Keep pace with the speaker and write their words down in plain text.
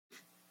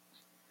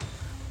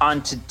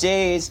On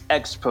today's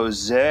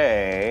expose,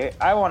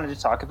 I wanted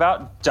to talk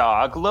about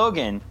Dog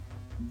Logan.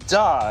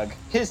 Dog.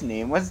 His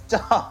name was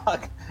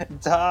Dog.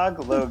 Dog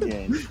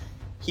Logan.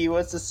 He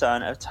was the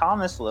son of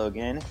Thomas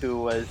Logan, who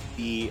was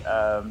the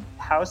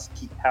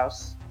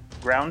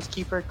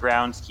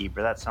groundskeeper,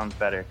 that sounds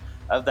better,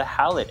 of the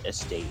Howlett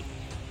estate.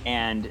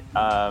 And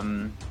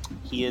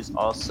he is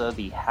also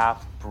the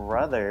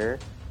half-brother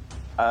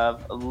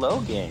of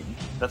Logan.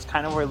 That's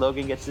kind of where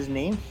Logan gets his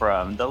name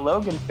from, the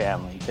Logan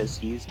family, because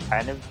he's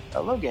kind of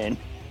a Logan.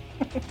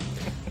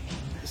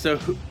 So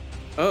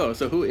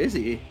who is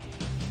he?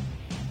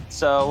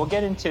 So we'll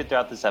get into it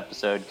throughout this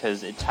episode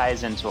because it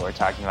ties into what we're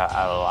talking about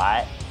a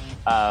lot.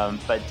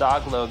 But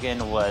Dog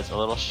Logan was a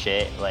little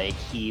shit. Like,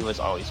 he was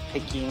always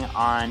picking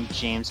on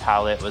James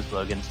Howlett, was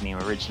Logan's name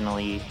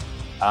originally.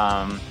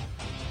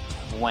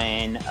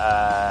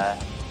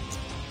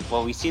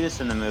 We see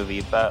this in the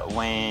movie, but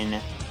when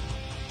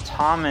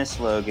Thomas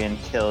Logan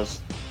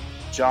kills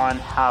John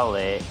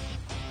Howlett,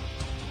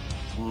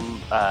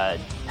 I'm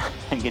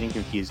getting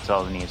confused with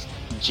all the names.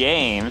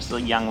 James, the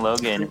young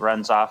Logan,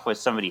 runs off with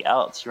somebody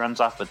else. He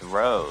runs off with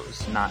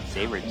Rose, not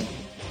Sabretooth.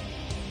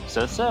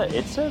 So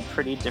it's a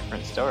pretty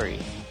different story.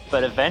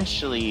 But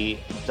eventually,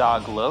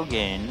 Dog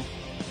Logan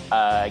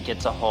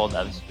gets a hold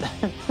of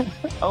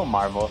oh,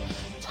 Marvel,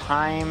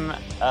 time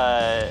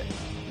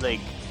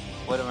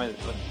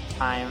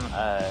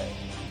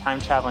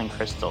traveling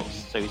crystals.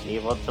 So he's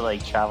able to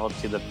travel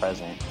to the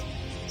present.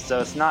 So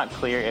it's not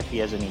clear if he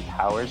has any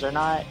powers or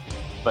not,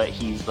 but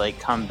he's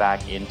come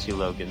back into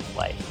Logan's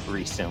life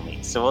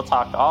recently. So we'll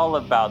talk all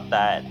about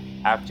that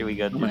after we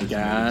go through this. Oh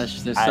my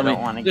gosh,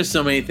 there's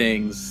so many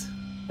things.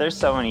 There's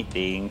so many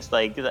things.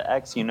 The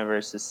X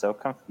universe is so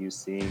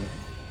confusing.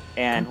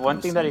 And one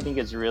thing that I think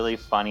is really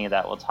funny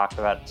that we'll talk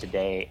about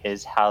today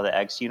is how the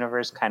X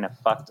universe kind of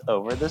fucked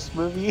over this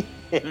movie.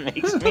 It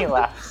makes me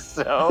laugh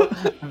so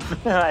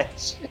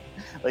much.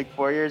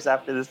 4 years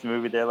after this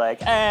movie, they're like,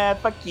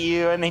 fuck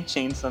you, and they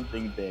changed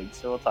something big.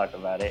 So we'll talk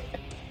about it.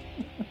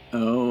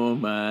 Oh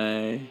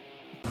my.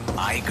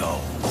 I go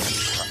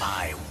where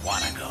I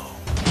wanna go.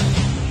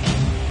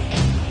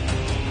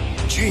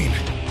 Jean.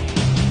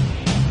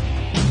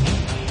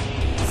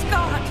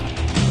 Scott.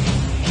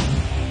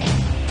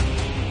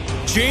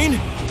 Jean?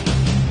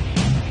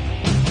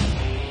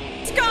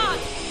 Scott!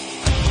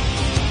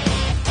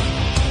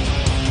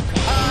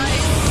 I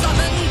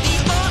summon the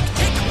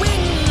Arctic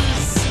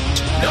winds!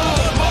 No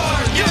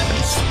more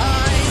mutants!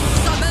 I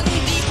summon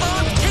the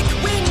Arctic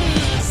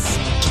winds!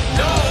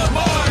 No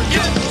more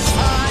mutants!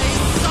 I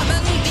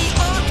summon the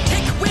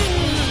Arctic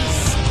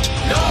winds!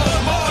 No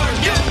more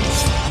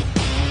mutants!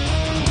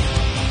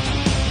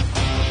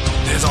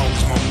 There's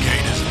always more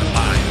gators in the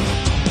bayou.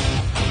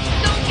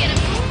 Don't get a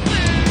boomer!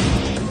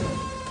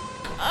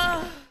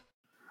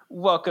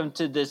 Welcome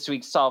to this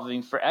week's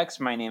Solving for X.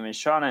 My name is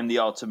Sean. I'm the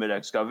ultimate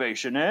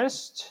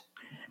excavationist.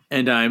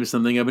 And I'm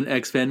something of an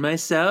X fan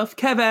myself,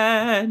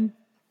 Kevin.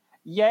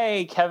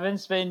 Yay,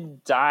 Kevin's been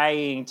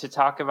dying to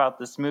talk about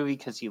this movie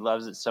because he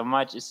loves it so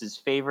much. It's his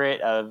favorite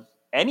of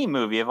any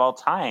movie of all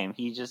time.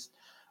 He just,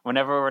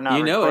 whenever we're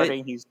not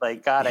recording, he's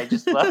like, God, I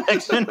just love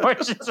X-Men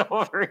Origins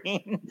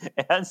Wolverine.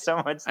 It has so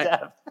much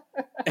depth.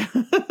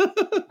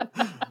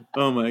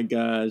 Oh my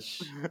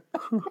gosh.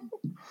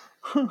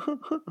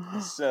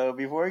 So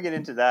before we get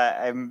into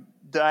that, I'm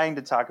dying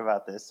to talk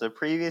about this. So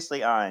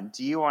previously on,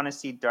 do you want to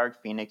see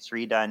Dark Phoenix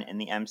redone in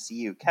the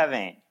MCU?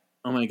 Kevin.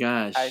 Oh my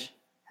gosh.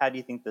 How do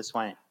you think this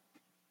went?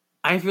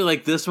 I feel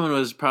like this one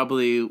was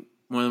probably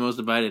one of the most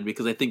divided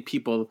because I think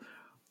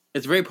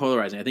it's very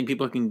polarizing. I think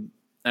people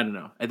I don't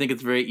know. I think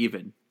it's very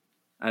even.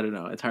 I don't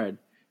know. It's hard.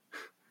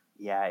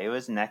 Yeah, it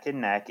was neck and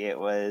neck. It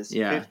was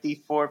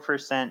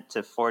 54%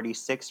 to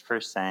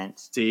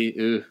 46%. See,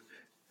 ooh.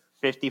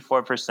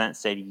 54%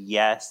 said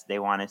yes, they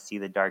want to see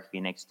the Dark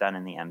Phoenix done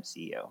in the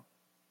MCU.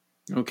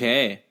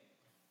 Okay.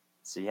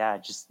 So yeah,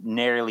 just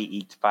narrowly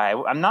eked by.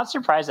 I'm not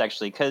surprised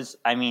actually, because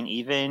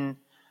even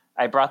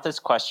I brought this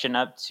question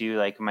up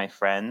to my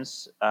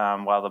friends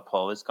while the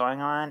poll was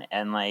going on,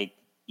 and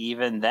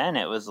even then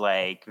it was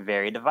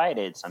very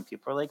divided. Some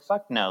people were like,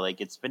 "Fuck no!"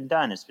 It's been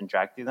done. It's been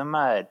dragged through the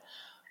mud.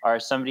 Or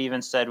somebody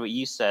even said what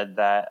you said,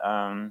 that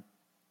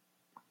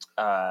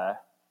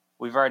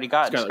we've already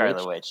got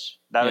Scarlet Witch.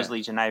 That was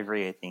Legion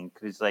Ivory, I think,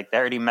 who's they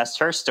already messed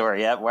her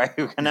story up. Why are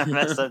you going to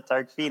mess up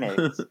Dark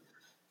Phoenix?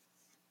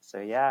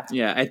 So, yeah.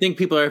 Yeah, I think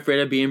people are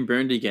afraid of being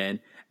burned again.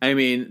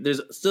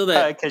 There's still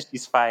that... Because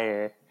she's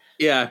fire.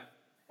 Yeah.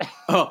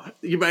 Oh,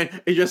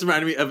 it just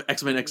reminded me of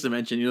X-Men X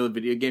Dimension, the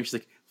video game. She's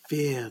like,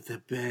 feel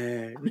the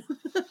burn.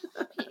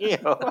 Ew.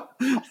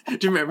 Do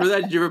you remember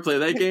that? Did you ever play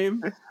that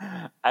game?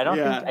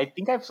 I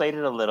think I played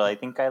it a little. I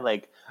think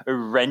I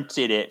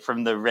rented it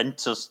from the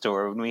rental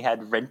store when we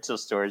had rental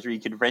stores where you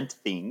could rent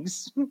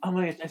things. Oh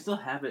my gosh, I still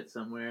have it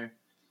somewhere.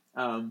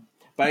 But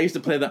I used to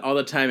play that all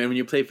the time. And when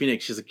you play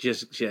Phoenix, she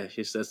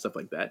says stuff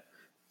like that.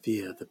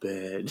 Feel the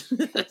bed.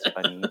 That's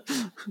funny.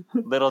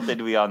 Little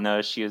did we all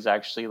know she was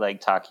actually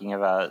talking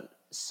about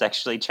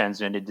sexually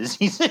transmitted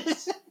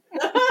diseases.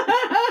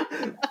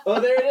 Oh,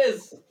 there it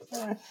is.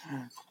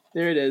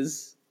 There it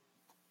is.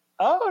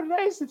 Oh,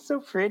 nice! It's so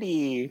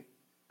pretty.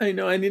 I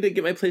know. I need to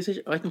get my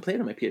PlayStation. Oh, I can play it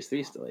on my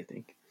PS3 still. I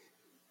think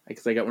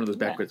because I got one of those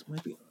Yeah. backwards.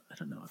 Maybe I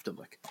don't know. I have to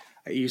look.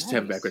 I used to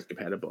have Nice. backwards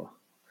compatible.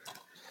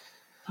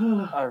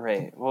 All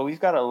right. Well, we've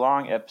got a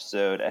long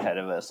episode ahead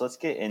of us. Let's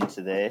get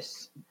into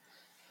this.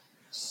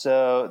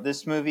 So,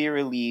 this movie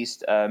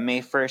released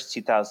May 1st,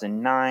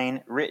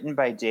 2009, written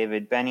by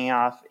David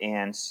Benioff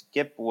and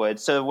Skip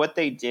Woods. So, what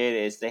they did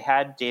is they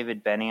had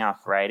David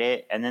Benioff write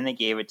it, and then they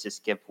gave it to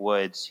Skip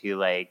Woods, who,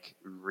 like,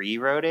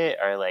 rewrote it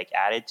or, like,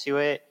 added to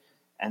it.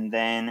 And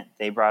then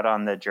they brought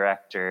on the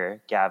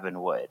director,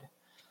 Gavin Wood.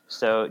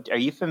 So, are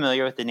you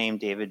familiar with the name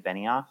David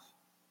Benioff?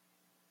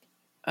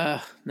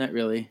 Not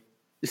really.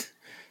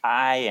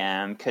 I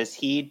am, because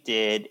he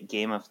did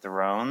Game of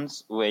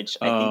Thrones, which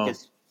I think Oh.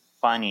 is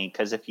funny,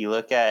 because if you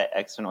look at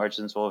X-Men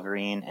Origins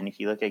Wolverine and if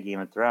you look at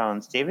Game of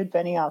Thrones, David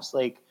Benioff's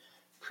like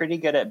pretty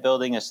good at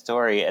building a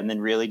story and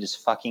then really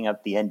just fucking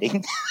up the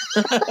ending.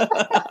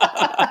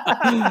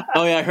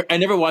 Oh yeah, I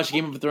never watched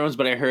Game of Thrones,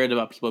 but I heard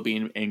about people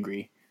being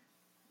angry.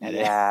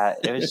 Yeah,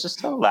 it was just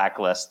so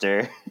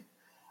lackluster.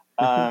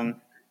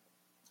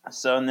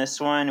 So in this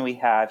one, we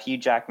have Hugh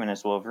Jackman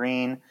as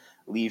Wolverine,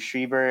 Liev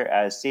Schreiber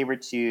as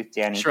Sabretooth,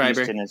 Danny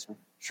Schreiber. Houston as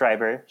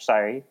Schreiber,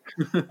 sorry.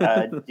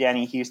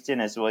 Danny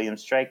Houston as William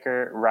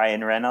Stryker,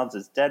 Ryan Reynolds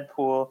as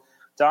Deadpool,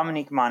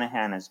 Dominique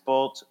Monaghan as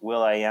Bolt,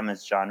 Will.i.am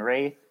as John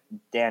Wraith,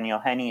 Daniel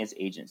Henney as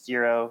Agent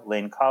Zero,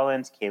 Lynn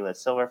Collins, Kayla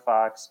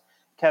Silverfox,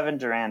 Kevin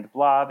Durand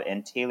Blob,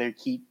 and Taylor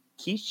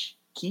Kitsch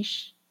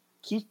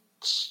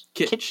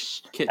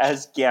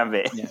as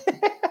Gambit.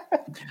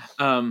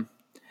 Yeah.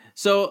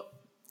 So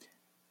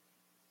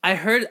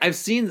I've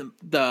seen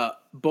the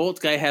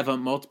Bolt guy have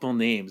multiple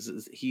names.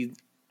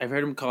 I've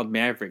heard him called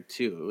Maverick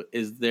too.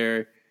 Is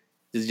he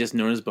just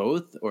known as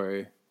both,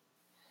 or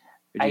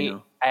do you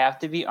know? I have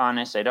to be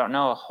honest, I don't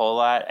know a whole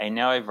lot. I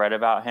know I've read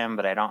about him,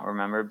 but I don't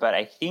remember. But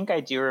I think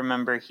I do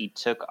remember he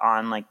took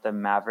on like the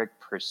Maverick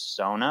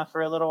persona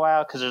for a little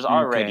while, because there's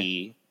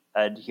already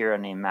a hero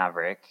named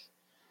Maverick.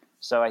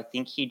 So I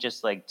think he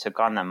just like took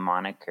on the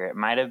moniker. It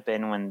might have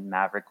been when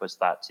Maverick was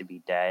thought to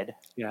be dead.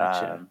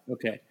 Gotcha.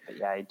 Okay. But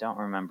yeah, I don't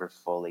remember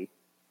fully.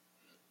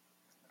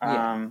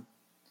 Yeah.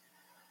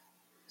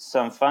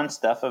 Some fun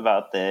stuff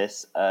about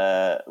this.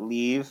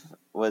 Liev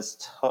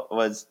was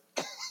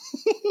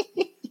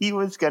he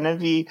was gonna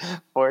be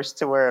forced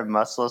to wear a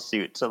muscle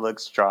suit to look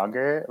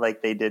stronger,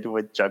 like they did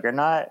with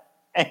Juggernaut,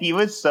 and he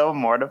was so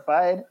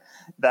mortified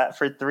that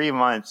for 3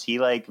 months he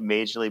like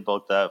majorly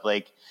bulked up.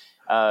 Like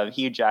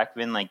Hugh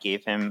Jackman like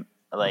gave him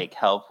like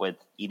help with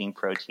eating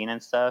protein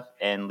and stuff,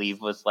 and Liev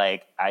was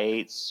like, I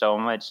ate so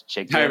much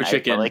chicken. Tired of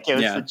chicken. I felt like it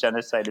was the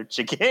genocide of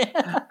chicken.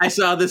 I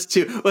saw this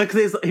too. Like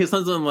his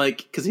son's like,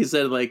 because he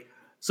said like,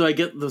 so I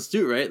get the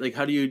suit right. Like,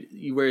 how do you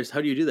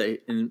how do you do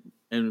that?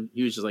 And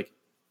he was just like,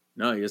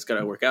 no, you just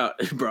gotta work out,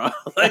 bro.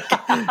 Like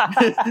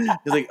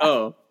he's like,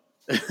 oh.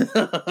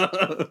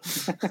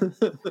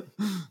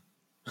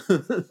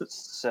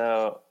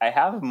 So I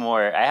have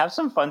more. I have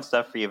some fun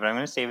stuff for you, but I'm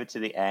going to save it to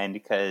the end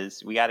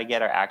because we got to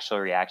get our actual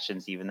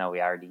reactions, even though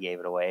we already gave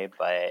it away.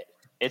 But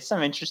it's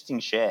some interesting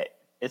shit.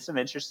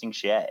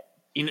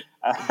 You know,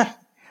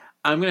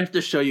 I'm gonna have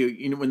to show you.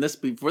 You know,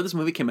 before this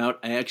movie came out,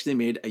 I actually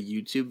made a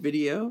YouTube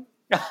video.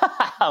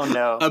 Oh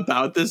no!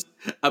 about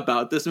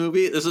this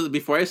movie. This was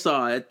before I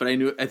saw it, but I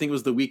think it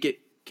was the week it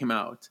came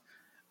out.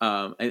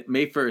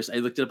 May 1st. I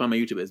looked it up on my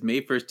YouTube. It's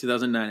May 1st,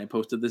 2009. I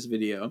posted this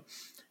video.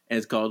 And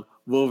it's called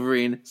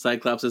Wolverine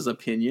Cyclops'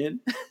 Opinion.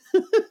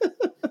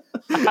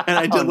 And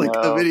I did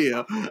a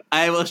video.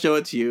 I will show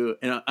it to you.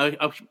 And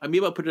I'll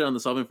maybe I'll put it on the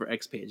Solving for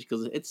X page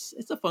because it's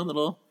a fun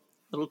little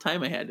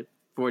time I had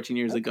 14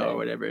 years ago or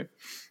whatever.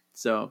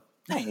 So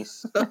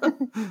nice.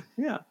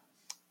 Yeah.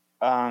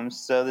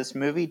 So this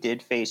movie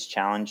did face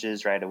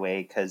challenges right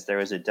away because there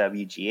was a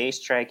WGA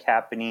strike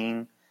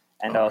happening.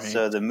 And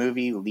also the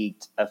movie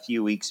leaked a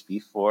few weeks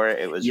before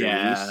it was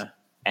released.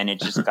 And it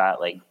just got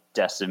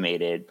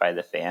decimated by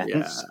the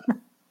fans.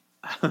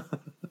 Yeah.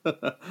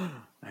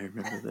 I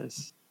remember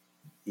this.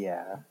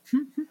 Yeah.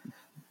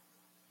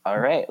 All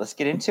right, let's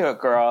get into it,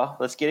 girl.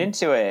 Let's get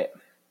into it.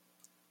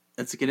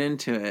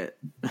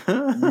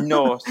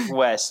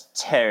 Northwest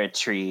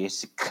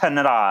Territories,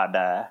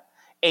 Canada,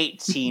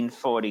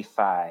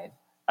 1845.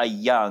 A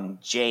young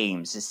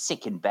James is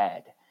sick in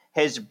bed.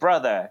 His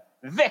brother,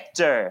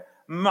 Victor,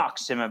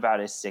 mocks him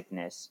about his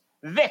sickness.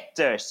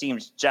 Victor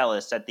seems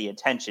jealous at the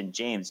attention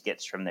James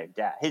gets from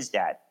his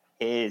dad.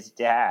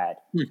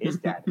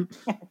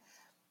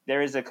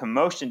 There is a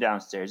commotion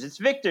downstairs. It's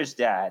Victor's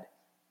dad.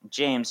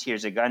 James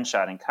hears a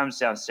gunshot and comes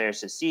downstairs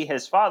to see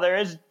his father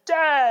is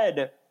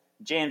dead.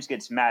 James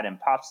gets mad and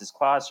pops his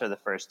claws for the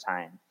first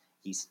time.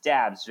 He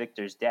stabs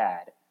Victor's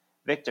dad.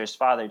 Victor's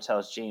father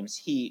tells James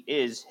he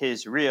is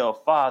his real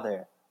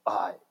father.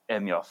 I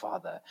am your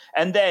father.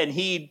 And then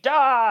he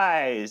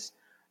dies.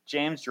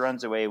 James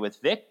runs away with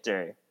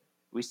Victor.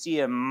 We see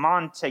a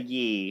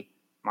montage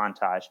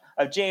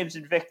of James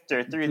and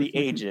Victor through the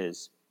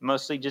ages,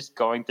 mostly just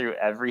going through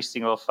every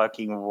single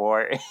fucking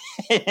war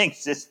in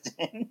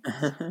existence.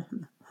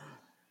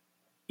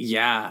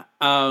 Yeah.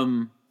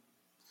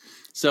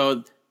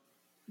 So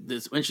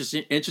this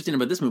interesting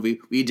about this movie,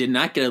 we did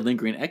not get a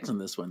lingering X on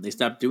this one. They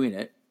stopped doing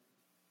it.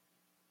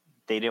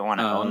 They didn't want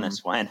to own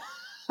this one.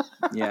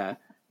 Yeah,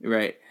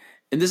 right.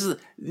 And this is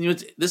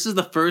this is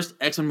the first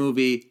X-Men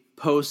movie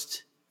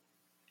post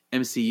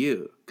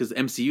MCU because the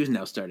MCU's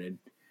now started.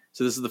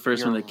 So this is the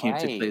 1st one that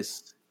took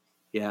place.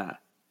 Yeah.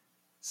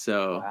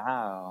 So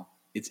wow,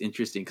 it's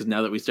interesting because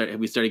now that we started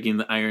getting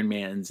the Iron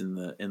Mans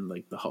and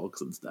like the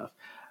Hulks and stuff.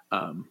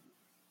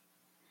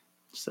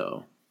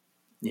 So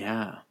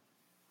yeah.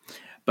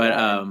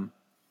 But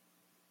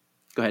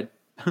go ahead.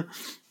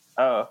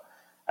 Oh,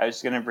 I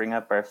was going to bring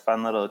up our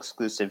fun little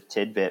exclusive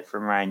tidbit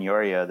from Ryan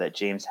Yorio that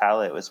James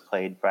Hallett was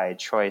played by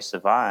Troye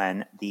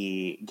Sivan,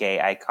 the gay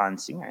icon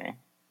singer.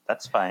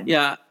 That's fun.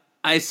 Yeah,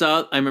 I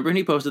remember when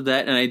he posted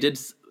that, and I did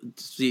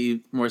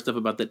see more stuff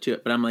about that too.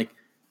 But I'm like,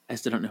 I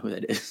still don't know who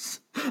that is.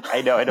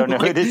 I know, I don't know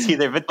who it is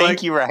either. But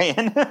thank you,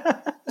 Ryan.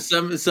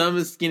 some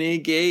skinny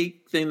gay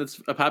thing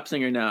that's a pop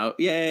singer now.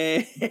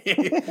 Yay!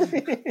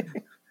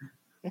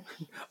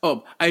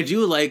 Oh, I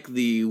do like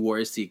the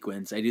war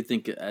sequence. I do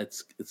think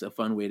it's a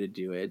fun way to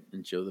do it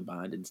and show the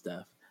bond and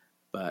stuff.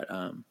 But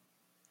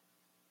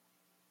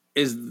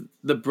is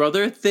the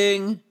brother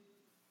thing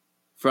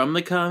from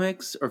the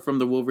comics or from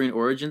the Wolverine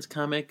Origins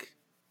comic?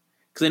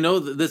 Because I know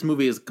that this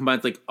movie is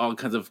combines like all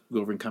kinds of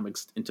Wolverine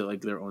comics into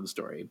like their own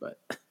story, but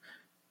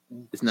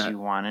it's not. Do you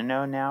want to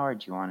know now or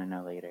do you want to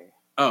know later?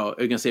 Oh,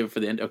 you're gonna save it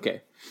for the end?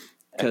 Okay.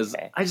 Because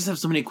I just have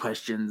so many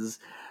questions.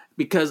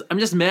 Because I'm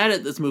just mad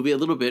at this movie a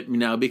little bit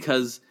now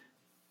because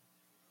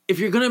if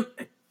you're gonna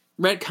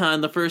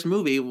retcon the first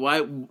movie,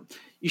 why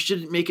you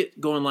should make it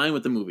go in line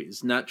with the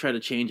movies, not try to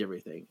change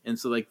everything. And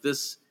so like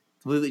this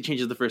completely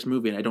changes the first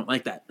movie, and I don't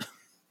like that.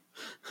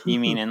 You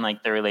mean in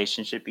like the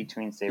relationship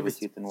between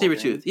Sabretooth and Wolverine?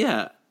 Sabretooth,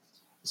 yeah.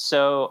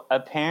 So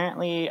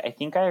apparently, I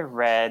think I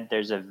read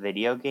there's a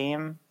video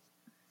game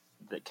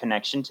the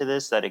connection to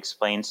this that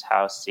explains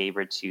how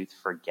Sabretooth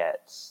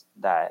forgets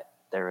that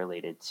they're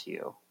related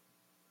to.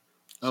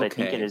 So I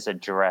think it is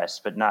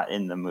addressed, but not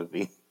in the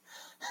movie.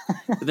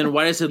 But then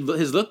why does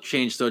his look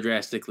change so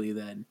drastically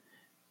then?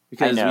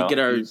 Because we get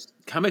our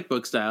comic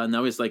book style, and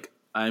now he's like,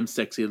 I'm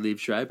sexy Liev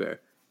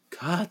Schreiber.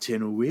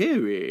 Cotton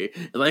Weary.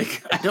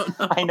 Like, I don't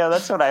know. I know,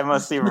 that's what I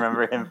mostly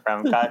remember him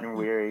from, Cotton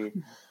Weary.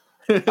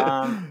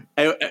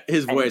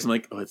 His voice, I'm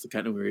like, oh, it's the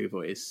Cotton Weary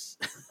voice.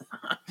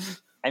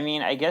 I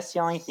mean, I guess the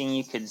only thing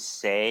you could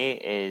say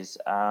is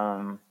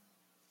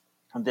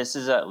this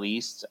is at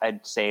least,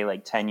 I'd say,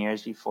 like 10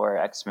 years before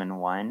X-Men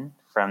 1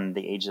 from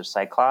the Age of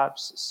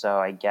Cyclops. So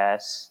I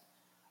guess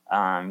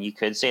you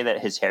could say that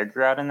his hair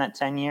grew out in that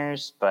 10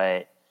 years,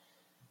 but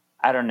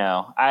I don't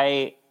know.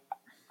 I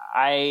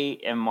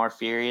am more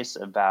furious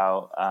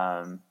about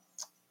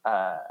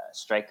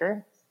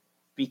Stryker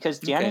because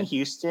Danny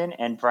Houston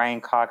and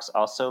Brian Cox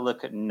also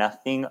look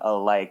nothing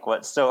alike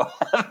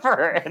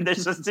whatsoever, and they're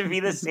supposed to be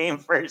the same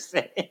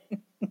person.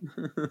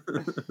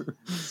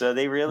 So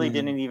they really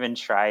didn't even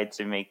try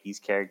to make these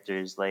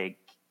characters like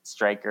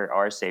Stryker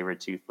or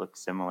Sabretooth look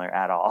similar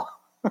at all.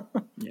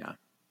 Yeah.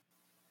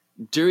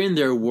 During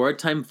their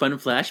wartime fun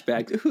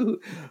flashback,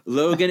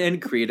 Logan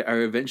and Creed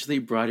are eventually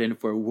brought in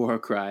for war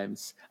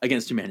crimes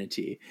against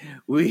humanity.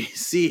 We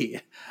see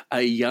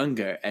a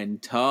younger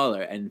and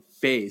taller and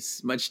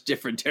face much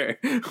differenter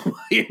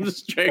William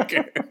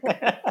Stryker.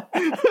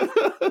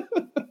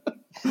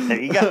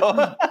 There you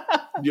go.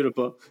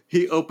 Beautiful.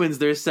 He opens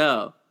their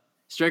cell.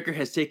 Stryker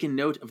has taken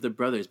note of the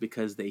brothers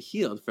because they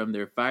healed from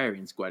their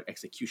firing squad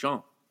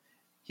execution.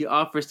 He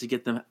offers to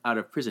get them out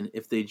of prison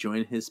if they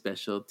join his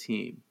special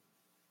team.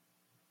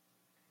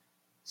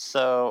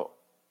 So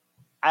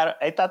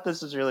I thought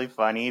this was really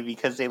funny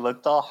because they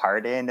looked all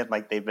hardened and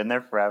like they've been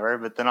there forever,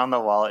 but then on the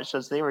wall it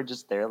shows they were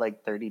just there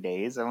like 30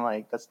 days. I'm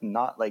like, that's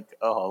not like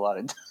a whole lot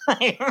of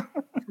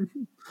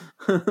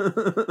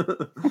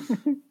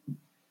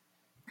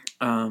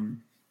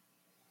time.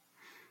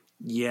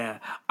 Yeah,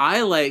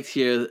 I liked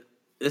here.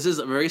 This is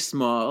very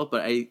small,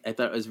 but I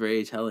thought it was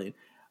very telling.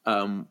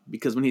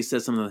 Because when he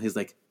says something, he's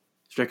like,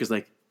 Stryker's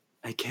like,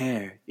 I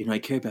care. I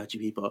care about you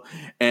people.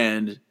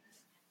 And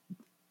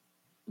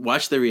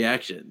watch the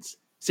reactions.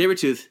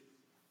 Sabretooth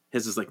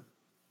has this like,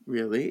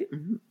 really?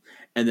 Mm-hmm.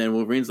 And then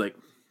Wolverine's like,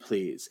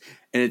 please.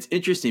 And it's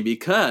interesting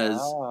because,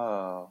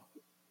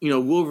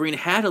 Wolverine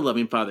had a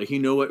loving father. He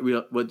knew what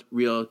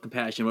real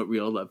compassion, what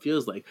real love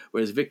feels like,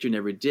 whereas Victor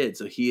never did.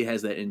 So he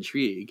has that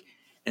intrigue.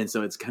 And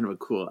so it's kind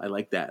of I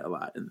like that a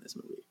lot in this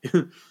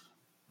movie.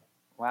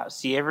 Wow.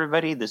 See,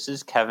 everybody, this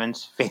is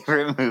Kevin's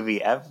favorite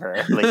movie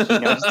ever. Like, he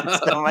knows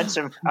so much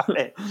about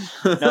it.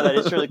 No, that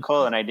is really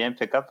cool, and I didn't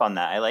pick up on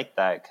that. I like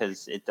that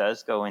because it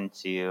does go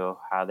into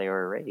how they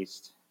were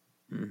raised.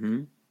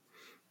 Mm-hmm.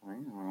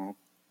 Wow.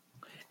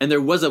 And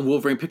there was a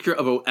Wolverine picture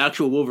of an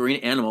actual Wolverine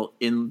animal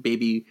in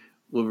baby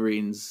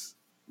Wolverine's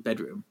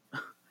bedroom.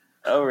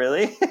 Oh,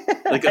 really?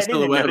 Like a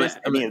silhouette notice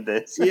any of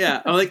this.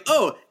 Yeah, I'm like,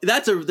 oh,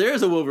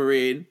 there's a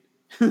Wolverine.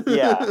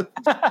 Yeah.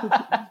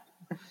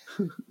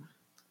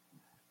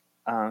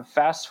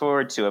 Fast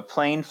forward to a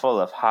plane full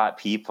of hot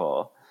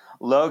people.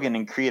 Logan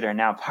and Creed are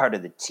now part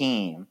of the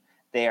team.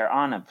 They are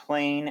on a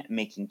plane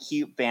making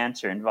cute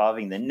banter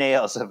involving the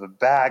nails of a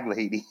bag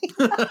lady.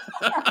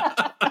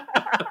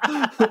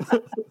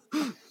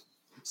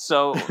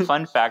 So,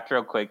 fun fact,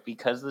 real quick,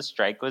 because the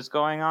strike was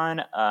going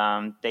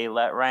on, they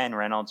let Ryan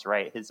Reynolds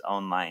write his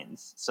own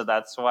lines. So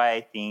that's why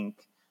I think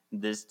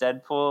this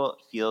Deadpool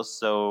feels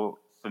so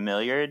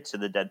familiar to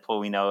the Deadpool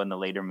we know in the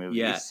later movies.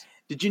 Yeah.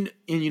 And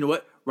you know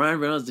what? Ryan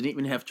Reynolds didn't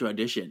even have to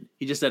audition.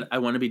 He just said, "I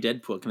want to be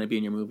Deadpool. Can I be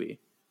in your movie?"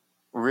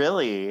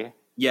 Really?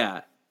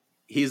 Yeah.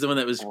 He's the one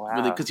that was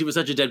really, because he was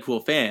such a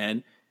Deadpool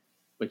fan,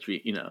 which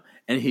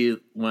and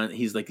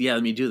he's like, "Yeah,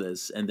 let me do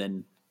this." And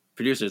then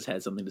producers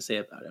had something to say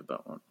about it,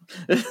 but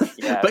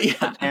yeah. But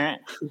yeah.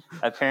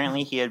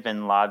 Apparently he had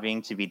been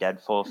lobbying to be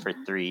Deadpool for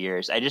 3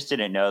 years. I just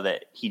didn't know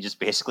that he just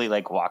basically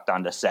like walked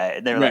onto set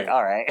and they were like,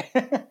 "All right."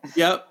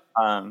 Yep.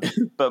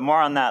 But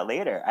more on that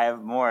later. I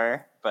have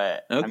more,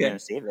 but I'm going to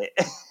save it.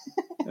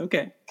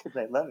 Okay. Because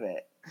I love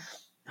it.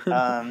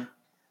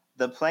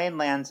 The plane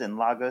lands in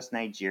Lagos,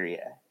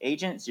 Nigeria.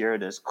 Agent Zero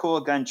does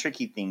cool gun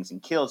tricky things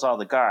and kills all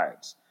the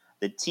guards.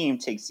 The team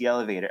takes the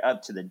elevator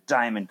up to the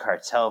Diamond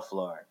Cartel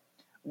floor.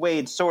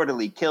 Wade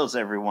sortily kills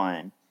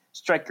everyone.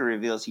 Stryker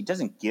reveals he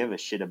doesn't give a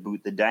shit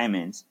about the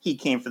diamonds. He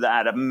came for the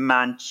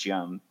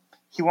adamantium.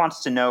 He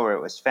wants to know where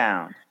it was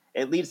found.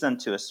 It leads them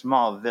to a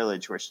small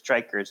village where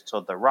Stryker is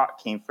told the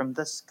rock came from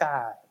the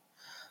sky.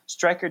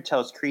 Stryker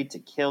tells Creed to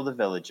kill the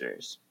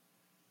villagers.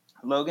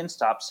 Logan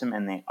stops him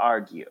and they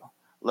argue.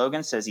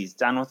 Logan says he's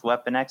done with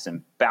Weapon X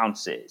and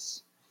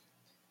bounces.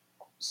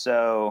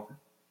 So,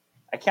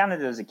 I counted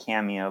it as a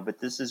cameo, but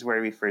this is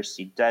where we first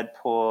see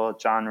Deadpool,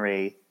 John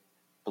Wraith,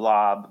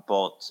 Blob,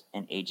 Bolt,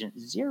 and Agent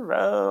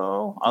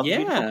Zero. All the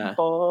beautiful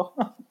people.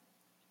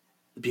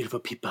 The beautiful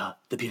people.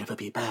 The beautiful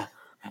people.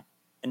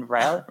 And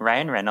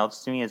Ryan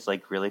Reynolds to me is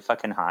like really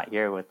fucking hot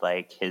here with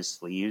like his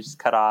sleeves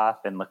cut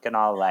off and looking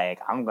all like,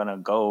 I'm gonna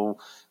go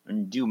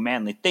and do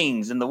manly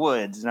things in the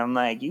woods. And I'm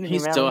like, you do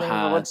He's manly so things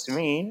in the woods to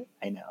me.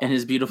 I know. And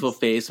his beautiful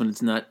face when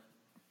it's not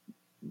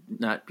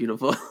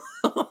beautiful.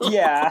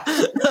 Yeah.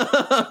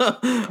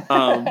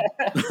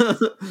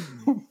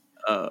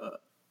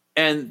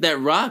 And that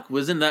rock,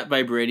 wasn't that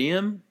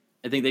vibranium?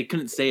 I think they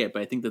couldn't say it,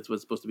 but I think that's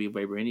what's supposed to be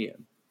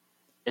vibranium.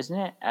 Isn't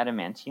it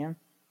adamantium?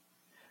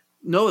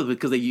 No,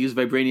 because they use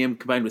vibranium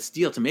combined with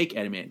steel to make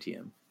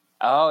adamantium.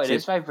 Oh, it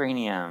is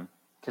vibranium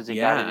because they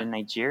got it in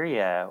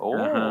Nigeria.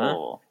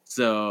 Oh,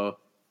 So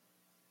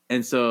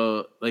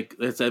like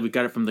let's say we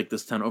got it from like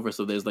this town over.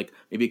 So there's like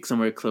maybe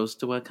somewhere close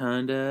to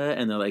Wakanda,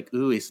 and they're like,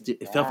 "Ooh,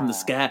 it fell from the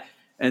sky."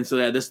 And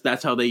so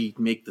that's how they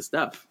make the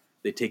stuff.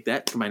 They take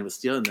that combined with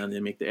steel, and then they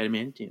make the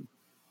adamantium.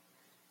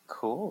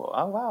 Cool.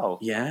 Oh wow.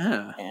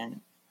 Yeah. And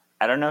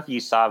I don't know if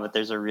you saw, but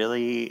there's a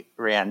really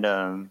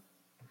random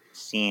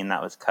scene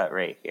that was cut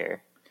right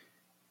here.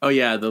 Oh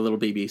yeah, the little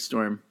baby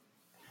Storm.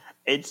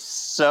 It's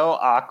so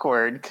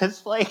awkward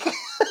because like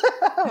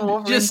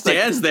just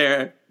stands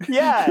there.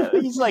 Yeah,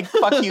 he's like,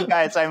 "Fuck you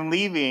guys, I'm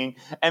leaving."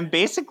 And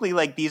basically,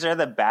 like, these are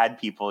the bad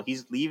people.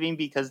 He's leaving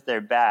because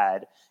they're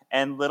bad.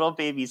 And little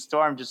baby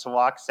Storm just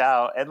walks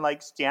out and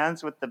like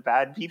stands with the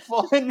bad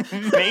people and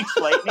makes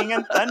lightning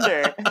and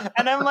thunder.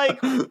 And I'm like,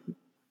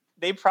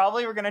 they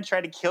probably were going to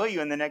try to kill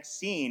you in the next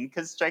scene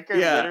because Stryker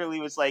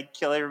literally was like,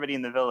 "Kill everybody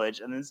in the village."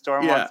 And then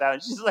Storm walks out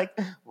and she's like,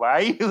 "Why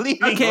are you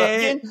leaving,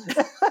 okay.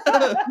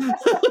 Logan?"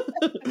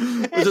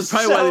 Which is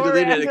probably why they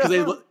deleted it,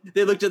 because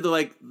they looked at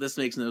like, this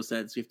makes no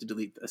sense. We have to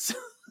delete this.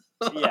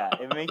 Yeah,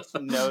 it makes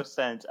no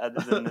sense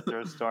other than to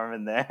throw Storm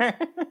in there.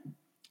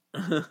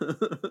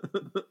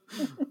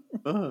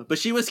 But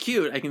she was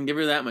cute. I can give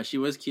her that much. She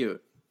was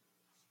cute.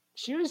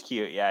 She was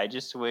cute. Yeah, I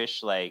just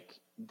wish like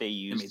they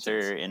used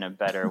her in a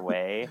better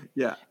way.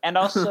 Yeah. And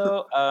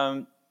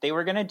also, they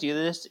were gonna do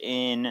this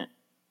in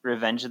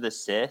Revenge of the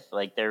Sith.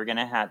 Like they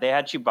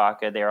had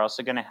Chewbacca. They were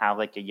also gonna have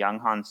like a young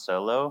Han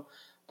Solo.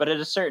 But at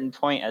a certain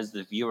point, as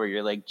the viewer,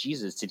 you're like,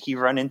 Jesus, did he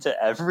run into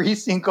every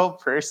single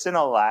person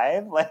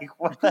alive? Like,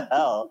 what the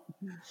hell?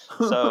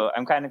 So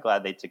I'm kind of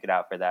glad they took it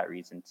out for that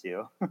reason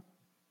too.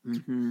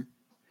 Mm-hmm.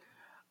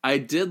 I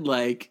did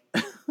like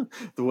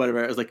the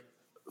whatever. It was like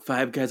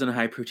 5 guys on a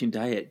high protein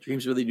diet.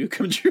 Dreams really do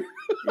come true.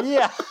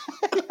 Yeah.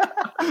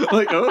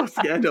 Like, oh,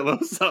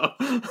 scandaloso.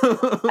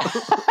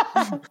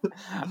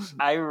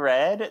 I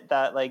read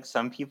that like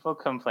some people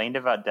complained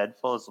about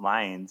Deadpool's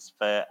lines,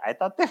 but I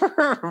thought they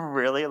were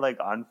really like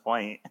on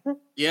point.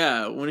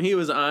 Yeah, when he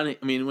was allowed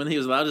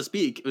to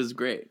speak, it was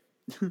great.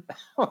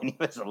 When he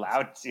was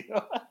allowed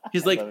to.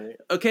 He's like,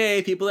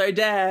 "Okay, people are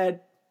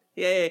dead.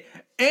 Yay."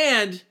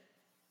 And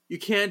you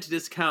can't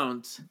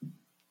discount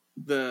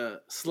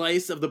the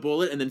slice of the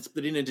bullet and then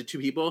splitting into 2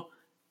 people.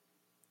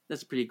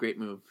 That's a pretty great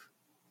move.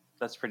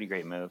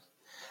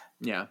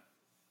 Yeah.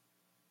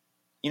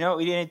 You know what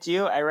we didn't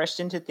do? I rushed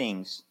into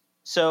things.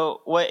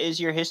 So, what is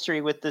your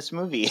history with this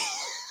movie?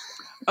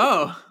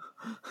 Oh.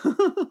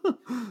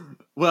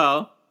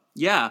 Well,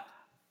 yeah.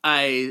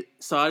 I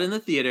saw it in the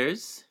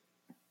theaters.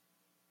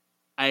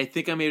 I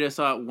think I maybe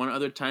saw it one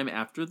other time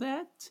after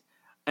that.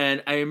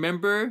 And I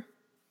remember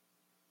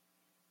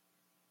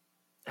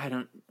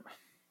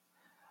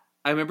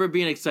I remember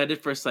being excited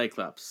for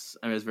Cyclops.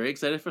 I was very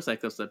excited for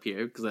Cyclops up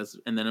here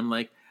and then I'm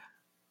like,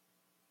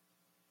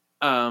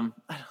 how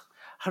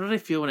did I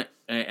feel when it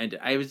ended?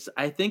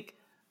 I think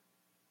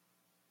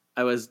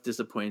I was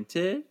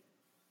disappointed,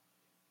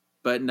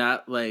 but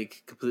not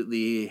like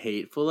completely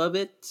hateful of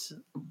it.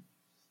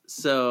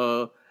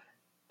 So,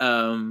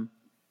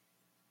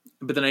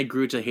 but then I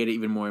grew to hate it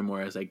even more and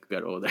more as I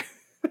got older.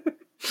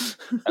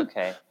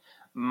 Okay.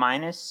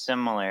 Mine is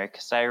similar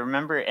because I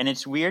remember, and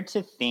it's weird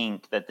to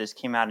think that this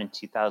came out in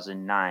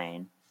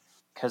 2009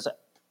 because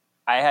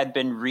I had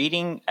been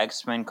reading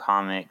X-Men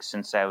comics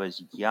since I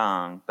was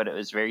young, but it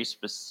was very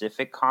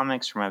specific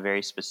comics from a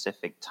very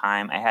specific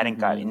time. I hadn't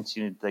got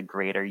into the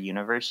greater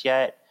universe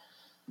yet.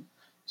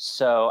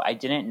 So I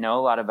didn't know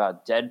a lot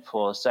about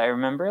Deadpool. So I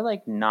remember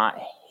like not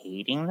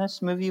hating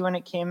this movie when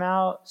it came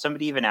out.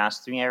 Somebody even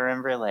asked me, I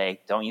remember,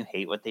 like, don't you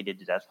hate what they did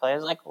to Deathplay? I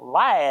was like,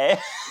 why?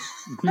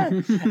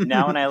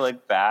 Now when I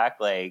look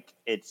back, like,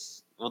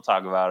 we'll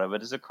talk about it,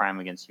 but it's a crime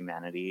against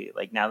humanity.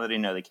 Like, now that I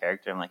know the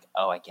character, I'm like,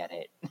 oh, I get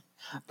it.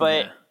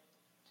 But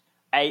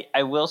yeah.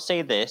 I will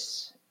say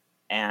this,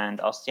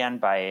 and I'll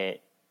stand by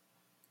it.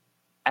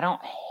 I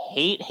don't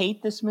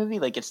hate this movie.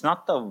 Like, it's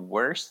not the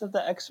worst of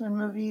the X-Men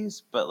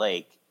movies, but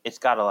like, it's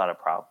got a lot of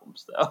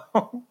problems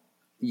though.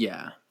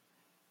 Yeah.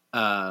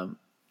 I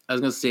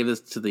was gonna save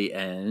this to the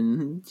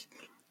end,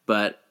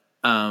 but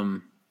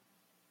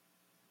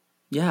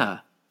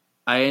yeah,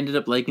 I ended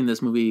up liking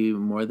this movie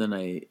more than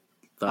I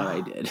thought I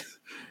did.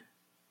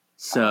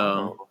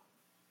 So,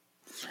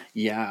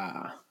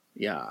 yeah.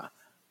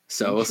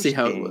 So we'll see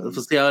how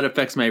it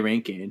affects my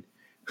ranking.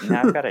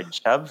 Now I've got a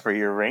chub for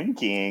your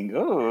ranking.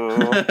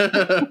 Ooh.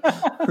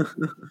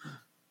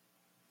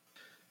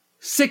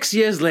 6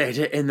 years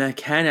later, in the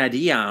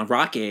Canadian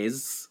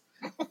Rockies,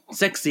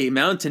 sexy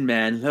mountain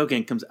man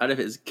Logan comes out of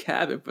his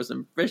cabin for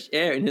some fresh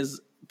air in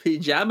his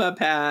pajama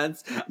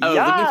pants. I was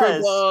looking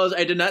for balls.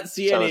 I did not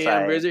see any.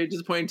 I'm very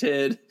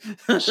disappointed.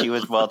 She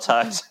was well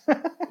tucked.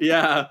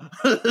 Yeah.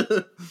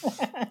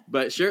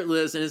 But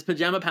shirtless in his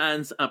pajama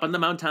pants up on the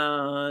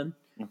mountain.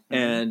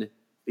 And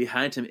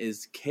behind him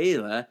is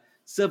Kayla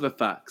Silver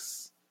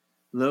Fox.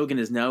 Logan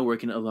is now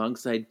working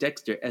alongside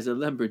Dexter as a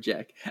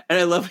lumberjack. And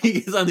I love he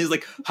gets on, he's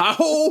like,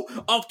 "Ha-ho!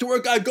 Off to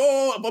work I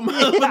go with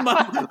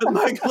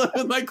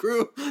my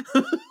crew."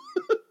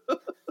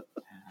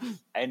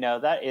 I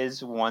know that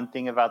is one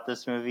thing about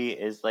this movie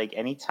is like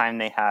anytime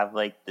they have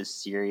like the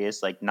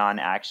serious like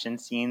non-action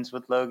scenes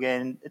with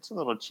Logan, it's a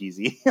little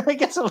cheesy.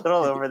 Like it's a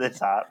little over the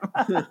top.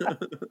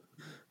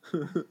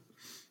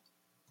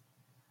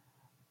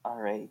 All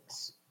right.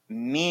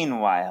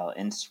 Meanwhile,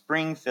 in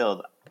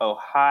Springfield,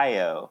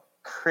 Ohio,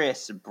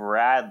 Chris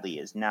Bradley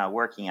is now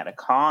working at a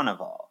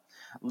carnival.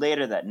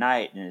 Later that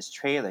night, in his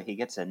trailer, he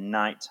gets a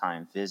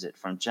nighttime visit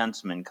from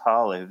gentleman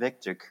caller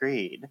Victor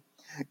Creed.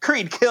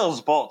 Creed kills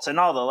Bolts, and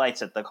all the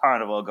lights at the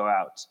carnival go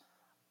out.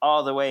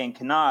 All the way in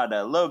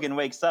Canada, Logan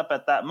wakes up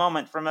at that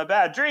moment from a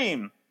bad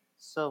dream.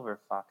 Silver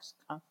Fox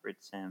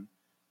comforts him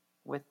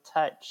with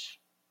touch.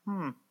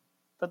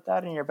 Put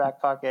that in your back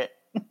pocket.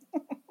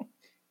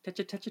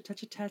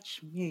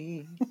 Touch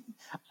me.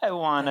 I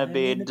wanna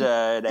be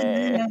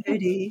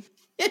dirty.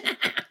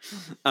 It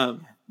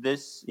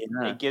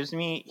gives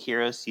me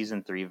Hero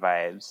Season 3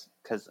 vibes,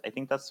 because I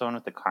think that's the one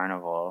with the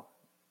carnival.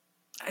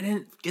 I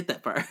didn't get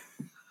that far.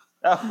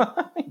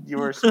 Oh, you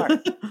were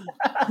smart.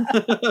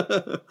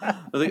 I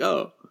was like,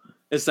 oh,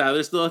 is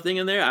Siler still a thing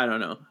in there? I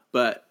don't know,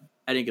 but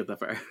I didn't get that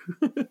far.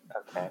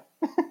 Okay.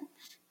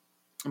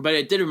 But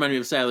it did remind me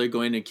of Siler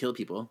going to kill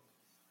people.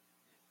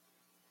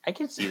 I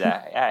can see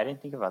that. Yeah, I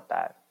didn't think about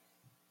that.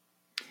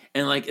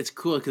 And like, it's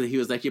cool because he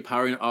was actually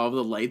powering all of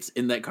the lights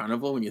in that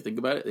carnival. When you think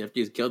about it, after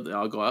he's killed, they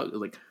all go out. It's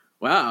like,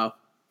 wow,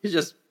 he's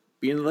just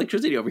being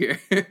electricity over here.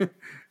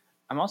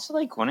 I'm also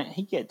like, wouldn't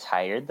he get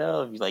tired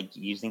though of like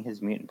using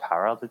his mutant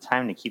power all the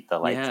time to keep the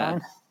lights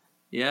on?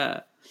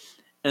 Yeah,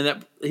 and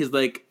that he's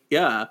like,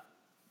 yeah,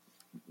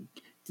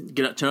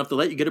 turn off the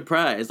light, you get a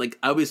prize. Like,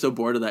 I'll be so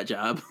bored of that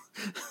job.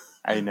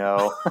 I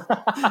know.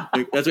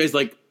 Like, that's why he's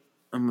like,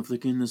 I'm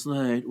flicking this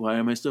light. Why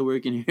am I still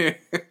working here?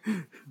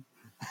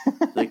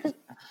 Like,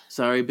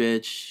 sorry,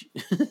 bitch.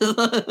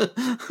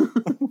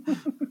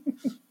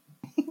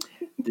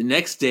 The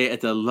next day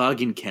at the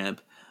logging camp,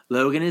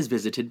 Logan is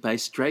visited by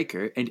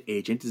Stryker and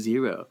Agent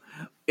Zero.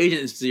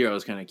 Agent Zero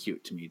is kind of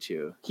cute to me,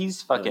 too.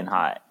 He's fucking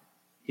hot.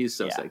 He's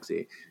so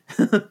sexy.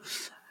 I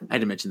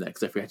had to mention that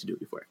because I forgot to do it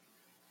before.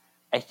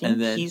 I think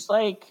he's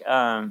like,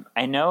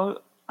 I know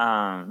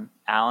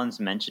Alan's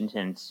mentioned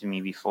him to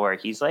me before.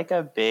 He's like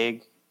a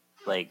big,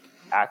 like,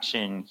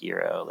 action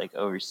hero, like,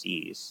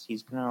 overseas.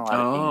 He's been in a lot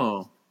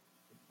of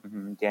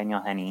things.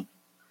 Daniel Henney.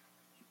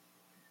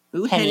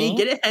 Ooh, Henny,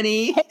 get it,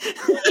 Henny.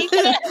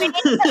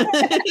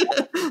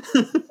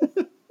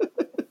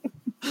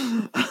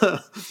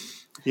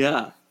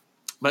 Yeah.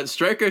 But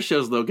Stryker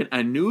shows Logan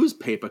a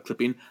newspaper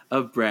clipping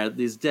of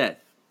Bradley's death.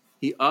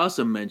 He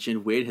also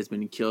mentioned Wade has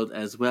been killed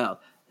as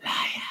well.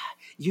 Liar.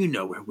 You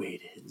know where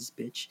Wade is,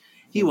 bitch.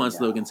 He wants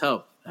Logan's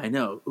help. I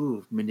know.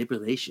 Ooh,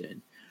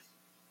 manipulation.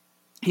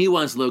 He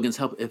wants Logan's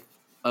help if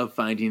of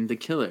finding the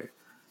killer.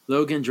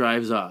 Logan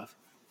drives off.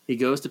 He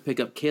goes to pick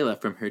up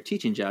Kayla from her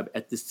teaching job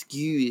at the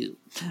school.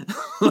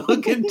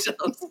 Logan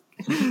tells...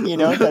 You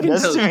know what that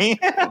does to me?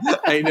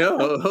 I know.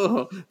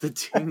 Oh, the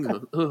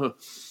tingle. Oh.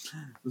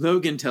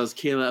 Logan tells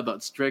Kayla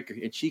about Stryker,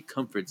 and she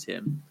comforts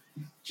him.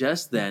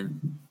 Just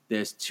then,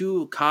 there's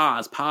 2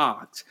 cars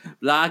parked,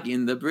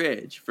 blocking the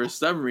bridge. For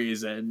some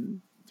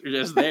reason, they're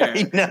just there.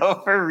 I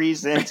know, for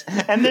reasons.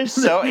 And they're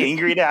so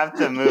angry to have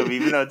to move,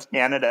 even though it's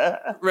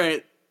Canada.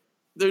 Right.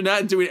 They're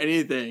not doing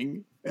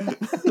anything.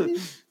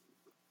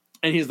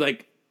 And he's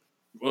like,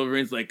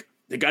 Wolverine's like,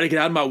 they got to get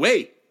out of my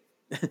way.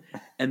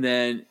 And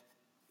then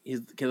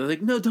Kayla's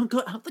like, no, don't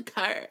go out the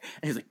car.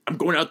 And he's like, I'm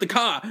going out the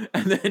car.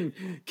 And then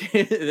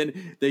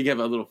they have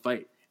a little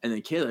fight. And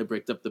then Kayla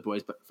breaks up the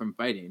boys from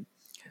fighting.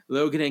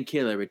 Logan and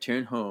Kayla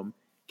return home.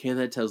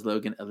 Kayla tells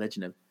Logan a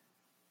legend of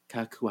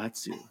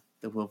Kakuatsu,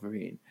 the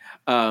Wolverine.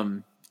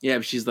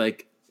 She's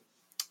like,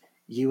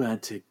 you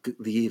want to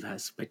leave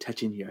us by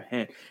touching your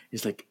hand.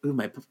 He's like, ooh,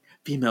 my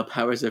female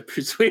powers of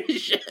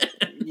persuasion.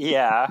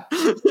 Yeah.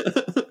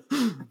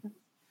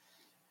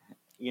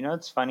 You know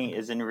what's funny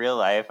is in real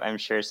life, I'm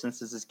sure since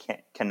this is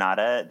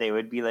Canada, they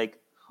would be like,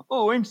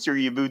 oh, I'm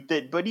sorry about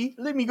that, buddy.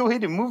 Let me go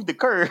ahead and move the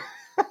car.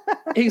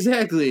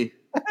 Exactly.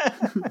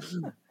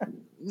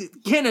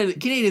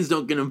 Canadians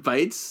don't get in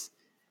fights.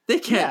 They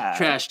can't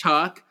trash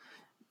talk.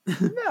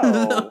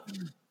 No.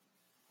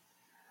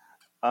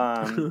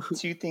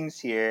 2 things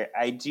here.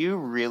 I do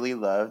really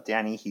love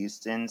Danny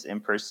Houston's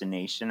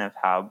impersonation of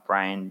how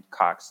Brian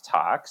Cox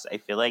talks. I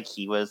feel like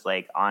he was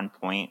like on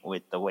point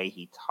with the way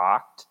he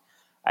talked.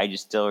 I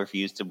just still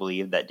refuse to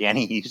believe that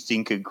Danny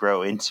Houston could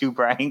grow into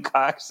Brian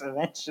Cox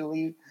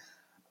eventually.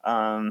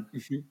 And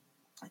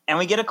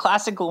we get a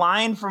classic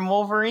line from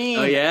Wolverine.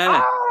 Oh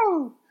yeah.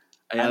 Oh!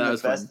 Yeah, I'm that the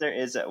was best fun. there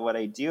is at what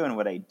I do, and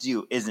what I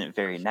do isn't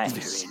very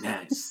nice. Very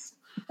nice.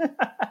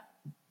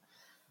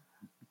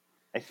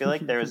 I feel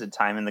like there was a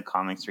time in the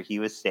comics where he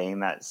was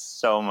saying that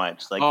so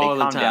much. Like, All they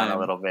the calmed down a time.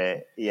 little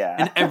bit. Yeah.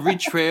 And every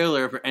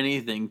trailer for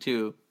anything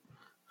too.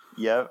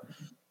 Yep.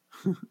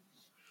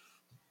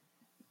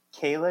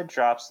 Kayla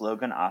drops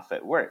Logan off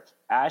at work.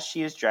 As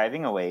she is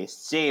driving away,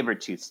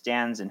 Sabretooth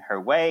stands in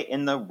her way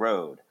in the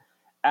road.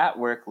 At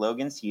work,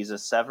 Logan sees a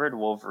severed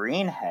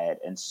Wolverine head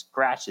and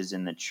scratches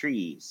in the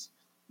trees.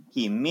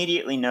 He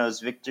immediately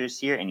knows Victor's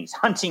here and he's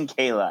hunting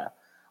Kayla.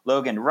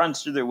 Logan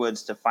runs through the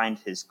woods to find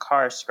his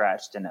car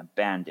scratched and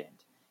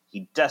abandoned.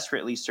 He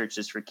desperately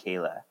searches for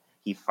Kayla.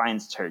 He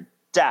finds her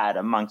dead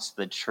amongst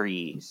the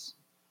trees.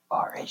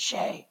 Or is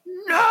she?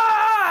 No!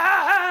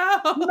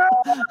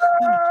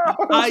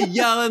 I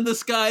yell in the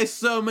sky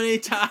so many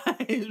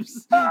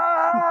times.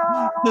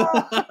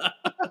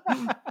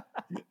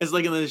 It's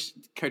like in the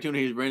cartoon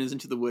he runs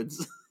into the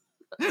woods.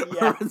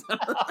 Yeah.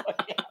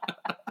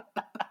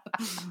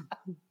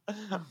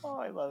 Oh,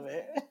 I love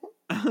it.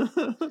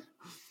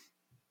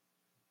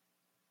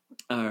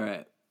 All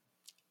right.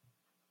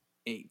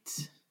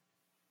 8.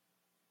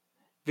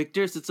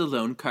 Victor sits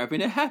alone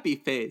carving a happy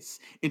face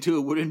into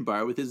a wooden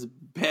bar with his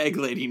bag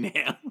lady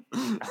nail.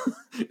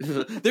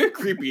 They're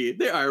creepy.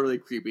 They are really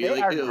creepy.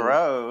 They are ew.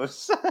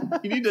 gross.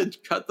 You need to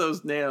cut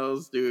those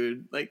nails,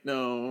 dude. Like,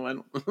 no, I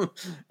don't.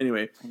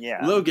 Anyway,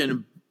 Yeah.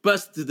 Logan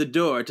busts through the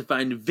door to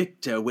find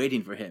Victor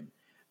waiting for him.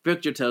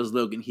 Victor tells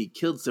Logan he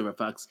killed Silver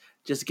Fox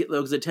just to get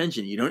Logan's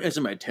attention. You don't answer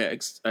my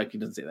texts. He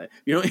doesn't say that.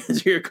 You don't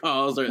answer your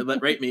calls or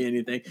write me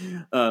anything.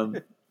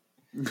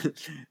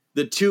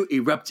 The two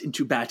erupt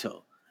into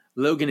battle.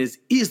 Logan is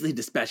easily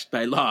dispatched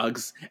by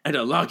logs and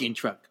a logging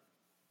truck.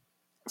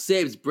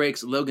 Sabes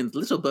breaks Logan's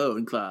little bow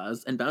and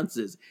claws and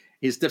bounces.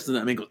 He steps on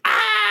them and goes,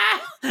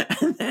 ah!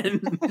 And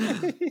then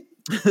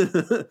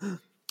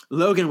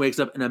Logan wakes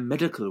up in a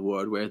medical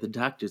ward where the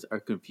doctors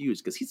are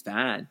confused because he's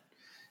fine.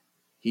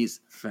 He's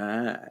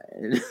fine.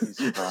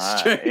 He's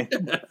fine.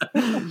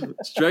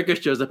 Stryker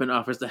shows up and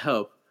offers to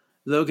help.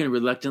 Logan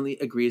reluctantly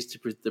agrees to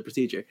the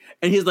procedure.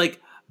 And he's like,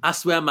 I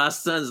swear my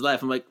son's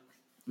life. I'm like,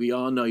 we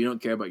all know you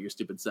don't care about your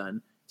stupid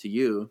son. To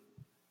you,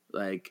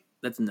 like,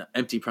 that's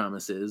empty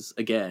promises.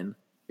 Again,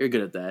 you're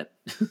good at that.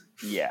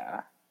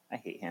 Yeah, I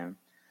hate him.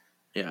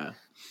 Yeah.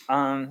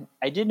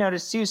 I did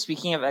notice too,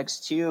 speaking of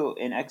X2,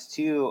 in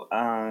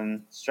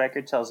X2,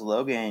 Stryker tells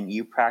Logan,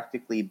 you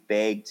practically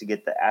begged to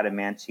get the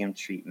adamantium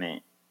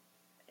treatment.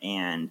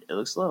 And it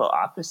looks a little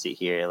opposite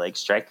here. Like,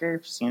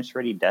 Stryker seems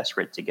pretty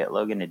desperate to get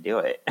Logan to do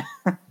it.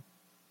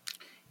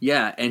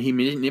 Yeah, and he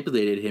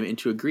manipulated him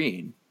into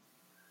agreeing.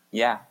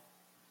 Yeah.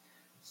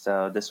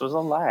 So this was a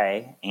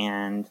lie,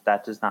 and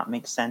that does not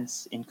make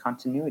sense in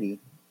continuity.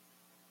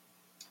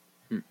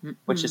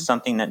 Which is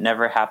something that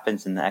never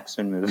happens in the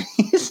X-Men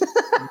movies.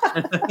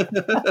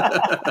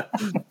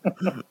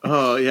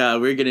 Oh, yeah,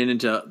 we're getting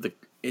into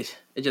it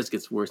just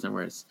gets worse and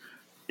worse.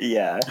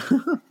 Yeah.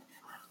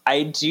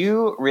 I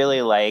do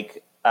really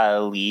like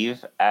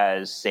Leave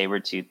as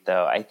Sabretooth,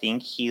 though. I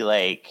think he,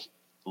 like,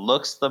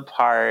 looks the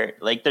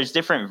part. Like, there's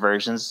different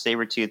versions of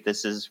Sabretooth.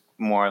 This is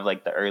more of,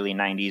 like, the early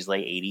 90s,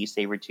 late 80s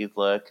Sabretooth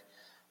look.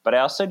 But I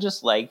also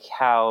just like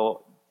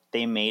how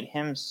they made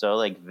him so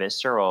like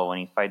visceral when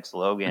he fights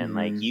Logan.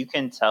 Like you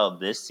can tell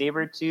this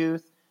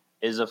Sabretooth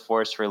is a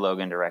force for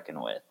Logan to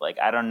reckon with. Like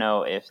I don't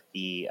know if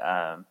the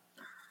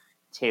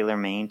Tyler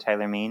Mane,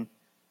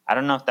 I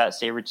don't know if that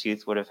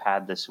Sabretooth would have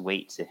had this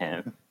weight to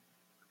him.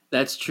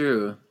 That's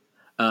true.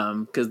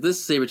 Because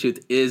this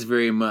Sabretooth is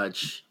very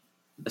much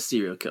a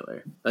serial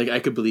killer. Like I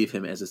could believe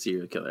him as a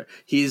serial killer.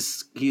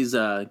 He's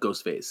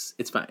Ghostface.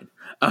 It's fine.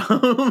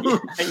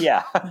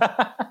 Yeah.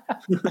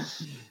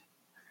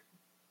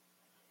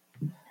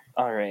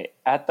 All right.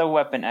 At the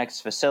Weapon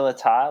X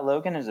facilita,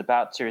 Logan is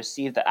about to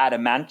receive the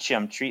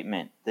adamantium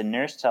treatment. The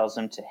nurse tells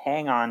him to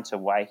hang on to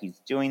why he's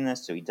doing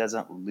this so he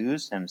doesn't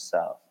lose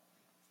himself.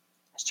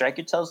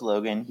 Stryker tells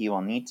Logan he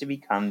will need to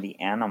become the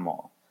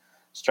animal.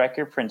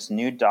 Stryker prints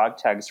new dog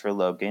tags for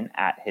Logan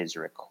at his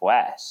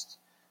request.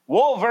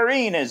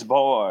 Wolverine is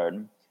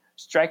born!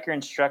 Stryker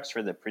instructs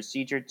for the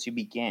procedure to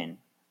begin.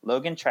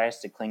 Logan tries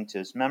to cling to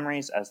his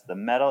memories as the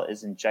metal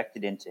is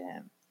injected into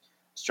him.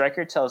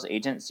 Stryker tells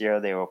Agent Zero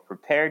they will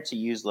prepare to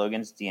use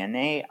Logan's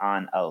DNA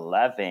on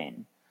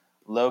 11.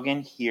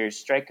 Logan hears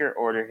Stryker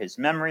order his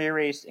memory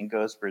erased and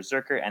goes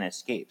berserker and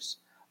escapes.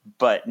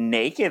 But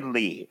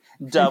nakedly.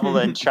 Double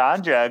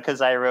entendre,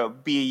 because I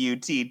wrote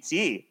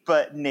B-U-T-T.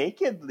 But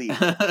nakedly.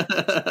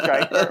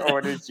 Stryker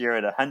orders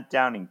Zero to hunt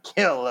down and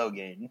kill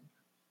Logan.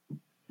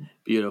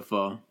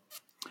 Beautiful.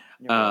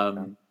 You're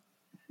welcome.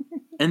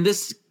 And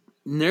this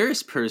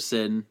nurse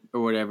person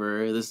or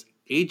whatever, this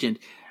agent,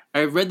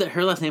 I read that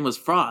her last name was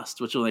Frost,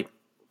 which was like,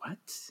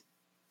 what?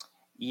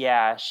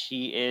 Yeah,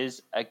 she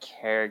is a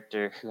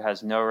character who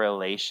has no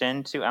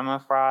relation to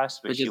Emma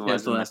Frost, but she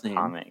was in the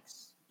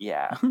comics.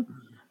 Yeah.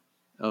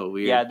 Oh,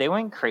 weird. Yeah, they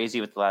went crazy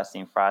with the last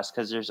name Frost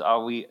because there's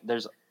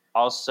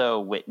also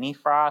Whitney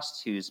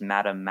Frost, who's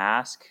Madame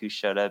Mask, who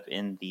showed up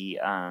in the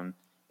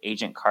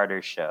Agent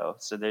Carter show.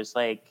 So there's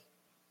like,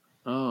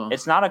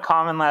 it's not a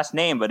common last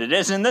name, but it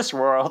is in this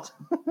world.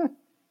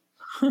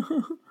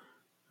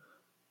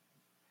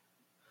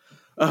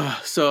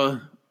 So,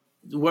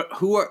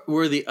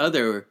 were the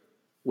other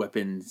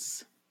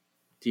weapons?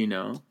 Do you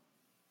know?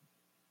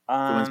 The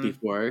ones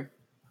before?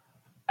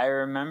 I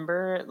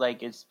remember,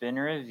 like, it's been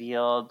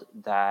revealed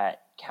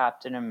that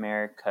Captain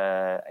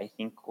America, I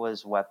think,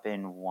 was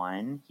Weapon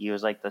 1. He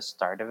was, like, the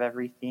start of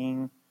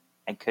everything.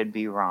 I could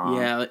be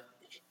wrong.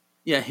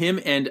 Yeah, him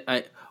and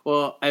I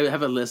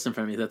have a list in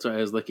front of me. That's why I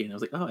was looking. I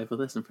was like, oh, I have a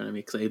list in front of me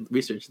because I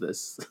researched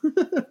this.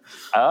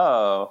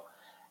 Oh.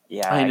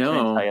 Yeah, I know.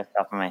 couldn't tell you off the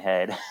top of my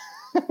head.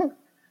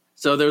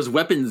 So there was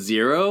Weapon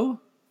Zero,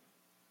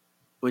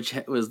 which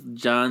was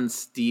John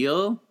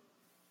Steele.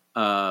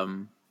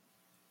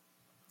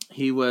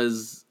 He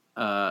was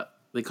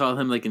they call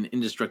him like an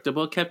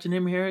indestructible Captain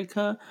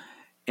America,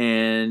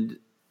 and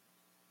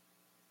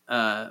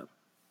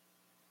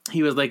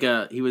he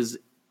was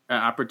an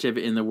operative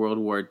in the World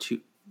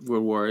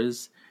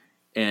Wars,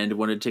 and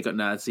wanted to take out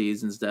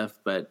Nazis and stuff.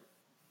 But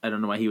I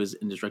don't know why he was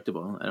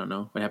indestructible. I don't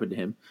know what happened to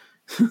him.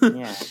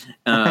 Yeah.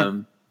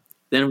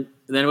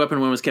 Then Weapon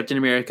 1 was Captain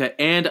America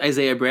and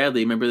Isaiah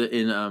Bradley. Remember that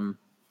in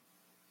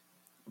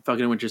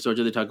Falcon and Winter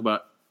Soldier they talk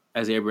about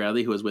Isaiah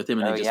Bradley who was with him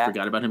and they just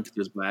forgot about him because he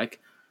was black.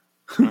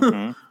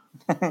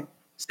 Mm-hmm.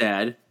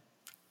 Sad.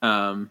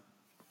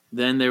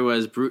 Then there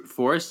was Brute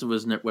Force. It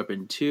was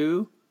Weapon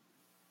 2.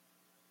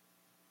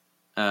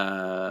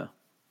 Adam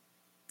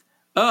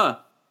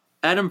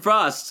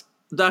Frost,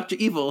 Dr.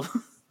 Evil.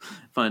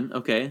 Fun.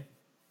 Okay.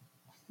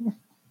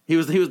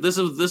 This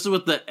is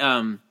with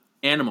the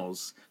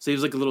animals. So he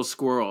was like a little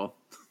squirrel.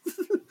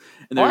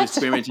 And they were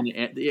experimenting.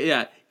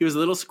 Yeah, he was a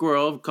little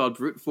squirrel called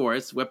Brute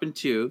Force, Weapon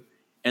 2,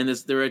 and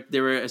they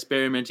were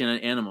experimenting on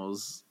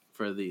animals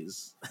for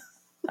these.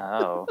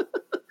 Oh.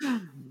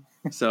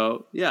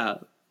 So yeah,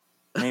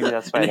 maybe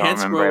that's why I don't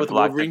remember. I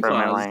blocked it from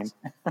my mind.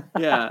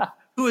 Yeah,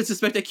 who would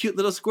suspect a cute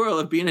little squirrel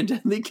of being a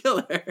deadly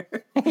killer?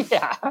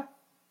 Yeah.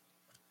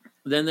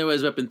 Then there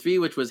was Weapon 3,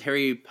 which was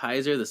Harry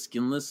Pizer, the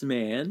Skinless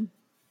Man.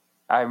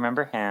 I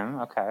remember him.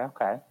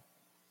 Okay.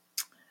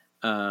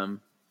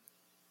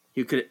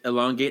 He could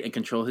elongate and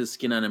control his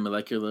skin on a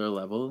molecular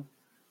level,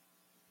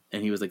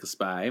 and he was like a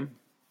spy.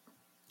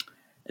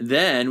 And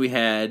then we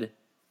had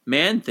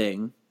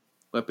Man-Thing,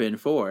 Weapon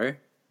 4.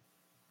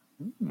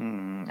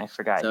 I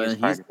forgot he was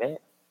part of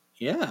it.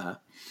 Yeah.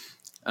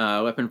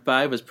 Weapon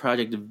 5 was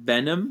Project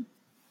Venom.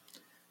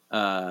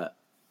 And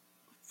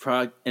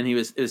it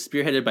was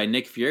spearheaded by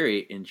Nick Fury.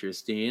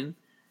 Interesting.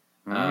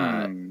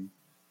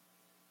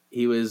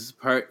 He was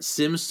part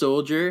Sim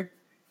Soldier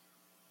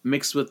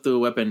mixed with the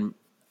weapon.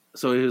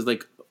 So he was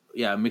like,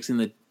 mixing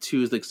the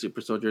two like super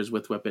soldiers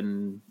with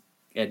weapon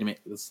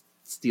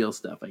steel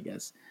stuff, I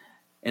guess.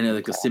 And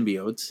like a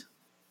symbiote.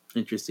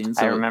 Interesting.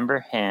 So, I remember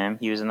him.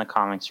 He was in the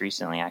comics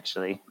recently,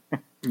 actually.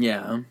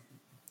 Yeah.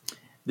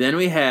 Then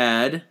we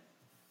had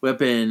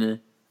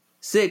Weapon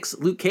 6,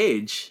 Luke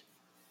Cage.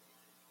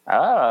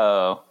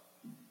 Oh.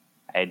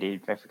 I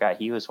forgot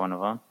he was one of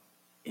them.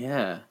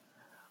 Yeah.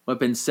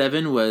 Weapon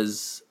 7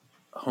 was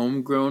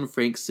Homegrown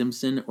Frank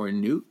Simpson or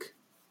Nuke.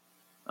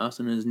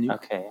 Also known as Nuke.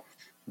 Okay.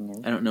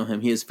 I don't know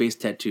him. He has face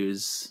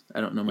tattoos.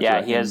 I don't know much Yeah,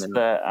 about he him. has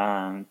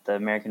the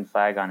American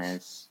flag on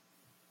his.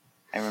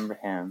 I remember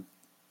him.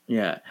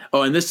 Yeah.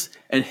 Oh, and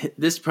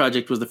this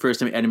project was the first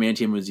time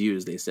adamantium was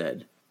used. They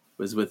said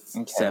was with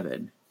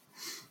 7.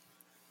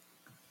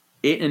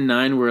 8 and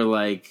 9 were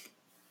like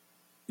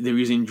they were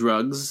using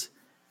drugs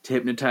to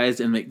hypnotize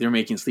and they're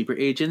making sleeper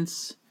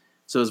agents.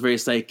 So it was very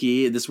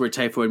psyche. This is where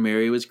Typhoid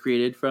Mary was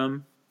created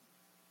from.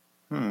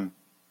 And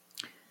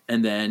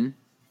then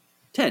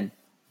 10.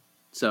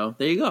 So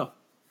there you go.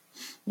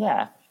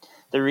 Yeah.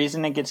 The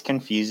reason it gets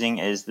confusing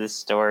is this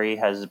story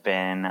has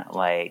been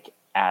like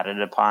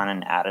added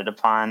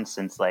upon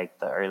since like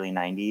the early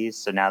 90s.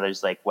 So now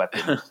there's like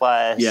Weapon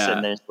Plus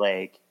and there's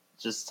like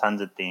just tons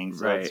of things.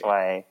 So that's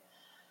why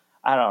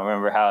I don't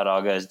remember how it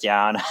all goes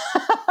down.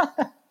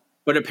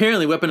 But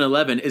apparently Weapon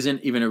 11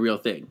 isn't even a real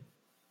thing.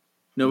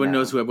 No one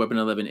knows who Weapon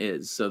 11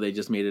 is, so they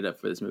just made it up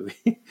for this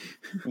movie.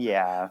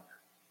 Yeah.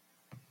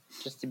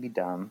 Just to be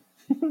dumb.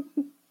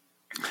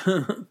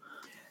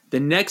 The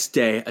next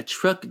day, a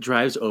truck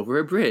drives over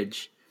a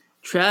bridge.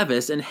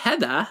 Travis and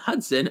Heather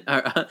Hudson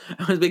are.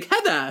 I was like,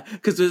 Heather!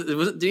 Because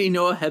did you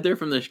know Heather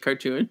from the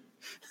cartoon?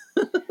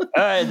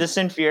 This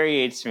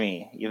infuriates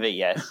me. But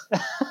yes.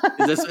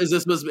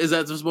 Is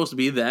that supposed to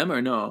be them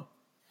or no?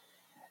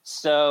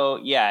 So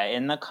yeah,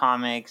 in the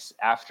comics,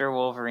 after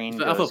Wolverine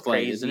goes Alpha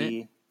Flight, crazy, isn't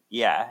it?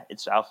 Yeah,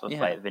 it's Alpha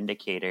Flight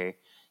Vindicator.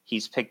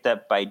 He's picked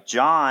up by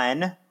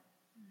John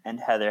and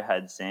Heather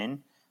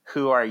Hudson,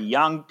 who are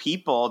young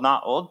people,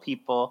 not old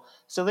people.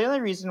 So the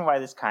only reason why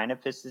this kind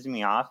of pisses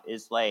me off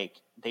is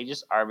like they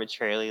just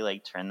arbitrarily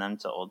like turn them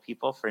to old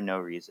people for no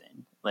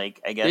reason.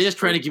 Like I guess they're just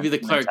trying to give you the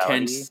Clark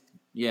Kent,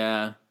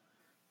 the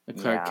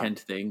Clark Yeah. Kent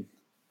thing.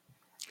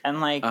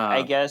 And like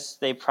I guess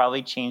they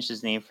probably changed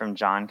his name from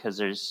John because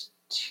there's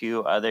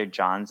 2 other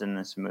Johns in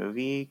this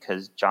movie,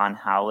 because John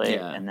Howlett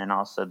and then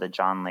also the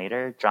John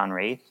later, John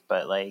Wraith.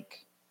 But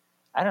like,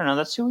 I don't know.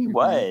 That's who he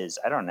was.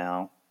 I don't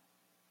know.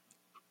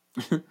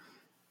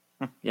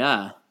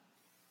 Yeah.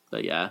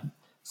 But yeah.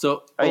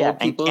 So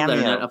people that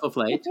are not Alpha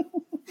Flight.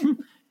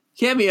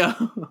 Cameo.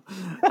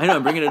 I know,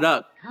 I'm bringing it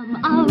up. Come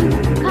out,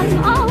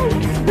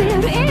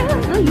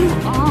 wherever you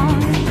are.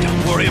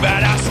 Don't worry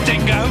about us,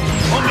 Dingo.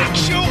 We'll make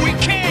sure we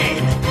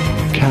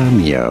can.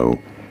 Cameo.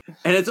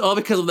 And it's all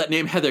because of that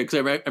name Heather, because I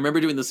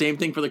remember doing the same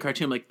thing for the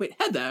cartoon. I'm like, wait,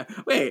 Heather,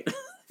 wait.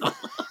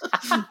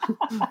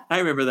 I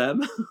remember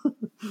them.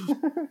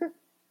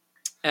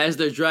 As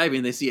they're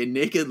driving, they see a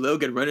naked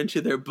Logan run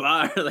into their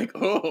bar. Like,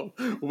 oh,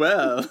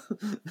 well,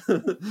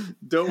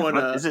 don't want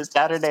to. Is it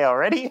Saturday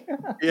already?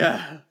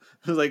 Yeah.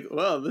 I was like,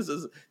 well,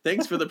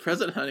 thanks for the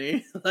present,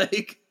 honey.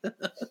 Like,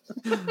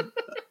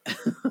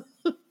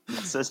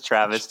 says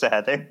Travis to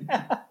Heather.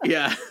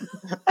 Yeah.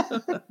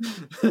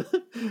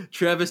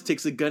 Travis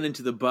takes a gun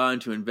into the barn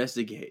to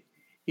investigate.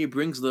 He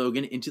brings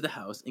Logan into the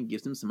house and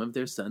gives him some of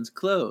their son's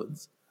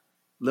clothes.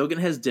 Logan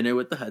has dinner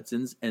with the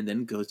Hudsons and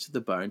then goes to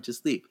the barn to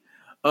sleep.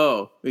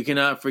 Oh, we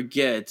cannot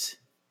forget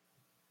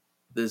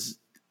this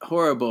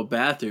horrible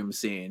bathroom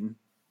scene.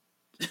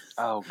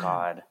 Oh,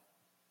 God.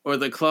 Or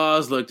the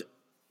claws looked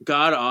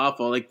god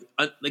awful.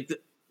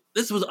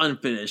 This was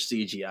unfinished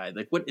CGI.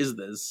 Like, what is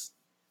this?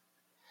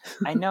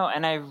 I know,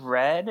 and I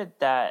read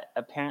that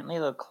apparently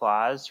the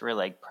claws were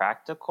like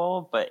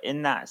practical, but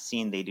in that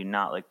scene they do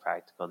not look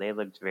practical. They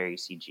looked very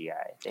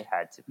CGI. They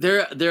had to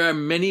be. There are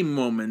many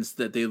moments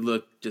that they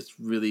look just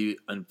really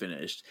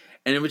unfinished,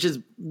 and which is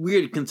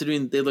weird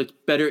considering they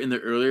looked better in the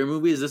earlier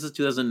movies. This is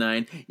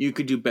 2009. You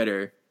could do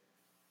better.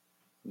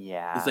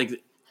 Yeah, it's like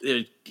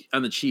they're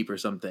on the cheap or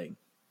something.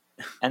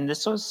 And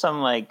this was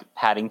some like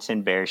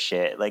Paddington Bear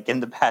shit, like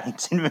in the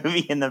Paddington movie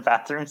in the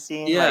bathroom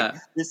scene. Yeah,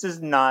 like, this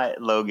is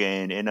not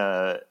Logan in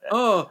a.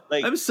 Oh,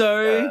 like, I'm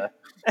sorry.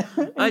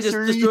 I just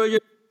destroyed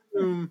your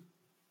room.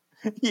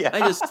 Yeah,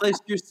 I just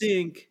sliced your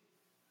sink.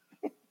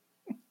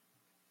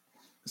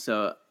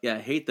 So yeah, I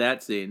hate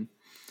that scene.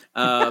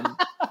 As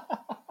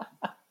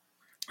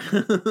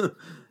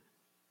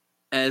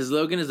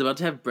Logan is about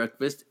to have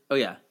breakfast,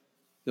 he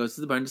goes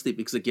to the barn to sleep.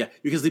 He's like, yeah,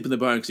 you can sleep in the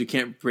barn because you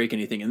can't break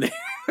anything in there.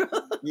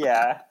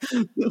 Yeah.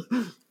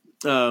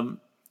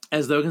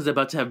 As Logan's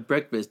about to have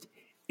breakfast,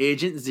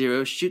 Agent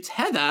Zero shoots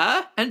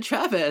Heather and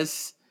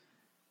Travis.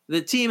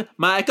 The team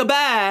Michael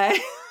Bay.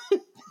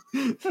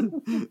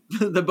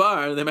 The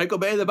barn. They Michael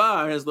Bay the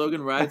barn as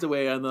Logan rides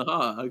away on the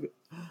hog.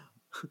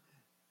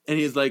 And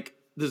he's like,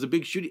 there's a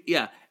big shooting.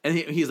 Yeah. And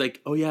he's like,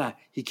 oh yeah,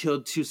 he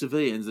killed 2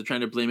 civilians. They're trying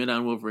to blame it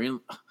on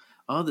Wolverine.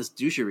 All this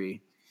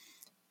douchery.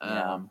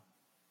 Yeah.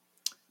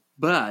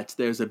 But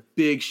there's a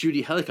big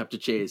shooty helicopter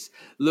chase.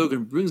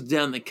 Logan brings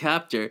down the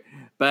copter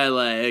by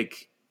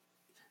like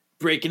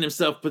breaking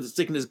himself,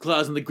 sticking his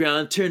claws in the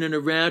ground, turning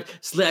around,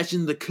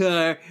 slashing the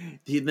car.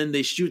 Then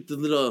they shoot the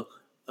little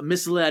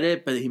missile at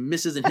it, but he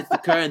misses and hits the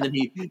car, and then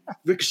he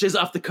ricochets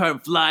off the car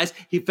and flies.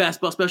 He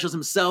fastball specials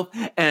himself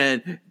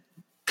and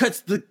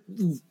cuts the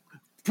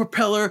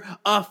propeller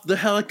off the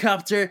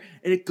helicopter,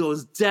 and it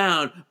goes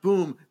down.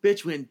 Boom,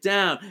 bitch went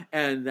down,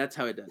 and that's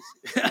how it does.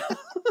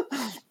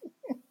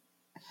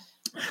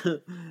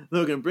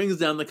 Logan brings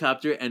down the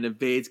copter and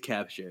evades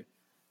capture.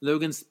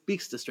 Logan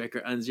speaks to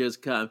Stryker on Zero's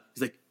comm.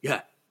 He's like,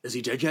 yeah, is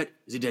he dead yet?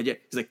 Is he dead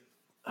yet? He's like,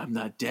 I'm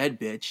not dead,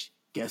 bitch.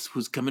 Guess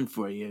who's coming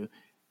for you?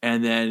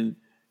 And then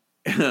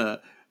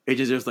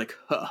Agent Zero's like,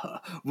 ha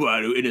ha, why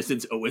do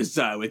innocents always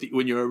die with you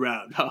when you're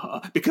around? Ha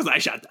ha, because I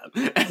shot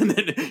them. And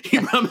then he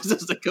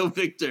promises to kill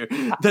Victor.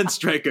 Then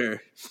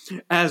Stryker,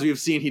 as we've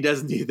seen, he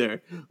does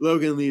neither.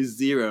 Logan leaves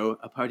Zero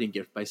a parting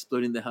gift by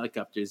exploding the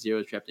helicopter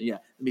Zero is trapped in. Yeah,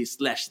 let me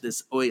slash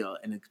this oil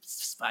and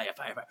it's fire.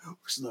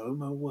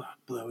 Slow-mo walk,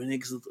 blowing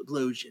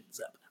explosions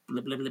up.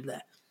 Blah, blah, blah, blah.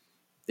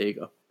 There you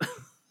go.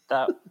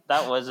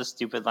 That was a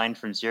stupid line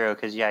from Zero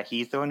because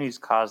he's the one who's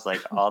caused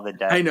like all the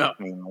death. I know.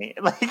 Mainly,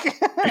 like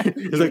It's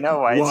you like, know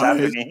why it's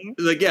happening.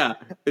 It's like, yeah,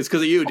 it's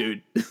because of you,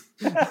 dude.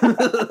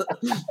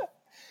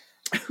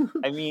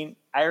 I mean,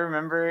 I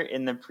remember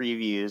in the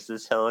previews,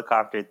 this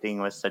helicopter thing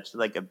was such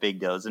like a big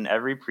deal. It was in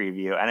every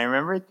preview, and I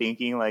remember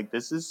thinking like,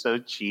 this is so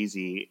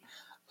cheesy.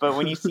 But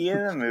when you see it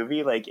in the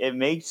movie, like it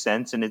makes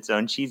sense in its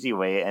own cheesy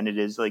way, and it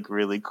is like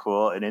really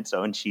cool in its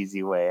own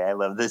cheesy way. I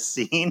love this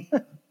scene.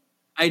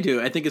 I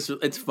do. I think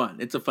it's fun.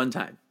 It's a fun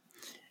time.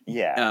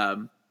 Yeah.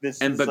 His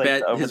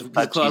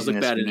claws look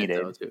bad in it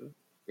though too.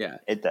 Yeah,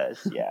 it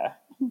does. Yeah.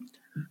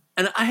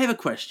 And I have a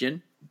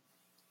question.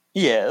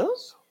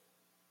 Yes.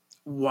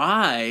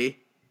 Why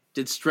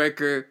did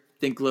Stryker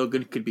think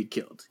Logan could be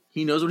killed?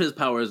 He knows what his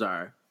powers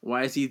are.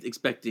 Why is he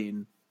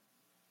expecting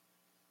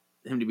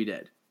him to be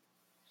dead?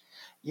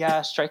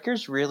 Yeah,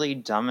 Stryker's really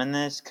dumb in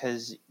this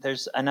because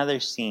there's another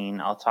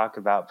scene I'll talk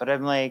about, but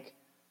I'm like,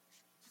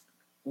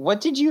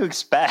 what did you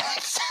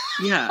expect?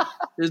 Yeah,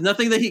 there's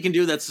nothing that he can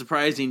do that's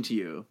surprising to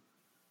you.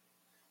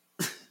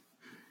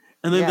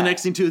 And then the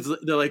next thing too is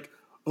they're like,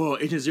 "Oh,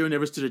 Agent Zero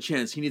never stood a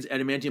chance. He needs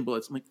adamantium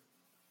bullets." I'm like,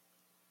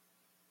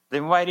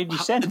 then why did you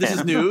send him? This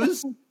is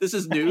news. This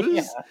is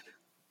news.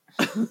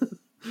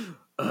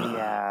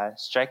 Yeah,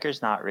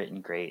 Stryker's not written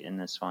great in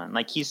this one.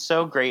 Like he's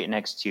so great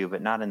next to,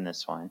 but not in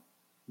this one.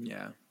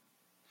 Yeah.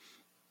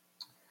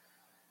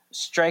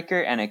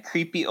 Stryker and a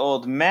creepy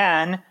old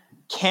man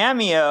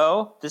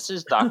cameo. This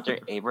is Dr.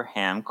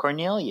 Abraham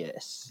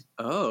Cornelius.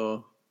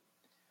 Oh.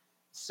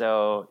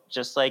 So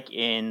just like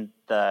in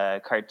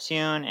the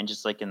cartoon and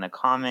just like in the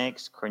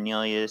comics,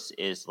 Cornelius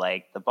is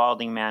like the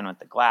balding man with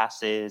the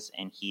glasses,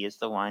 and he is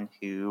the one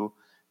who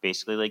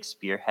basically like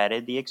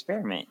spearheaded the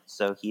experiment.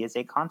 So he is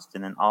a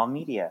constant in all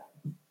media.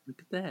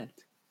 Look at that.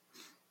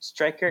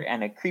 Stryker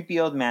and a creepy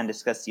old man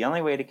discuss the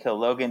only way to kill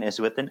Logan is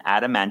with an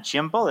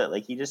adamantium bullet,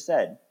 like he just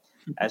said.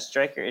 As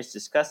Stryker is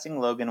discussing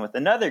Logan with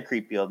another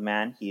creepy old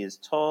man, he is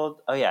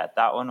told, oh yeah,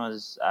 that one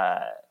was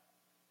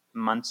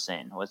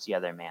Munson was the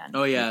other man.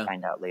 Oh yeah. We'll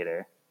find out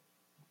later.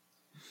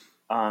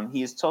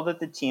 He is told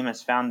that the team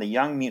has found the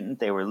young mutant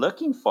they were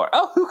looking for.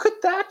 Oh, who could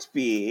that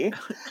be?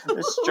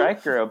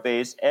 Stryker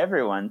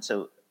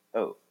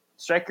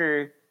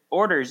Stryker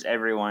orders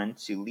everyone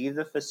to leave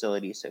the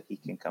facility so he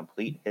can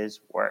complete his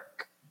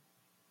work.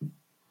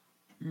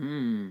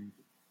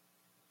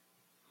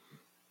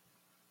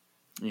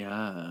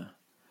 Yeah.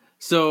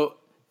 So,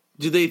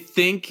 do they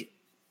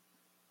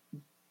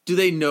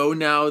know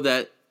now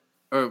that,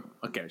 or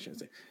okay, I shouldn't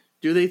say.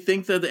 Do they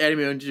think that the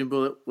adamantium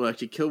bullet will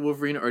actually kill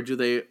Wolverine, or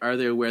are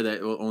they aware that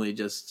it will only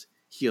just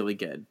heal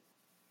again?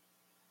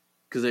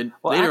 Because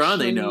later on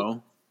they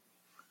know.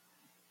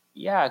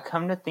 Yeah,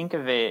 come to think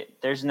of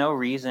it, there's no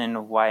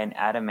reason why an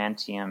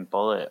adamantium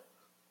bullet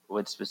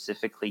would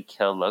specifically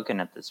kill Logan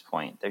at this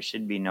point. There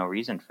should be no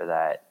reason for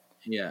that.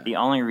 Yeah. The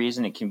only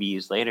reason it can be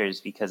used later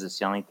is because it's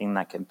the only thing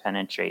that can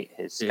penetrate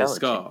his skeleton. His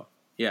skull.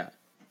 Yeah.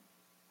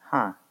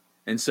 Huh.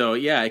 And so,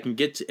 yeah, I can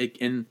get to it,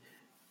 and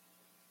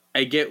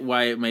I get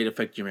why it might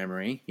affect your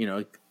memory,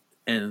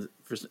 and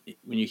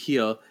when you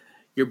heal,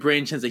 your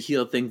brain tends to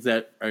heal things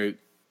that are,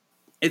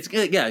 it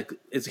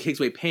takes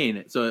away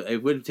pain. So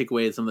it would take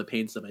away some of the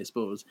pain stuff, I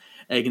suppose.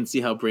 And I can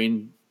see how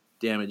brain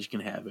damage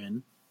can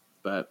happen,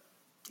 but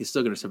he's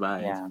still going to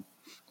survive. Yeah.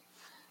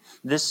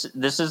 This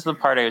is the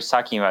part I was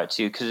talking about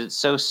too, because it's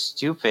so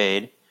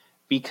stupid.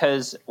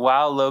 Because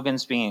while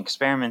Logan's being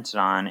experimented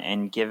on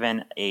and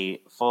given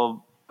a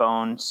full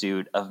bone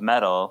suit of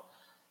metal,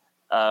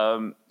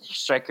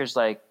 Stryker's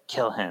like,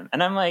 kill him.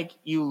 And I'm like,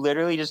 you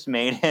literally just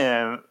made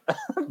him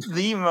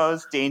the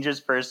most dangerous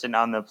person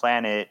on the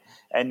planet,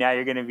 and now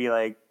you're gonna be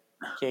like,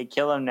 okay,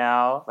 kill him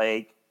now.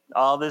 Like,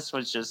 all this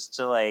was just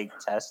to like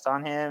test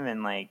on him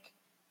and like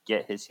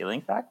get his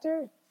healing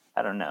factor.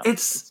 I don't know.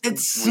 It's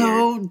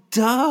so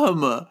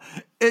dumb.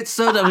 It's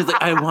so dumb. He's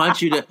like, I want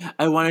to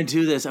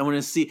do this. I want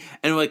to see.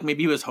 And like,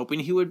 maybe he was hoping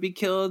he would be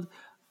killed,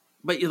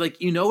 but you're like,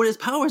 what his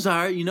powers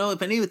are.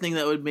 If anything,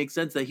 that would make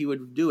sense that he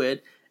would do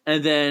it.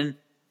 And then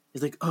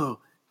he's like, oh,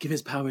 give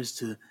his powers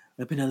to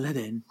Weapon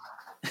 11.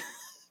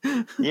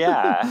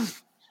 Yeah.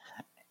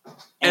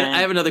 And I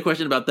have another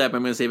question about that, but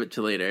I'm going to save it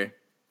till later.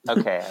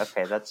 Okay,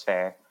 that's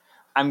fair.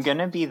 I'm going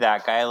to be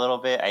that guy a little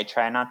bit. I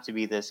try not to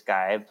be this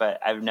guy, but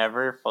I've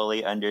never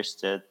fully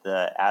understood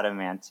the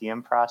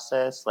adamantium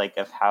process, like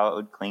of how it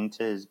would cling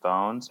to his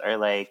bones, or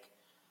like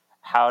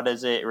how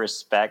does it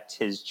respect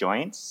his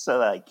joints so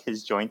like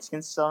his joints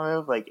can still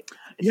move? Like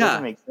it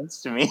doesn't make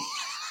sense to me.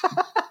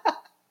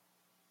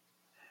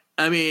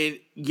 I mean,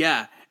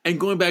 yeah. And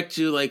going back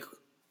to like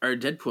our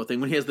Deadpool thing,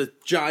 when he has the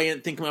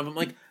giant thing come up, I'm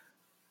like,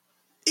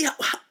 yeah,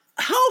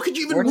 how could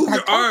you even Where did move that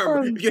your come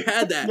arm from? if you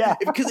had that? Yeah.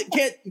 Because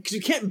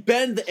you can't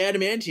bend the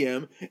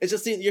adamantium. It's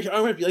just your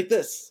arm would be like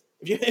this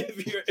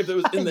if it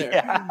was in there.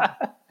 Yeah.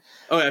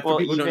 Oh yeah, for Well,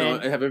 people who don't know,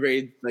 even I have a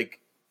very like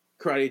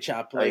karate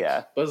chop, oh like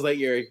yeah. Buzz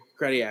Lightyear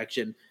karate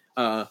action.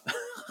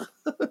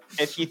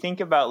 If you think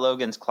about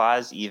Logan's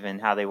claws, even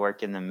how they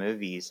work in the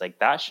movies, like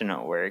that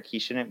shouldn't work. He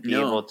shouldn't be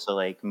able No, to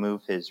like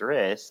move his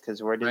wrist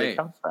because where did it right?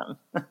 come from?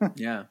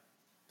 Yeah.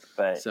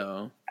 But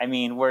So I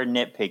mean, we're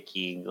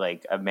nitpicky,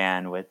 like a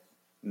man with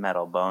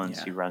metal bones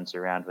yeah, who runs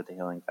around with a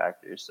healing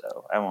factor.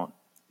 So I won't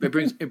it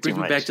brings too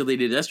me back much. to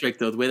Lady Deathstrike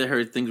though. The way that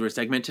her things were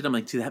segmented, I'm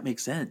like, see, that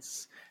makes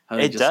sense. How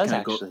they It just does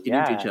kind of go actually, eat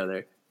into each yeah.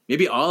 other.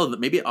 Maybe all of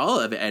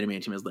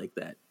adamantium is like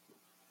that.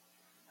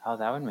 Oh,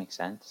 that would make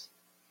sense.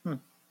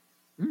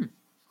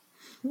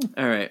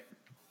 All right,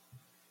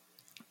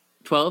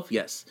 12,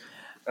 yes.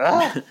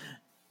 Ah!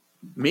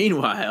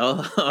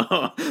 Meanwhile,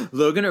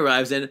 Logan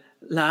arrives in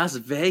Las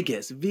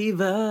Vegas.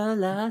 Viva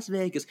Las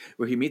Vegas,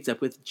 where he meets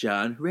up with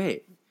John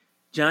Ray.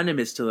 John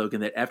admits to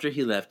Logan that after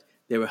he left,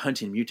 they were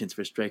hunting mutants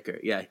for Stryker.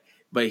 Yeah,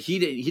 but he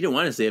didn't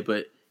want to say it,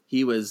 but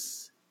he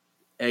was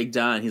egged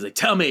on. He's like,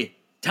 tell me,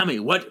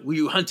 what were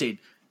you hunting?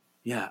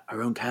 Yeah,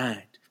 our own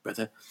kind,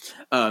 brother.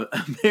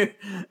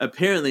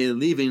 Apparently,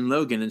 leaving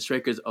Logan and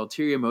Stryker's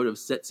ulterior motive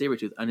set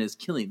Sabretooth on his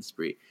killing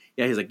spree.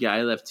 Yeah, he's like, yeah,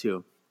 I left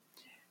too.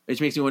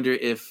 Which makes me wonder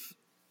if,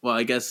 well,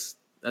 I guess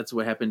that's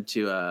what happened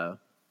to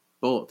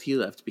Bolt. He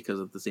left because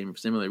of the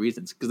similar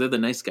reasons, because they're the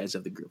nice guys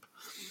of the group.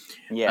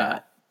 Yeah.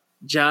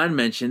 John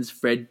mentions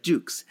Fred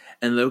Dukes,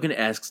 and Logan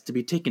asks to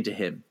be taken to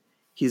him.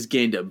 He's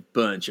gained a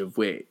bunch of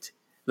weight.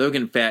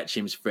 Logan fat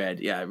shames Fred.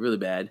 Yeah, really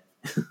bad.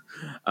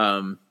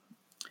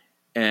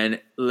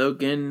 And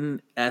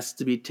Logan asks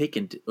to be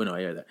taken to... Oh, no,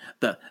 I heard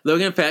that.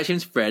 Logan fat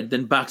shames Fred,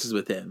 then boxes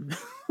with him.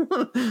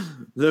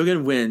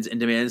 Logan wins and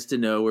demands to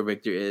know where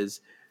Victor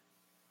is.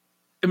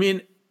 I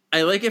mean,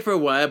 I like it for a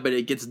while, but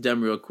it gets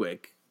dumb real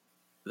quick.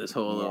 This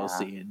whole little Yeah.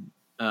 scene.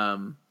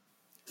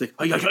 It's like,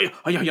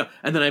 oh yeah,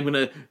 and then I'm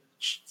gonna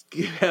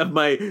have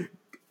my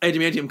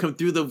adamantium come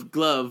through the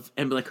glove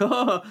and be like,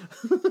 oh.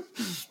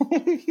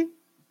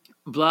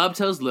 Blob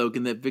tells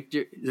Logan that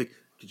Victor is like,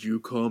 did you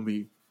call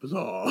me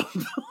Blob?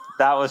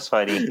 That was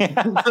funny.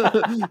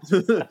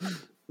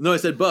 No, I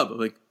said Bub. I'm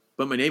like,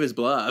 but my name is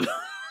Blob.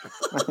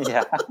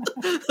 Yeah.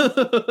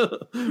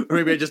 Or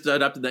maybe I just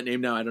adopted that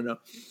name now. I don't know.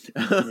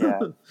 Yeah.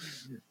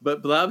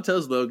 But Blob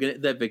tells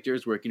Logan that Victor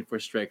is working for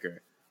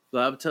Stryker.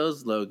 Blob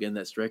tells Logan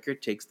that Stryker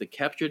takes the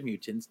captured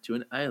mutants to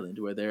an island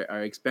where they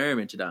are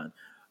experimented on.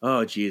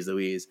 Oh, geez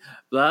Louise.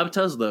 Blob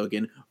tells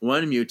Logan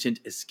one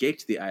mutant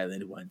escaped the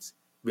island once.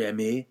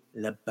 Remy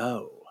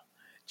LeBeau.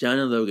 John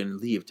and Logan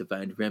leave to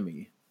find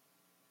Remy.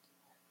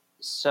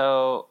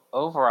 So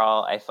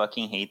overall, I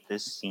fucking hate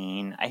this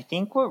scene. I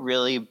think what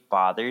really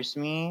bothers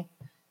me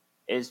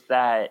is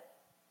that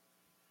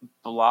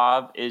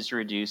Blob is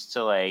reduced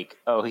to like,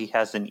 oh, he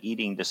has an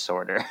eating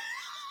disorder.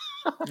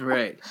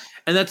 Right.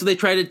 And that's what they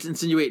try to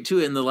insinuate too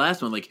in the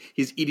last one. Like,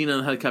 he's eating on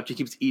the helicopter, he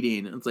keeps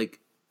eating. And it's like,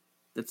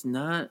 that's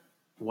not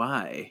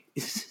why.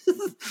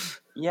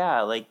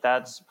 Yeah, like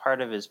that's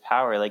part of his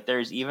power. Like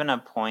there's even a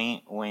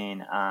point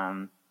when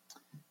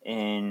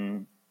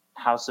in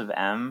House of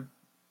M,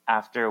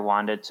 after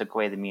Wanda took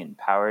away the mutant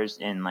powers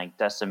in like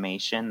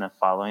Decimation, the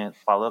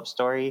follow-up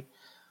story,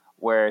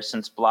 where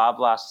since Blob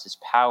lost his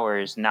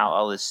powers, now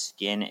all his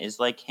skin is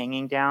like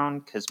hanging down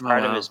because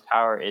part of his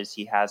power is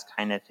he has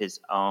kind of his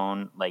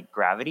own like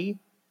gravity,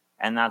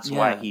 and that's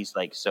why he's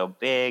like so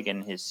big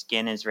and his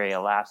skin is very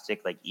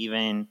elastic. Like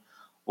even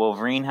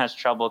Wolverine has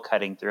trouble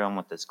cutting through him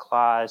with his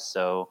claws.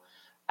 So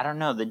I don't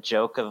know, the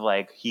joke of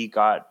like he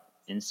got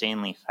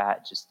insanely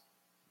fat just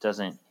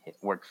doesn't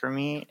work for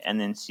me, and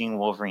then seeing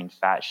Wolverine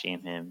fat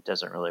shame him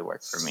doesn't really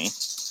work for me.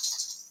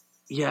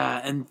 Yeah,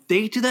 and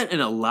they do that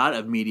in a lot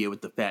of media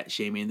with the fat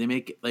shaming. They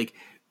make like,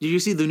 did you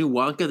see the new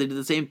Wonka? They did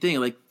the same thing.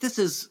 Like, this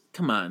is,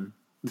 come on,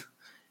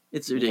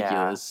 it's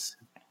ridiculous.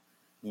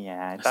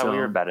 Yeah, I thought we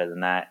were better than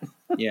that.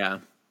 Yeah.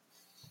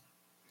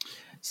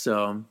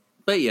 So,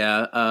 but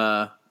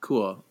yeah,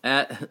 cool.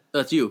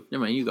 That's you.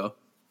 Never mind. You go.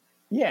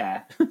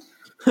 Yeah.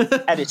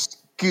 At his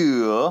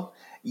school,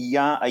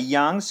 a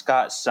young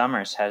Scott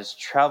Summers has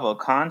trouble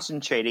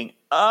concentrating.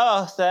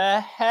 Oh, the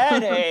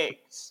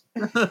headaches!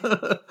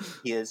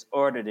 He is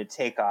ordered to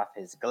take off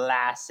his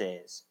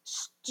glasses.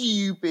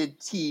 Stupid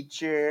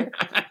teacher.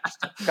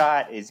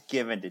 Scott is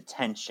given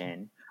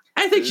detention.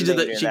 I think she did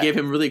that. She gave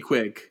him really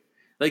quick.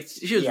 Like,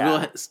 she was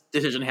real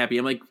decision happy.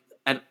 I'm like,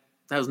 that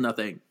was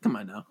nothing. Come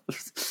on now.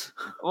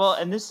 Well,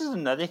 and this is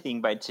another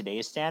thing by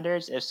today's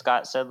standards. If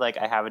Scott said, like,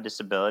 I have a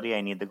disability,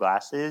 I need the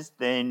glasses,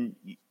 then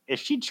if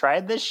she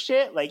tried this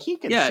shit, like, he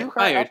could sue her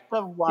at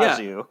the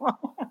wazoo.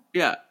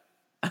 Yeah.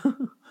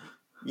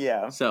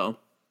 Yeah. So.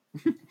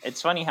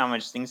 It's funny how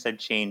much things have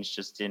changed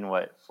just in,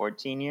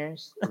 14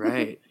 years?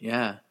 Right,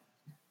 yeah.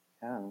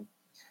 Oh.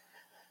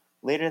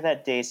 Later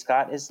that day,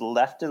 Scott is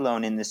left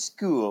alone in the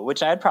school,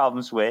 which I had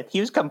problems with. He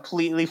was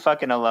completely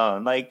fucking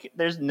alone. Like,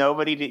 there's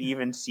nobody to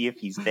even see if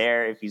he's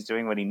there, if he's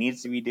doing what he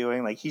needs to be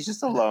doing. Like, he's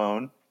just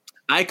alone.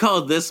 I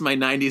call this my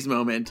 90s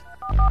moment.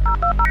 Don't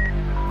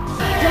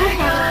have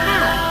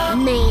a cow,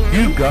 man.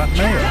 You got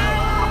mail.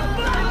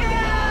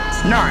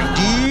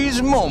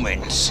 90s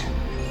moments.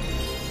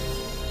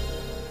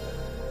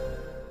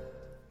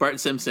 Bart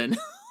Simpson.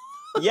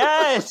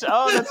 Yes!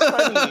 Oh, that's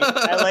funny.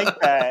 I like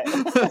that.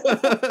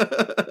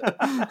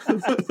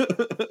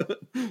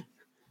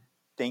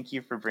 Thank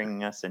you for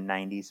bringing us a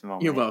 90s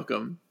moment. You're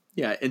welcome.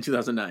 Yeah, in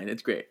 2009.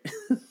 It's great.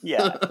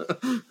 Yeah.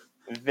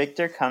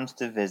 Victor comes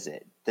to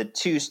visit. The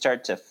two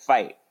start to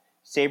fight.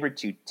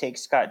 Sabretooth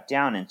takes Scott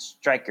down and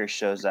Stryker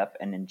shows up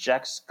and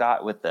injects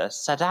Scott with a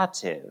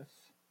sedative.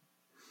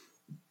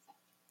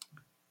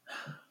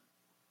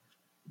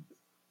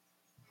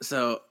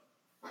 So,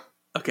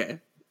 okay.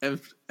 I'm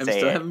Say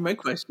still it. having my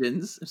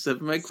questions. I'm still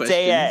having my questions.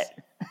 Say it.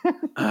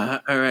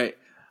 All right.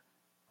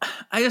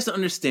 I just don't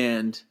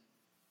understand.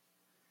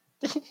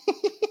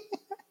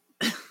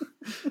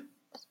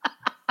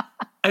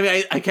 I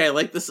mean, I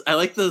like this. I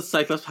like the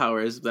Cyclops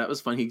powers. That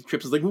was fun. He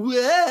trips, is like,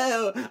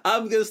 whoa!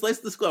 I'm gonna slice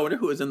the skull. I wonder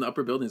who was in the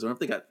upper buildings. I wonder if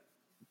they got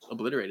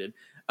obliterated.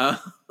 Yeah.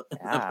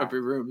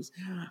 Upper rooms.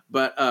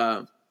 But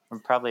I'm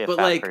probably a but,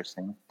 fat like,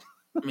 person.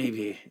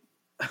 maybe.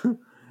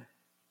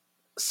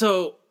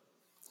 So,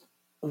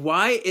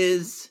 why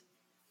is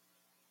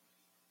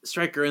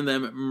Stryker and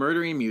them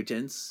murdering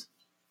mutants?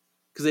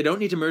 Because they don't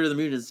need to murder the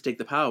mutants to take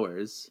the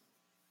powers.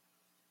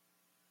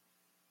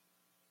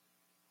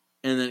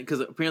 And then, because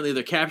apparently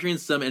they're capturing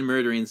some and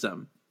murdering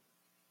some.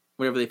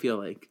 Whatever they feel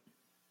like.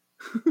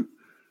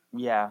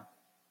 Yeah.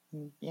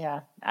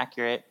 Yeah,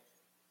 accurate.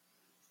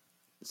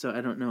 So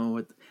I don't know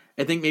what...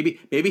 I think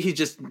maybe he's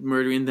just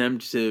murdering them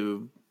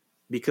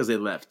because they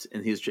left.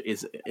 And is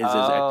his act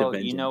of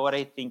vengeance. You know what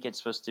I think it's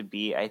supposed to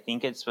be? I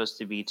think it's supposed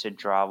to be to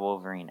draw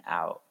Wolverine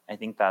out. I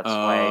think that's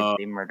why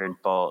they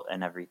murdered Bolt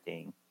and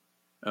everything.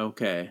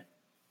 Okay.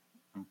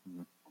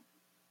 Mm-hmm.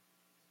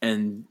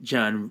 And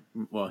John...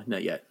 Well,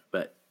 not yet,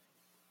 but...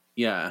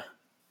 Yeah.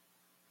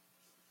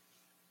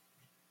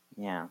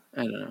 Yeah.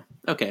 I don't know.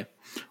 Okay.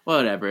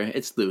 Whatever.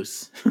 It's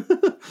loose.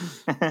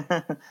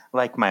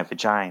 Like my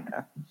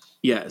vagina.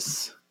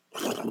 Yes.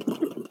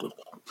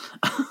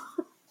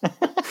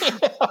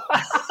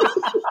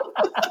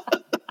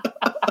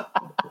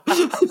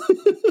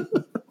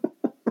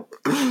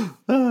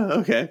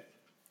 Okay.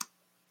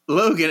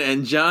 Logan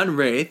and John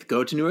Wraith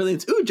go to New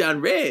Orleans. Ooh, John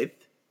Wraith.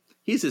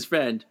 He's his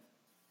friend.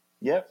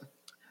 Yep.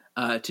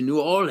 To New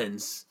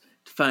Orleans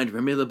to find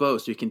Remy LeBeau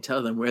so he can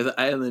tell them where the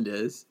island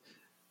is.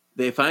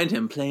 They find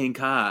him playing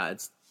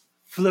cards,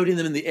 floating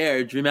them in the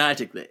air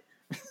dramatically.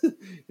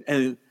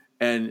 and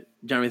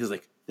John Wraith is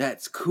like,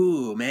 that's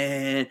cool,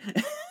 man.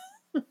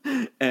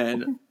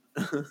 And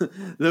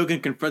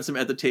Logan confronts him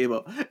at the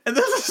table. And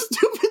that's a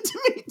stupid to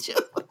me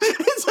joke.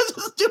 It's such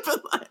a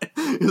stupid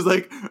line. He's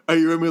like, are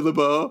you Remy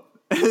LeBeau?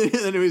 And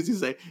anyways,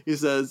 he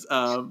says,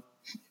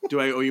 do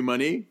I owe you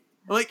money?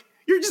 I'm like,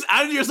 you're just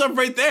outing yourself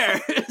right there.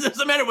 It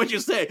doesn't matter what you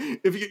say.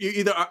 If you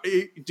either are,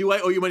 do I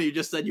owe you money? You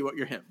just said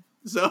you're him.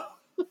 So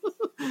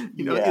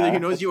either he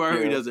knows you are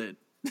or he doesn't.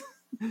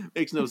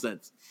 Makes no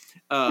sense.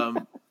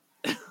 And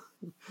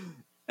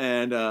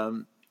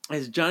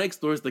as John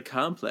explores the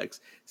complex,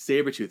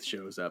 Sabretooth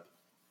shows up.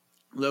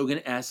 Logan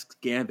asks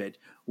Gambit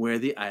where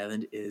the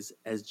island is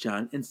as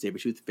John and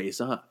Sabretooth face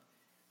off.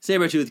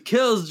 Sabretooth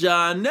kills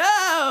John.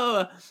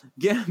 No!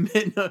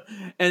 Gambit. No.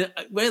 And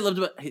what I loved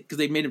about... Because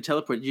they made him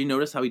teleport. Did you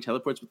notice how he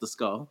teleports with the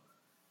skull?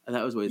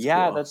 That was always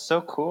cool. That's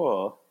so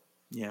cool.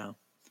 Yeah.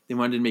 They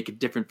wanted to make it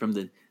different from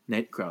the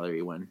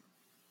Nightcrawler-y one.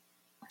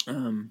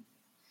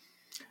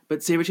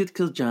 But Sabretooth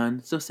kills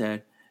John. So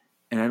sad.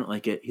 And I don't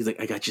like it. He's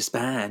like, I got your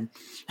spine.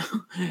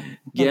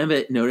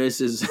 Gambit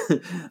notices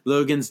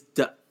Logan's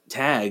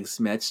tags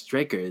match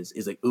Stryker's.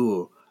 He's like,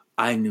 ooh,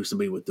 I knew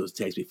somebody with those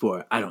tags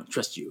before. I don't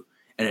trust you.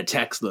 And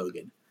attacks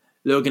Logan.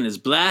 Logan is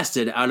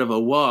blasted out of a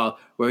wall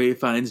where he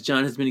finds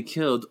John has been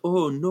killed.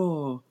 Oh,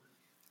 no.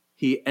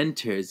 He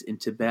enters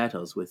into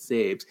battles with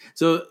Sabes.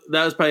 So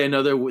that was probably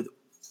another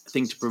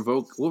thing to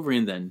provoke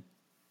Wolverine then.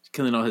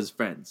 Killing all his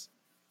friends.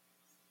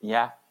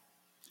 Yeah.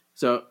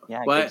 So,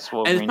 it gives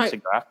Wolverine to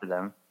go after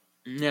them.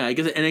 Yeah, I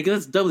guess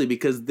it's doubly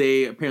because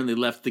they apparently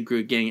left the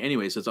group gang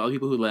anyway. So it's all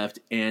people who left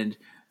and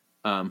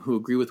who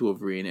agree with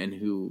Wolverine and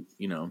who,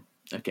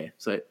 okay.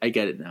 So I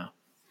get it now.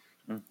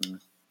 Mm-hmm.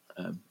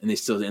 And they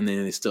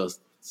still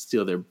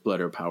steal their blood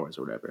or powers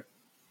or whatever.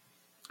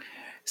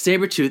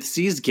 Sabretooth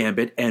sees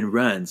Gambit and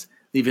runs,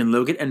 leaving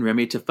Logan and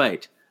Remy to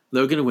fight.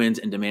 Logan wins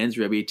and demands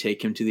Remy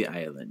take him to the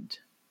island.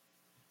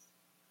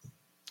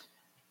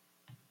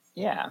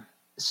 Yeah.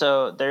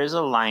 So there's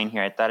a line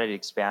here. I thought I'd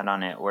expand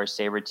on it where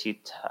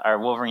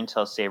Wolverine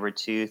tells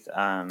Sabretooth,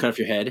 cut off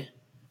your head.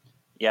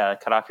 Yeah,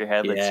 cut off your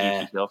head. Let's see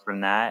if you heal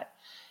from that.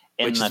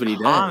 In the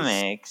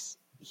comics,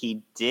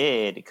 he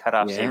did cut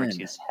off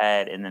Sabretooth's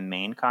head in the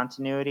main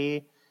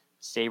continuity.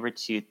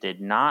 Sabretooth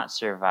did not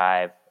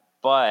survive,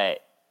 but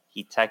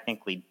he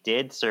technically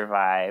did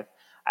survive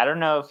I don't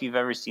know if you've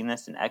ever seen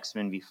this in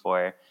X-Men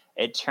before.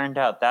 It turned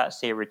out that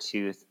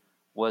Sabretooth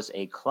was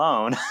a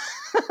clone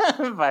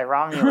by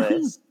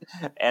Romulus,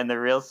 and the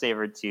real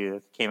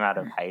Sabretooth came out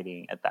of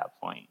hiding at that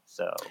point.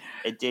 So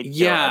it did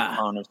kill a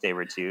clone of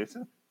Sabretooth.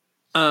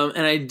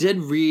 And I did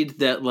read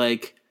that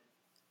like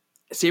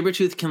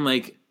Sabretooth can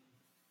like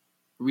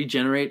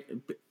regenerate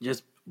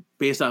just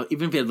based off,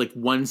 even if he had like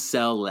one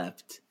cell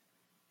left,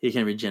 he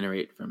can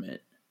regenerate from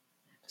it.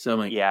 So I'm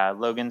like, yeah,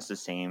 Logan's the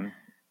same.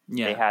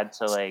 Yeah. They had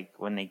to like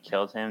when they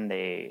killed him,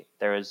 I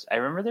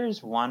remember there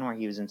was one where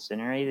he was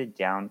incinerated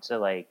down to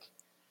like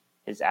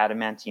his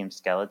adamantium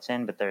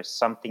skeleton, but there's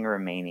something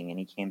remaining and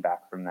he came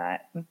back from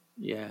that.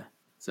 Yeah.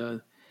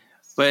 So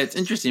but it's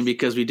interesting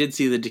because we did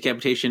see the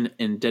decapitation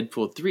in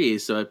Deadpool 3,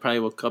 so it probably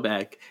will call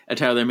back a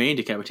Tyler Mane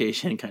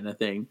decapitation kind of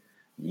thing.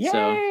 Yay!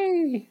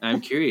 So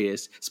I'm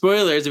curious.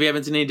 Spoilers if you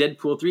haven't seen any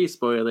Deadpool 3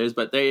 spoilers,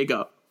 but there you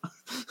go.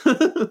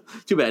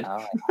 Too bad.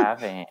 Oh,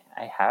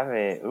 I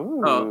haven't.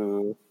 Ooh.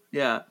 Oh,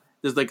 yeah.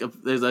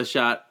 There's a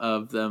shot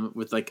of them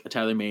with like a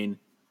Tyler Mane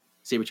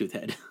Sabretooth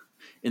head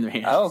in their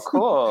hands. Oh,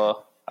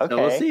 cool. Okay.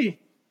 So we'll see.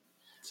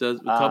 So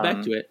we'll call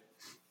back to it.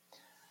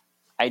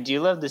 I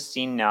do love this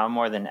scene now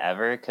more than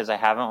ever because I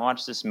haven't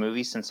watched this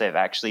movie since I've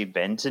actually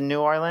been to New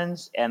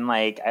Orleans. And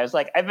like, I was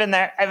like, I've been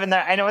there.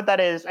 I know what that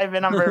is. I've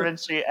been on Bourbon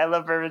Street. I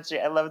love Bourbon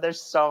Street. I love it there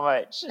so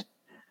much.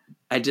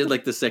 I did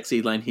like the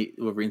sexy line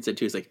Wolverine said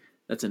too. He's like,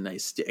 that's a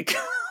nice stick.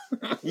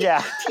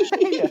 Yeah.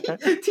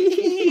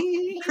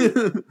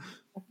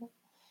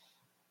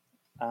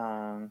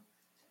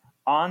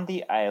 On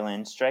the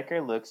island,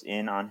 Stryker looks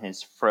in on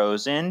his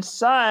frozen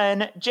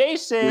son,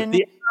 Jason.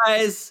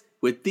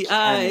 With the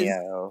eyes.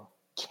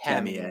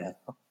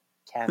 Cameo.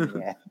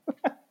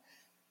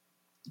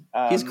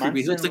 He's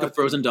creepy. He looks like a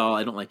frozen doll.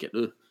 I don't like it.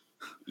 Ugh.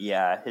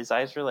 Yeah, his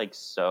eyes are like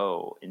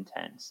so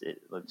intense.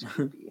 It looks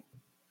creepy.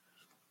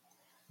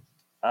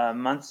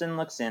 Munson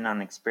looks in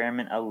on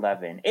Experiment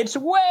 11. It's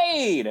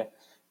Wade!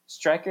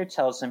 Stryker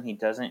tells him he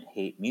doesn't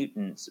hate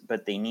mutants,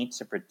 but they need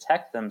to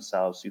protect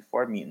themselves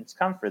before mutants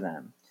come for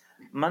them.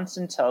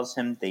 Munson tells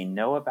him they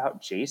know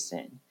about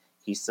Jason.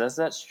 He says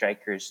that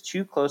Stryker is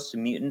too close to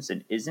mutants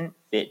and isn't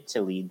fit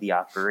to lead the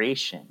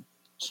operation.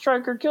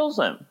 Stryker kills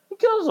him. He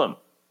kills him.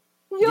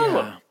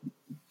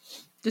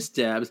 Just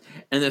stabs.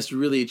 And that's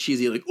really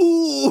cheesy, like,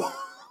 ooh!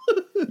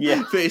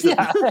 Yeah. Face.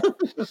 Yeah.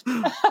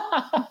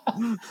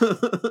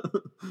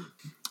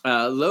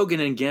 Logan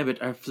and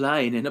Gambit are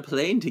flying in a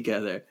plane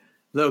together.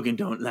 Logan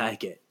don't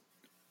like it.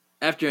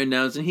 After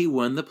announcing he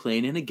won the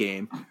plane in a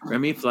game,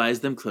 Remy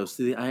flies them close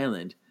to the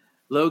island.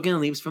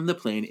 Logan leaps from the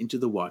plane into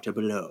the water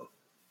below.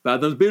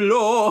 Fathoms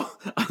below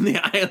on the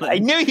island. I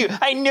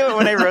knew it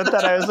when I wrote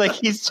that. I was like,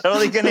 he's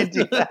totally going to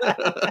do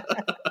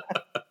that.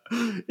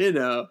 You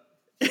know.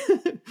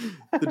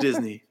 The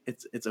Disney.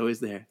 It's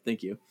always there.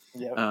 Thank you.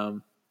 Yep.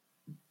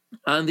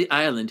 On the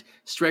island,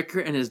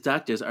 Stryker and his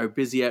doctors are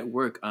busy at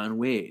work on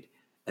Wade.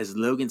 As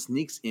Logan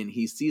sneaks in,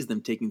 he sees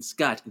them taking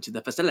Scott into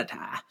the facility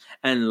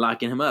and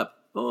locking him up.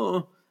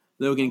 Oh,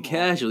 Logan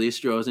casually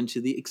strolls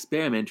into the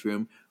experiment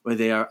room where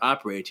they are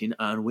operating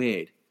on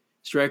Wade.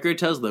 Stryker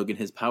tells Logan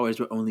his powers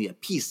were only a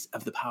piece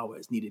of the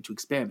powers needed to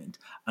experiment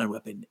on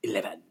Weapon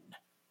 11.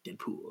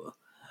 Deadpool.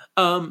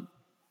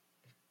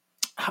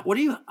 What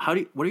are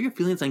your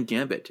feelings on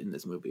Gambit in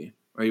this movie?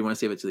 Or you want to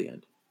save it to the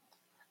end?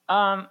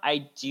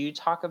 I do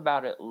talk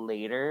about it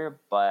later,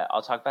 but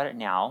I'll talk about it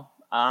now.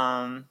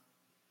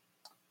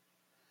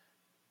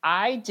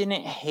 I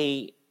didn't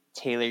hate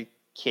Taylor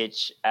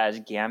Kitsch as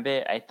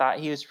Gambit. I thought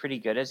he was pretty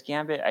good as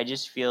Gambit. I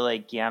just feel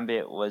like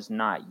Gambit was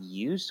not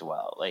used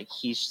well. Like,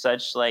 he's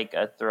such like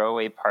a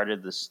throwaway part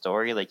of the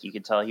story. Like, you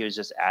could tell he was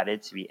just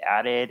added to be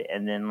added,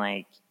 and then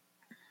like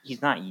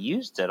he's not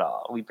used at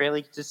all. We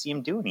barely get to see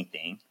him do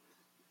anything.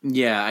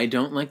 Yeah, I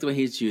don't like the way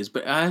he's used,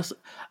 but I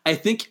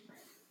think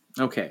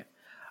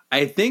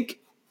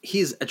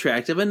he's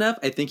attractive enough.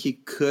 I think he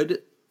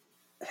could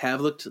have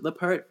looked the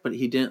part, but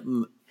he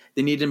didn't.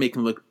 They need to make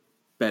him look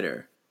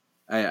better.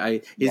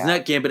 He's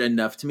not Gambit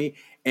enough to me,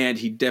 and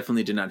he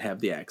definitely did not have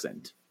the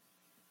accent.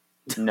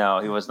 No,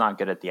 he was not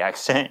good at the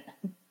accent.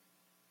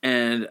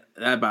 And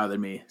that bothered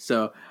me.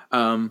 So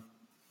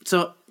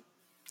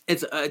it's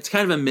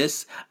kind of a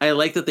miss. I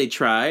like that they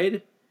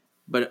tried,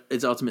 but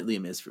it's ultimately a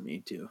miss for me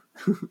too.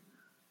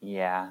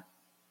 Yeah,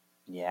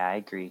 I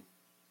agree.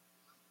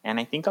 And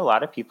I think a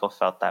lot of people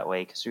felt that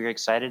way because we were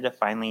excited to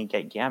finally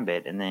get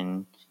Gambit, and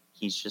then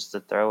he's just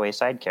a throwaway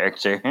side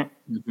character.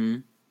 Mm-hmm.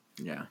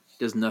 Yeah,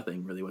 does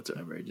nothing really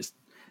whatsoever. It just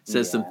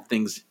says some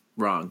things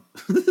wrong,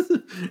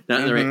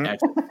 not in the right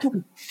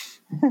accent.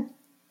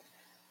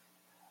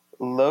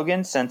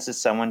 Logan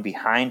senses someone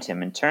behind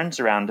him and turns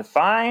around to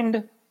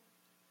find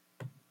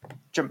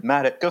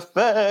dramatic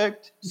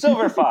effect.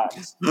 Silver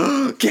Fox.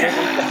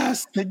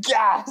 Gas!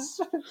 Gas!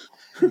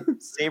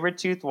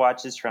 Sabretooth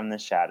watches from the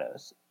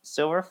shadows.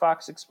 Silver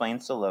Fox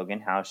explains to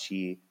Logan how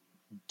she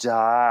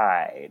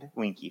died.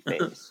 Winky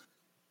face.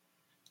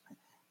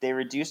 They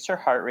reduced her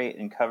heart rate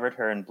and covered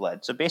her in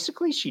blood. So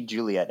basically she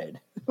Julietted.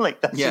 Like,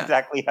 that's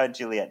exactly how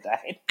Juliet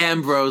died.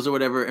 Ambrose or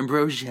whatever.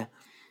 Ambrosia.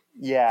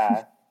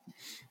 Yeah.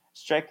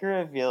 Stryker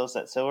reveals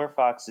that Silver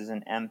Fox is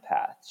an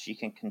empath. She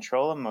can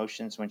control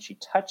emotions when she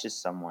touches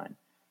someone.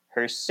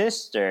 Her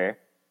sister,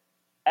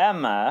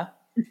 Emma,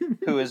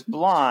 who is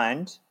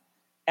blonde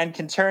and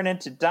can turn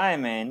into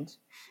Diamond,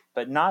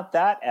 but not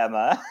that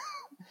Emma.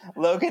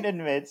 Logan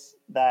admits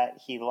that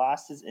he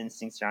lost his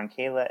instincts around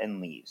Kayla and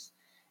leaves.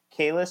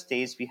 Kayla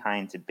stays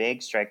behind to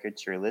beg Stryker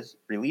to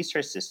release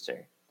her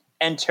sister.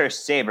 Enter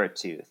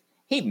Sabretooth.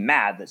 He's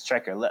mad that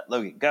Stryker let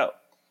Logan go.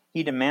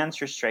 He demands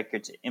for Stryker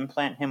to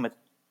implant him with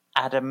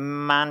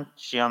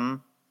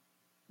adamantium.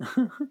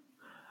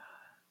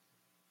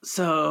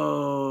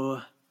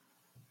 So,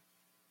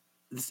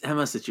 this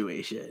Emma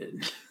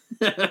situation.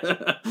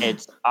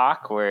 It's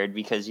awkward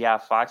because,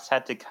 Fox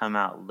had to come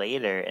out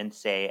later and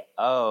say,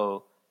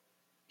 oh,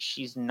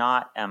 she's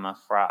not Emma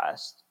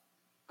Frost,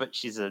 but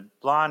she's a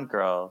blonde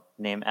girl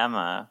named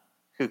Emma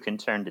who can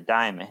turn to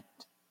Diamond.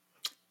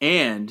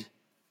 And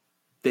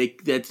there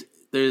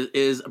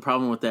is a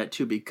problem with that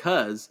too,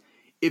 because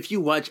if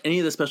you watch any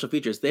of the special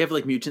features, they have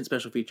like mutant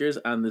special features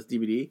on this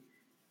DVD,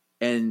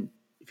 and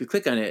if you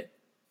click on it,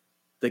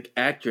 the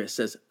actress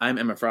says, "I'm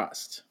Emma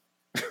Frost."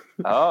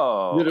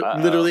 Oh,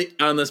 literally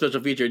on the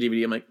special feature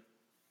DVD. I'm like,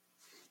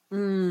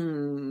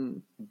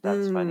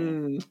 that's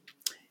funny.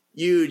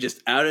 You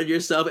just outed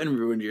yourself and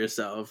ruined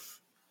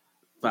yourself,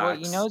 Fox. Well,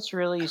 you know what's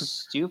really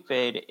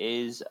stupid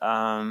is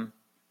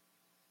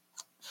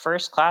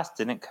First Class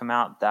didn't come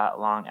out that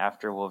long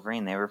after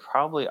Wolverine. They were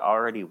probably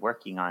already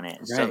working on it.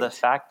 Right. So the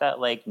fact that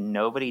like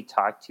nobody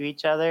talked to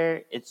each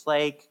other, it's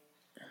like,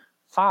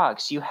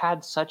 Fox, you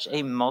had such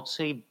a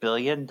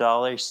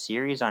multi-billion-dollar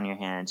series on your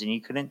hands and you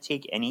couldn't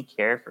take any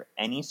care for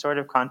any sort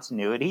of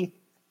continuity?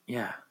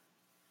 Yeah.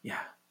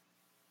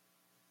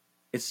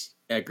 It's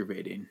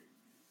aggravating.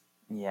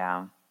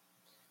 Yeah.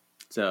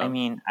 So I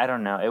mean, I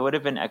don't know. It would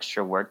have been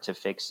extra work to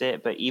fix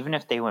it, but even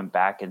if they went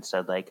back and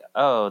said like,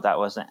 oh, that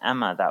wasn't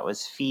Emma, that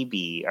was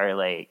Phoebe, or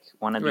like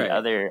one of the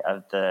other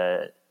of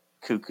the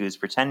cuckoos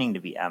pretending to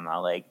be Emma,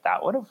 like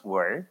that would have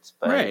worked.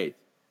 But right.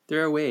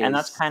 There are ways. And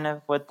that's kind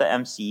of what the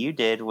MCU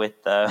did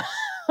with the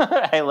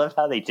I love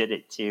how they did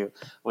it too,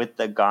 with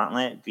the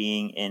gauntlet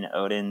being in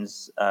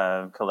Odin's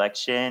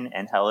collection,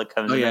 and Hela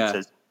comes in and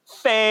says,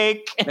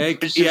 fake, and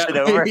pushes it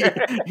over.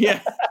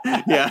 yeah.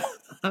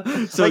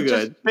 So like,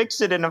 good. Just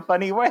fix it in a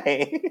funny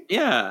way.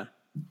 Yeah.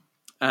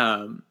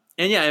 And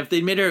if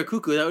they'd made her a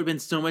cuckoo, that would have been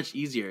so much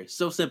easier.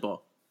 So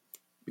simple.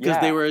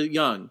 Because they were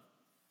young.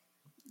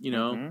 You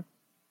know? Mm-hmm.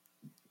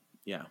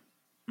 Yeah.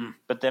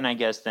 But then I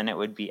guess it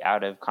would be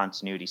out of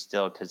continuity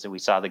still, because we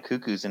saw the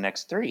cuckoos in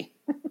X3.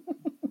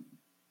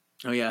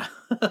 Oh, yeah.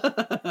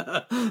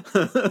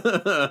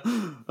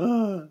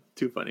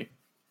 Too funny.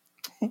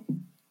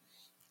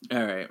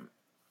 All right.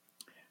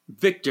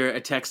 Victor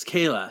attacks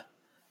Kayla.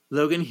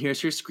 Logan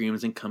hears her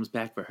screams and comes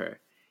back for her.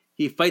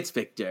 He fights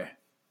Victor.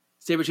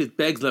 Sabretooth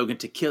begs Logan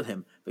to kill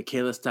him, but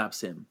Kayla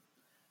stops him.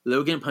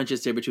 Logan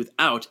punches Sabretooth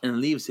out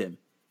and leaves him.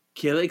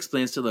 Kayla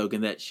explains to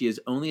Logan that she is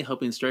only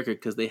helping Stryker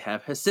because they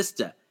have her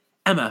sister,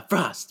 Emma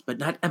Frost, but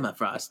not Emma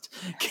Frost.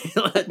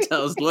 Kayla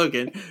tells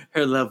Logan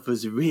her love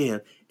was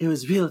real. It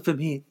was real for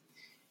me,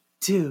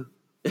 too.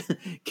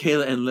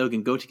 Kayla and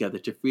Logan go together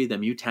to free the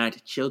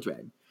mutant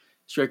children.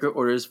 Stryker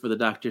orders for the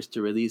doctors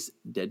to release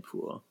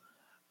Deadpool.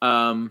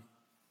 What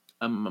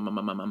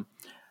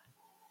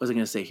was I going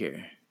to say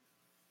here?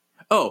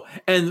 Oh,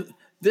 and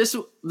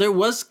there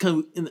was,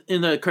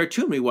 in a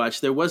cartoon we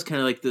watched, there was kind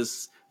of like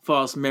this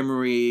false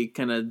memory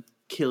kind of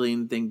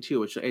killing thing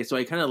too, so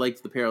I kind of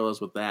liked the parallels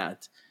with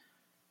that.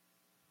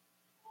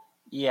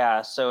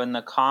 Yeah, so in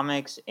the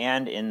comics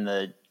and in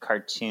the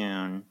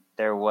cartoon,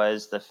 there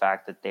was the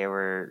fact that they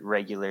were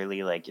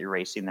regularly like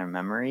erasing their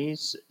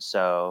memories.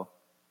 So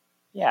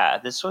yeah,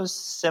 this was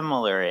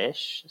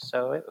similar-ish,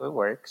 so it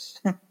works.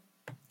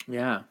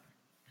 Yeah.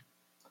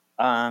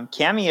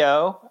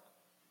 Cameo.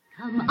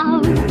 Come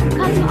out,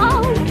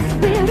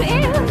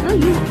 wherever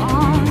you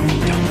are.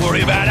 Don't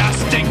worry about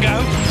us,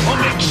 Dingo. We'll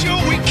make sure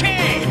we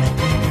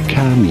can.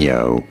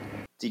 Cameo.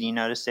 Did you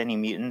notice any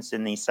mutants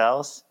in these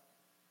cells?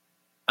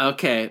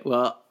 Okay,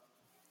 well,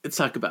 let's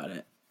talk about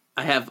it.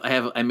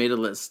 I made a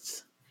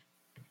list.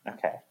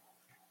 Okay.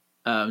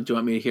 Do you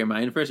want me to hear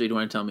mine first, or do you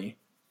want to tell me?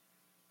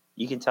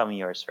 You can tell me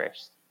yours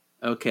first.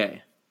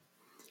 Okay.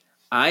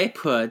 I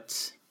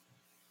put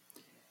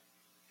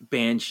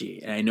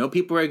Banshee, and I know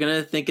people are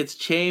gonna think it's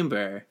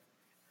Chamber,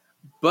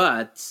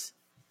 but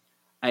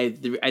I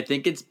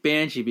think it's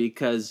Banshee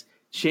because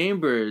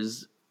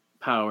Chamber's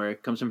power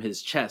comes from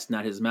his chest,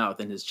 not his mouth,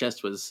 and his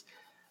chest was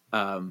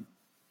fine.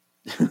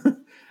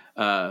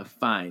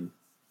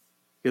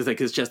 It's like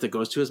his chest that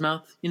goes to his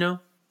mouth, you know?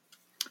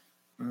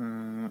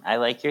 I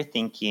like your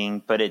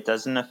thinking, but it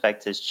doesn't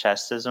affect his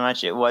chest as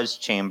much. It was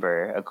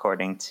Chamber,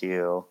 according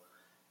to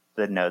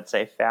the notes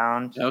I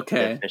found. Okay.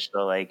 The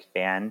official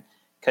fan.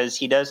 Because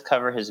he does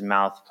cover his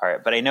mouth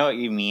part, but I know what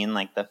you mean.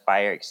 Like the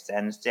fire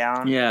extends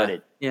down. Yeah.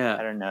 But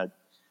I don't know.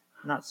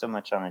 Not so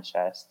much on the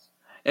chest.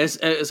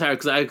 It's hard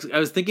because I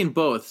was thinking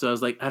both, so I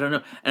was like, I don't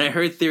know. And I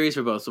heard theories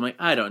for both, so I'm like,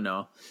 I don't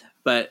know.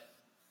 But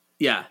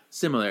yeah,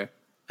 similar.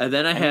 And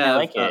then I I have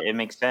like it. It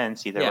makes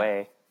sense either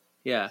way.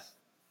 Yeah.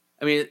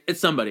 I mean, it's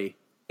somebody.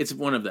 It's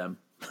one of them.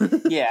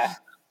 Yeah.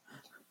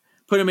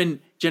 Put him in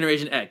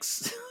Generation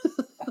X.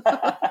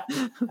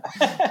 Then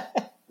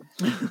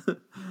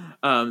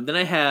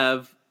I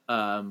have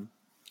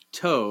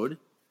Toad,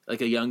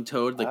 like a young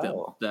Toad, like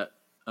that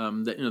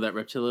that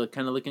reptile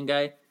kind of looking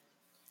guy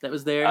that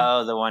was there.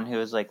 Oh, the one who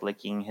was like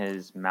licking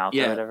his mouth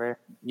or whatever.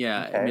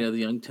 Yeah, Okay. I mean the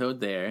young Toad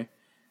there.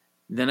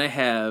 Then I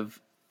have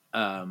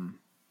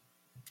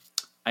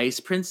Ice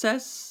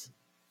Princess.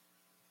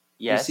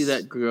 Yes. You see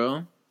that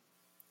girl?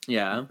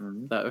 Yeah,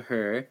 that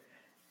her.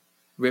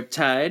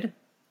 Riptide,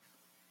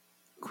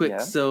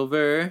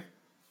 Quicksilver,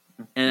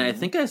 and I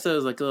think I saw it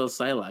was like a little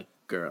Psylocke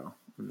girl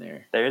in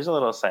there. There's a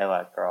little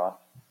Psylocke girl.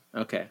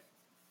 Okay.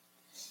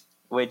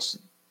 Which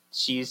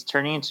she's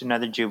turning into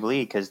another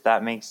Jubilee because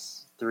that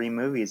makes 3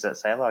 movies that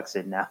Psylocke's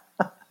in now.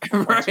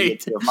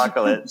 Right.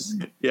 Apocalypse.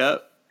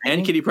 Yep.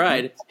 And Kitty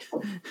Pryde.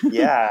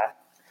 Yeah.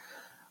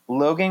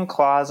 Logan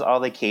claws all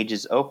the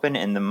cages open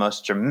in the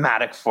most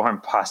dramatic form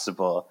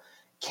possible.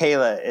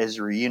 Kayla is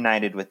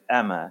reunited with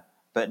Emma,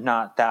 but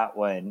not that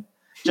one.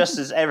 Just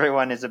as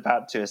everyone is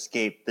about to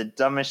escape, the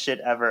dumbest shit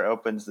ever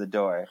opens the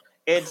door.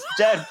 It's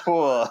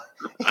Deadpool!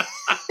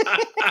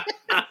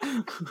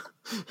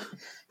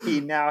 He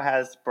now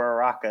has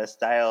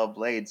Baraka-style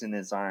blades in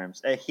his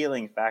arms, a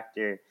healing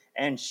factor,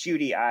 and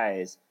shooty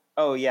eyes.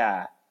 Oh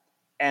yeah,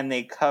 and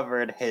they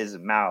covered his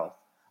mouth.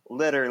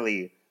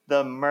 Literally,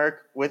 the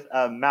merc with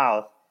a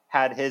mouth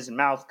had his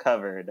mouth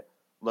covered.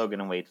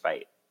 Logan and Wade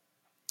fight.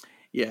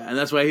 Yeah, and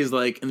that's why he's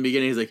like, in the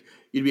beginning, he's like,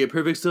 you'd be a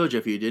perfect soldier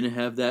if you didn't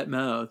have that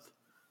mouth.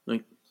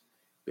 Like,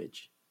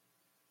 bitch.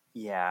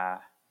 Yeah,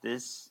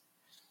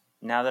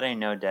 now that I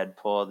know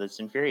Deadpool, this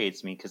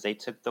infuriates me because they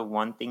took the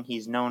one thing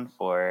he's known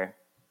for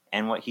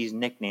and what he's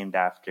nicknamed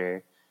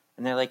after,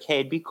 and they're like, hey,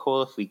 it'd be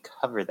cool if we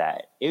cover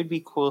that. It would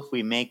be cool if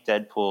we make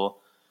Deadpool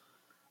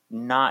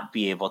not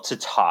be able to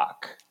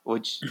talk,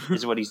 which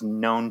is what he's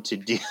known to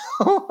do.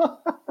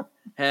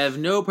 Have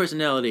no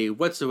personality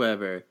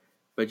whatsoever,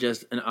 but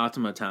just an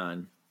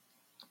automaton.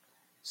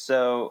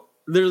 So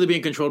literally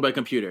being controlled by a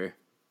computer.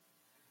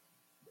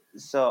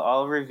 So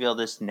I'll reveal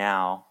this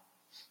now.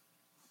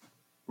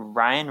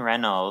 Ryan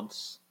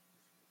Reynolds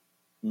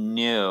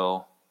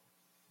knew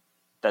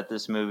that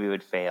this movie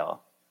would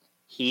fail.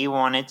 He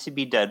wanted to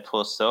be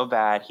Deadpool so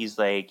bad, he's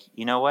like,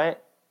 you know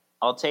what?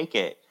 I'll take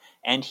it.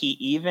 And he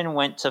even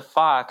went to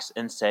Fox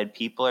and said,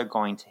 people are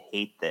going to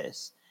hate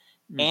this.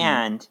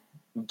 And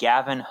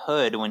Gavin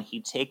Hood, when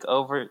he took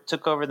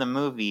over the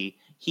movie,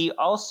 he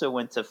also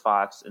went to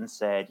Fox and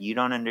said, you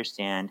don't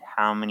understand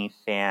how many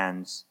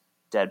fans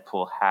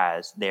Deadpool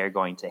has. They're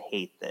going to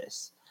hate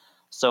this.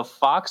 So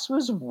Fox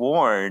was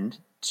warned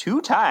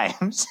 2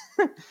 times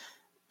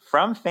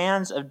from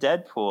fans of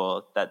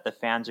Deadpool that the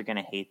fans are going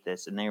to hate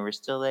this. And they were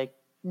still like,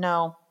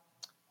 no,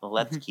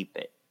 let's keep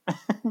it.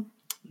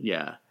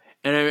 Yeah.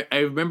 And I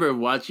remember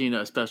watching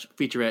a special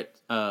featurette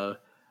of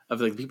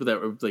like people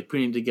that were like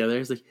putting it together.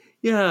 It's like,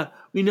 yeah,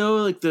 we know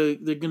like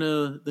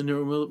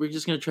we're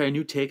just gonna try a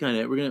new take on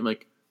it. We're gonna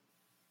like,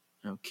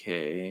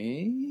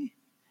 okay,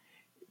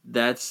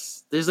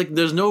 there's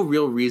no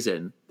real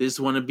reason. They just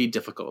want to be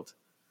difficult.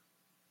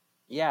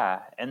 Yeah,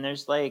 and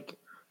there's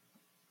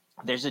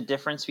a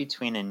difference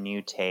between a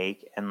new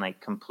take and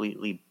like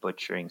completely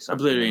butchering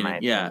something. In my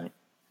opinion.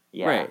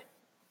 Yeah, right.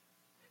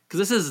 Because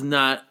this is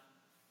not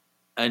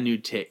a new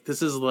take.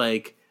 This is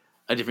like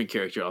a different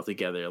character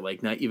altogether.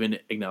 Like not even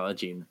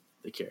acknowledging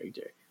the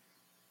character.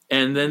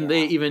 And then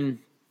they even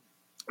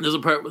there's a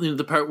part,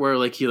 the part where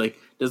like he like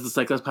does the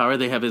Cyclops power.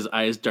 They have his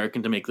eyes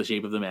darkened to make the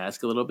shape of the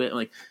mask a little bit. I'm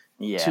like,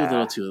 too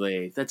little, too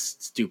late. That's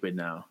stupid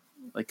now.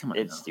 Like, come on,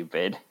 it's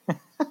stupid.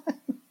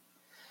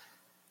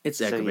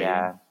 It's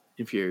aggravating,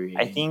 infuriating.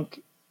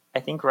 I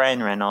think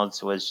Ryan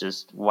Reynolds was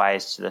just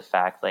wise to the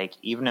fact, like,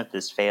 even if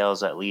this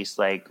fails, at least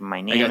like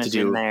my name is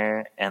in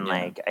there, and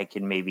like I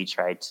can maybe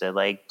try to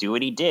like do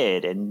what he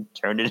did and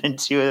turn it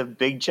into a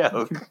big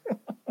joke.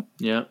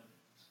 Yeah.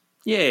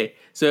 Yay.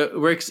 So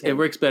it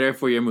works better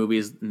for your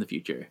movies in the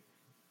future.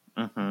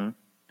 Mm-hmm.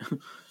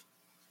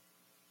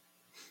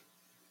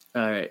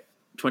 All right.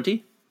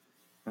 20?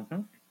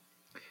 Mm-hmm.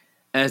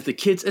 As the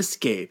kids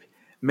escape,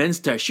 men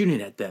start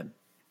shooting at them.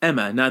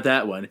 Emma, not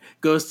that one,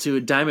 goes to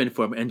diamond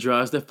form and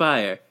draws the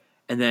fire.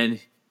 And then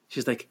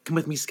she's like, come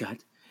with me,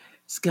 Scott.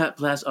 Scott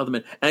blasts all the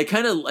men. And I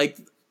kind of like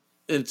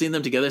seeing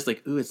them together. It's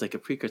like, ooh, it's like a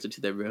precursor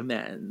to their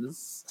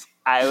romance.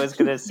 I was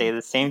going to say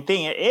the same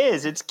thing. It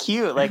is. It's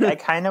cute. Like, I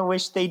kind of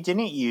wish they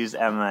didn't use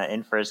Emma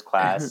in First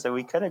Class, so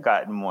we could have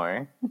gotten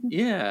more.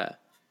 Yeah.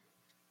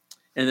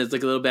 And there's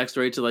like a little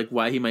backstory to like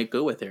why he might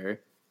go with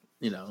her,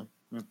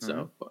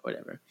 so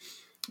whatever.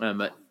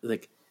 But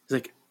like, it's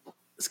like,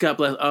 Scott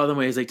blasts all the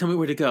way. He's like, tell me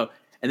where to go.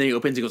 And then he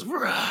opens, he goes,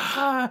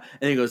 rah!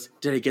 And he goes,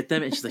 did I get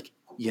them? And she's like,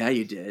 yeah,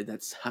 you did.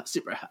 That's hot,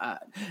 super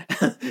hot.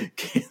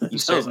 You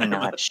certainly know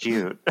how to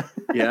shoot.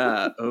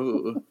 Yeah.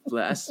 Oh,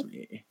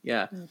 blasphemy.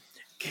 Yeah.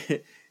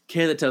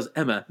 Kayla tells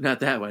Emma, not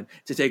that one,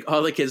 to take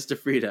all the kids to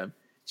freedom.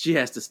 She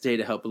has to stay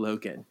to help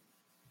Logan.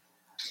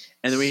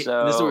 And then this is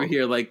where So- we're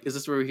here. Like, is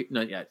this where we?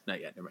 Not yet.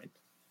 Never mind.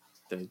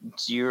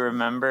 Do you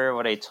remember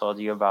what I told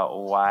you about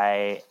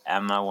why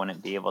Emma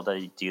wouldn't be able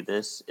to do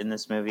this in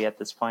this movie at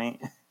this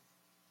point?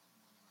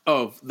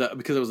 Oh,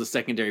 because it was a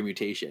secondary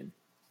mutation.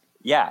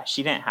 Yeah,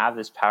 she didn't have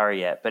this power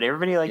yet, but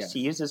everybody likes Yeah. to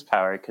use this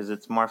power because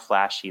it's more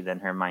flashy than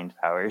her mind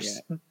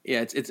powers.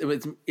 Yeah.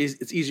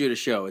 It's easier to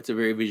show. It's a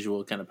very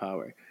visual kind of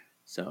power.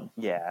 So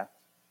Yeah.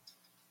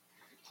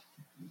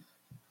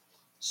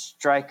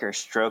 Stryker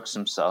strokes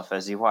himself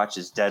as he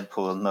watches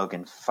Deadpool and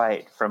Logan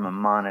fight from a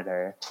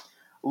monitor.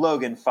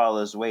 Logan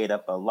follows Wade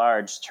up a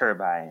large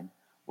turbine.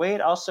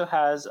 Wade also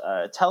has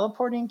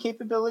teleporting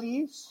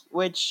capabilities,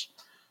 which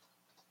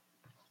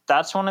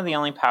that's one of the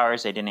only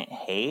powers I didn't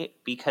hate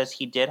because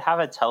he did have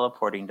a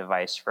teleporting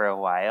device for a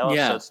while,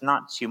 Yeah. so it's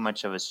not too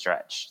much of a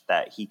stretch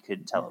that he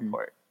could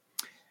teleport.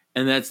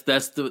 and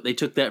they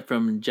took that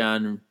from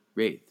John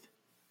Wraith.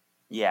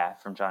 Yeah,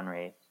 from John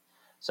Wraith.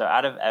 So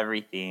out of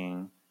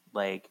everything,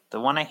 like the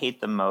one I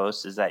hate the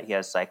most is that he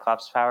has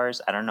Cyclops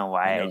powers. I don't know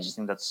why. I know. just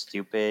think that's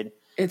stupid.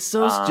 It's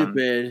so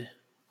stupid.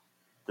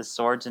 The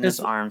swords in his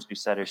arms, we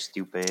said, are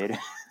stupid.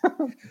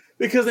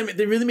 Because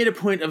they really made a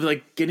point of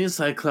like getting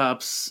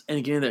Cyclops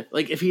and getting there.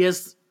 Like if he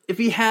has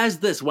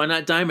this, why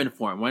not Diamond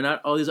form? Why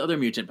not all these other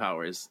mutant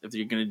powers? If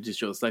you're going to just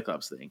show the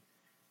Cyclops thing,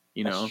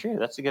 you know, That's true.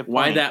 That's a good point.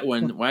 why that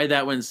one? Why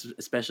that one's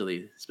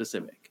especially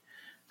specific?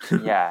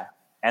 Yeah,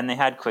 and they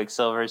had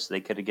Quicksilver, so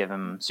they could have given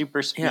him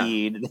super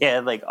speed. They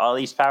had like all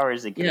these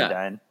powers they could have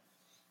done.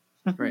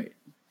 Right.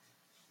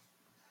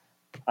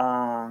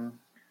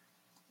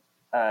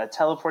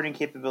 Teleporting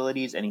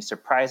capabilities, and he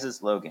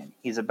surprises Logan.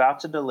 He's about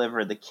to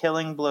deliver the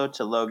killing blow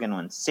to Logan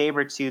when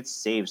Sabretooth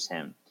saves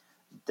him.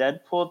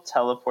 Deadpool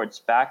teleports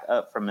back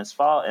up from his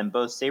fall, and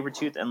both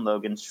Sabretooth and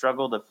Logan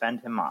struggle to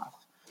fend him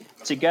off.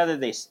 Together,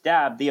 they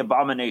stab the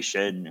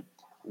Abomination.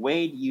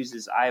 Wade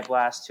uses Eye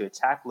Blast to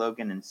attack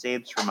Logan and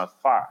saves from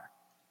afar.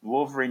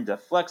 Wolverine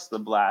deflects the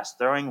blast,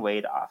 throwing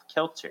Wade off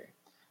kilter.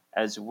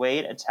 As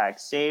Wade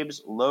attacks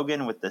Sabes,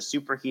 Logan with the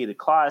superheated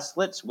claw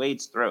slits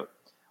Wade's throat.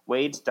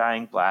 Wade's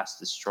dying blast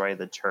destroy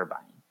the turbine.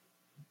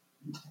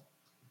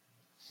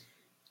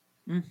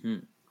 Mm-hmm.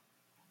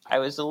 I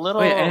was a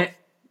little...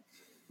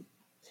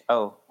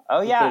 Oh, Oh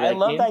yeah, play I that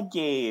love game? that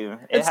game.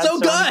 It's so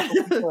many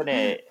good! people in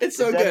it. It's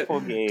so The good.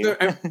 Deadpool game. So,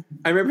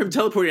 I remember him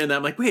teleporting on that.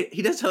 I'm like, wait,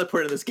 he does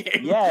teleport in this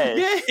game.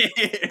 Yes.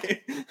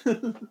 Yay!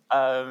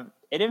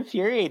 It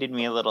infuriated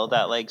me a little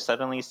that like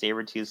suddenly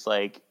Sabretooth's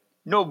like,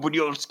 nobody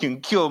else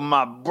can kill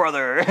my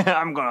brother.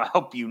 I'm gonna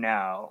help you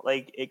now.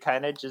 Like it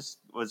kind of just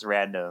was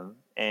random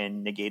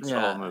and negates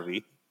the whole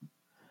movie.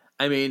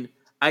 I mean,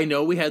 I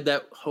know we had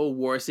that whole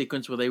war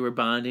sequence where they were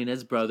bonding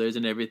as brothers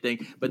and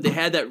everything, but they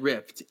had that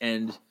rift,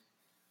 and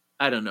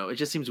I don't know. It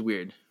just seems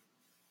weird.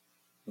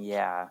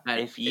 Yeah,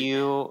 if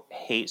you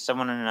hate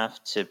someone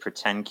enough to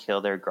pretend kill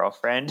their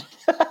girlfriend,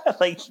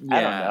 like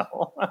I don't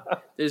know.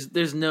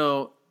 there's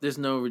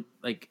no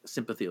like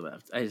sympathy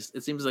left.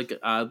 It seems like an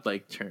odd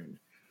like turn.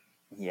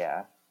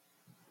 Yeah.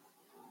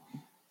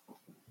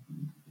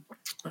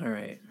 All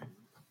right.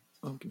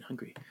 Oh, I'm getting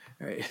hungry.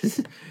 All right.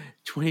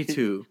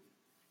 22.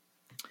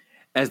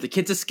 As the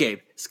kids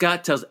escape,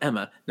 Scott tells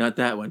Emma, not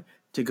that one,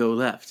 to go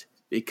left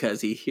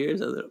because he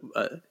hears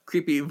a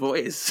creepy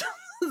voice.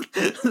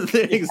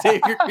 The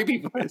Xavier creepy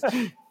voice.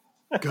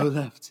 Go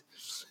left.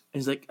 And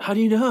he's like, how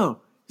do you know?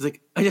 He's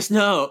like, I just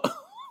know.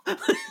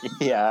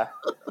 Yeah.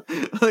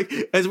 Like,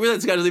 it's weird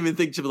that Scott doesn't even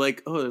think to be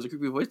like, oh, there's a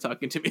creepy voice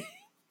talking to me.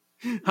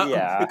 How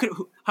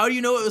do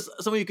you know it was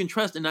someone you can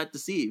trust and not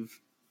deceive?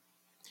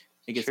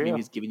 I guess maybe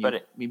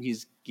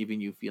he's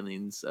giving you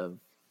feelings of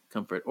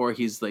comfort, or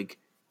he's like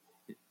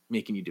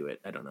making you do it.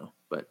 I don't know,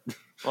 but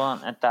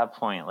well, at that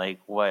point, like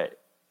what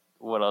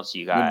else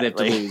you got? they have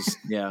like, to lose.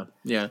 Yeah.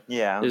 Yeah.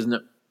 Yeah.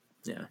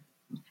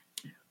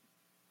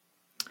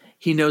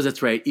 He knows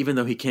that's right, even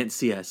though he can't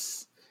see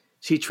us.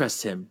 She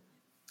trusts him.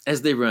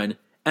 As they run,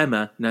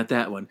 Emma, not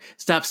that one,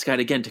 stops Scott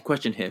again to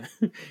question him.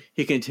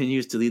 He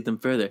continues to lead them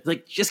further.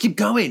 Like, just keep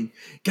going.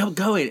 Keep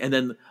going. And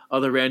then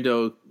other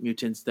rando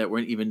mutants that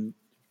weren't even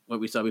what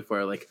we saw before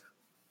are like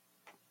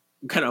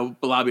kind of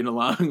bobbling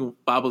along.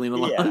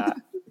 Yeah.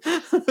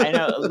 I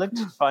know, it looked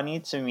funny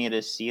to me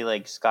to see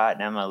like Scott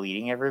and Emma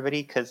leading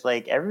everybody because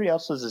like everybody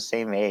else was the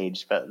same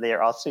age, but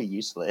they're also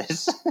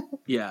useless.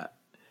 Yeah.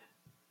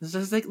 It's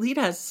just like, lead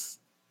us.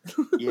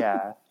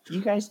 Yeah.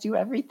 You guys do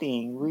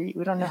everything.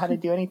 We don't know how to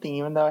do anything,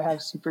 even though I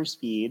have super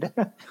speed.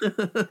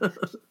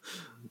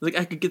 Like,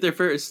 I could get there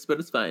first, but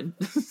it's fine.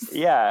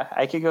 Yeah,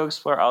 I could go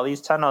explore all these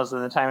tunnels in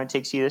the time it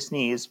takes you to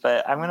sneeze,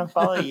 but I'm going to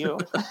follow you.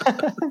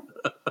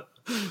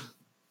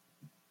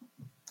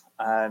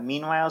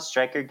 Meanwhile,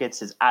 Stryker gets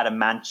his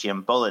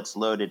adamantium bullets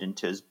loaded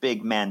into his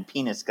big man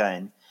penis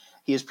gun.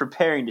 He is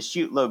preparing to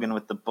shoot Logan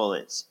with the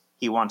bullets.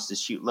 He wants to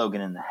shoot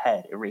Logan in the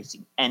head,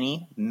 erasing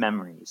any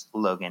memories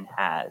Logan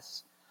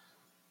has.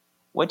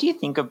 What do you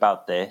think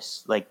about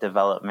this, like,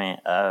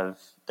 development of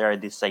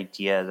this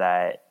idea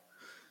that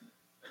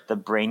the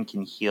brain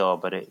can heal,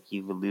 but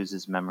he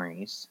loses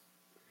memories?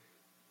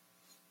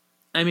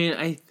 I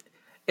mean,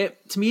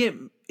 to me,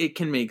 it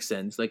can make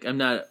sense. Like, I'm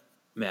not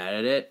mad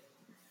at it.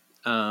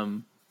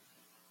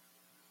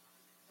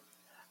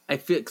 I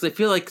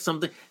feel like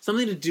something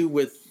to do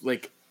with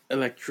like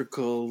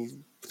electrical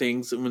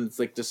things when it's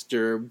like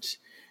disturbed,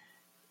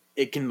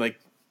 it can like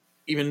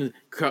even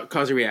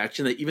cause a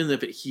reaction that even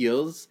if it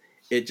heals,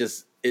 it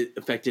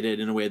affected it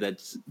in a way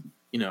that's,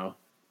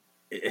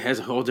 it has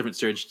a whole different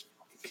surge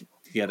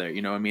together.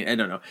 You know what I mean? I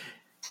don't know.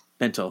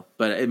 Mental,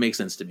 but it makes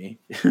sense to me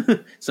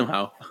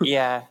somehow.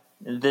 Yeah.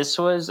 This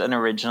was an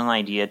original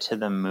idea to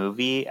the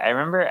movie. I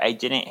remember I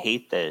didn't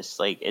hate this.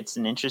 Like, it's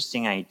an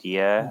interesting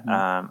idea.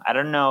 I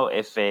don't know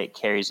if it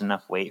carries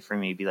enough weight for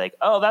me to be like,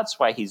 oh, that's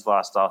why he's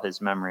lost all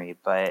his memory.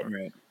 But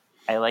Right.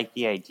 I like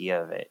the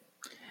idea of it.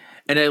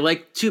 And I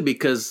like, too,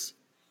 because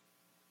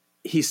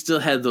he still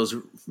had those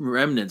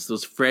remnants,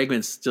 those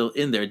fragments still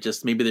in there.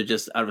 Just maybe they're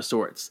just out of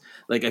sorts.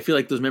 Like, I feel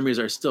like those memories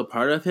are still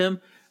part of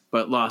him,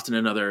 but lost in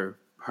another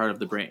part of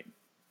the brain.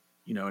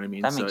 You know what I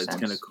mean? That So makes it's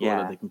sense. kind of cool Yeah.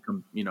 that they can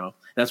come,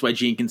 that's why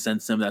Gene can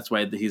sense them. That's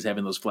why he's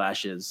having those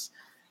flashes.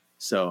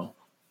 So,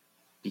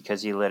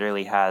 Because he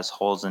literally has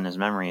holes in his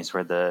memories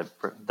where the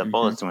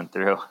bullets went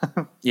through.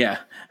 yeah.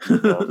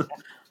 So,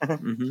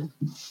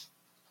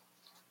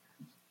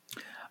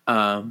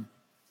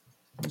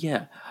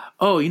 Yeah.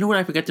 Oh, you know what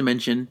I forgot to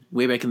mention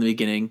way back in the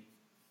beginning?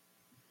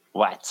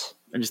 what?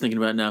 I'm just thinking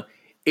about it now.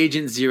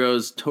 Agent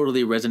Zero's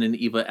totally Resident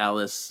Evil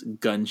Alice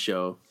gun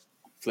show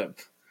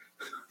flip.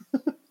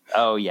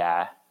 Oh,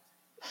 yeah.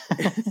 I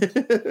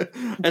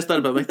just thought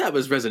about it, like, that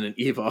was Resident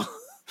Evil.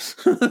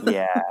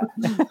 Yeah.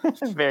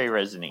 Very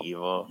Resident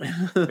Evil.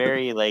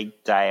 Very,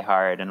 like, Die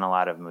Hard in a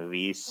lot of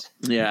movies.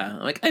 Yeah,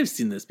 like, I've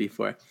seen this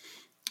before.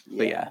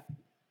 But yeah.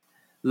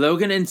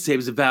 Logan and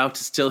Sabes vow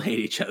to still hate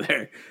each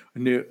other.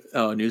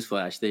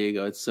 Newsflash. There you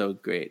go. It's so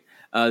great.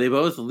 They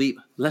both leap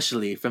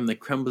lushily from the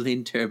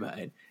crumbling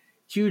turbine.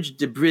 Huge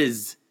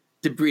debris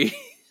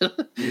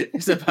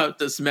is about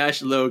to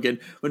smash Logan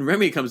when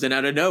Remy comes in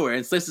out of nowhere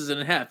and slices it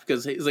in half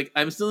because he's like,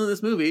 I'm still in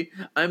this movie.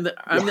 I'm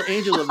the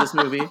angel of this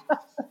movie.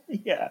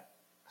 Yeah.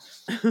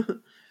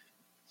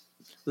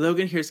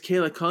 Logan hears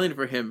Kayla calling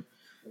for him.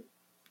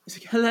 He's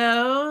like,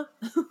 hello?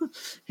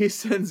 He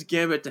sends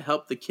Gambit to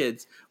help the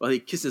kids while he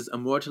kisses a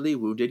mortally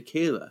wounded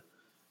Kayla.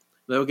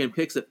 Logan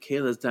picks up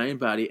Kayla's dying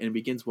body and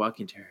begins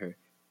walking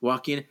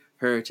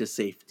her to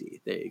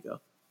safety. There you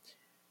go.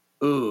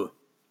 Ooh.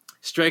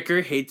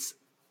 Stryker shoots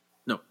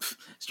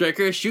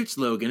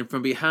Logan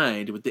from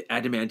behind with the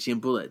adamantium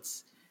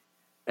bullets.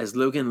 As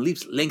Logan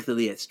leaps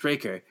lengthily at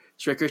Stryker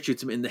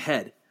shoots him in the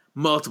head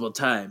multiple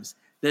times.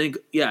 Then,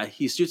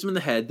 he shoots him in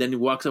the head, then he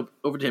walks up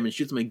over to him and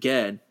shoots him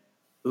again.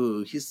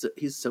 Ooh, he's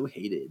so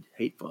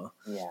hateful.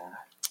 Yeah.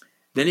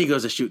 Then he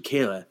goes to shoot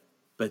Kayla,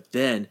 but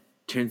then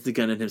turns the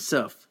gun on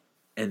himself.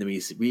 And then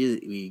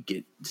we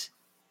get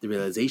the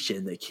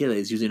realization that Kayla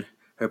is using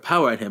her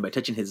power on him by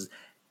touching his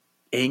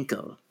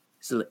ankle.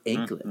 His little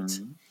anklet.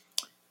 Mm-hmm.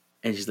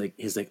 And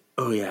he's like,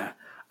 oh yeah,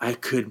 I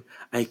could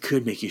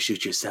make you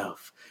shoot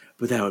yourself,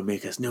 but that would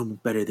make us no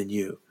better than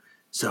you.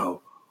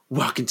 So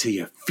walk until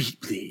your feet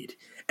bleed,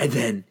 and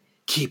then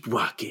keep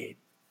walking.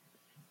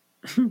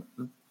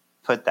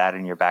 Put that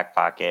in your back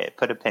pocket.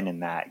 Put a pin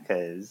in that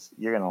because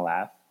you're gonna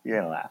laugh. You're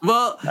gonna laugh.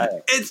 Well,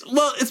 right.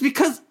 It's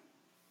because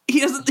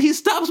he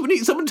stops when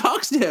someone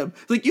talks to him.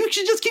 Like, you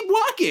should just keep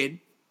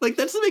walking. Like,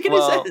 that doesn't make any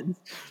sense.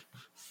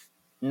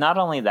 Not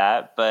only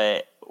that,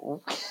 but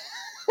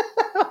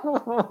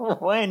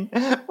when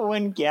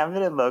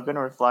Gambit and Logan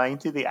were flying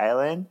to the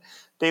island,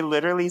 they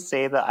literally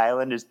say the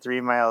island is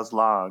 3 miles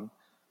long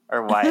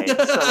or wide.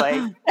 So,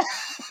 like,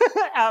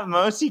 at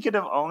most, you could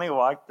have only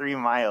walked 3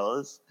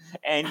 miles,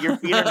 and your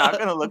feet are not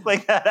going to look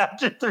like that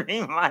after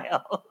 3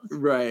 miles.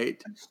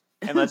 Right.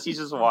 Unless he's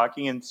just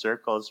walking in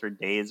circles for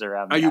days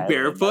around the Are you island.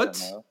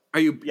 barefoot? Are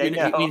you? Yeah, I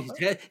know.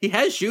 He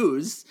has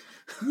shoes.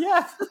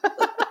 Yeah.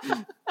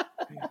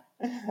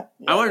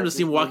 I wanted to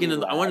see him walk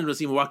in. I wanted to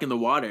see him walk in the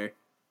water,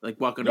 like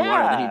walk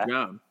underwater, then he'd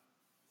drown.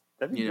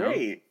 That'd be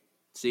great.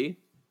 See?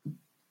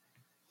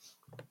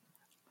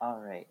 All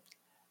right.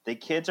 The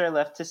kids are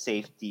led to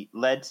safety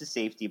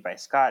by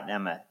Scott and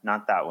Emma.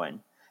 Not that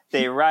one.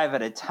 They arrive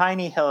at a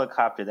tiny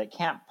helicopter that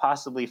can't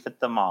possibly fit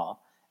them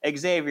all.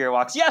 Xavier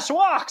walks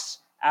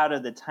out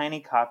of the tiny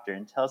copter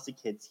and tells the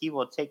kids he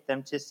will take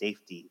them to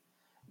safety.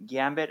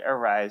 Gambit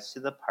arrives to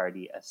the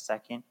party a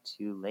second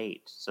too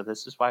late. So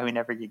this is why we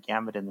never get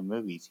Gambit in the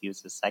movies. He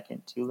was a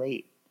second too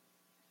late.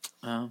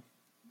 Oh,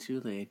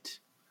 too late.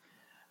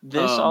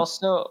 This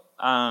also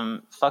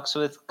fucks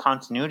with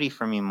continuity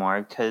for me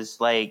more because,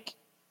 like,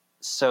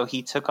 so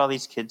he took all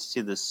these kids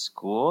to the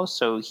school,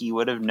 so he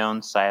would have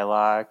known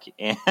Psylocke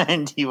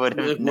and he would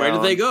have known... Where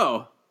did they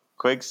go?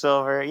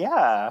 Quicksilver,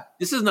 yeah.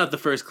 This is not the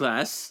first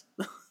class.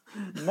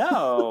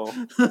 No.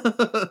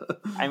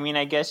 I mean,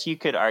 I guess you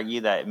could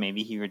argue that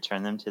maybe he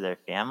returned them to their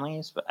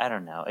families, but I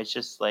don't know. It's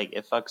just like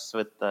it fucks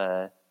with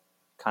the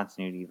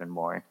continuity even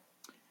more.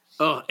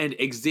 Oh, and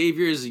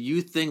Xavier's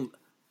youth thing,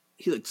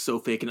 he looked so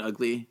fake and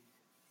ugly.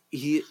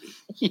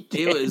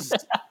 It was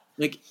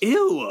like,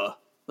 ew.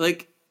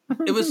 Like,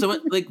 it was so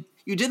much, like,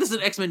 you did this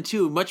in X-Men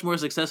 2 much more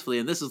successfully,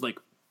 and this is like,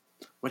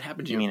 what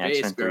happened to You your mean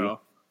face, X-Men 3?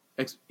 girl?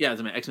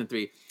 X-Men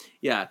 3.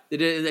 Yeah, they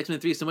did X-Men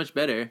 3 so much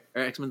better,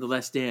 or X-Men: The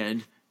Last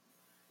Stand,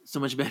 so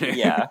much better.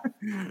 Yeah.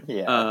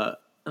 Yeah.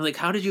 I'm like,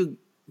 how did you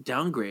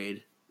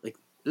downgrade? Like,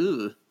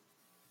 ooh.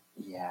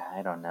 Yeah,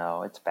 I don't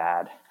know. It's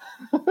bad.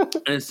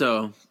 And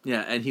so,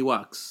 yeah, and he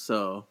walks.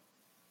 So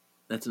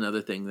that's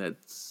another thing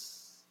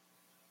that's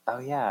Oh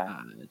yeah,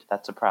 odd.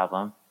 that's a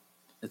problem.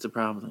 It's a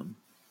problem.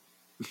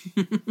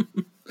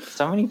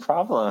 So many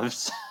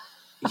problems.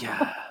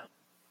 Yeah.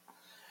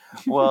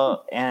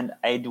 Well, and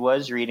I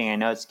was reading. I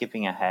know it's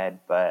skipping ahead,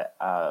 but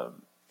I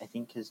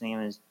think his name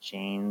is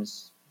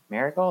James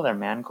Marigold or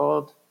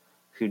Mangold,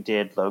 who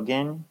did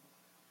Logan,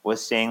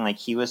 was saying like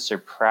he was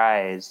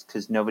surprised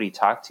because nobody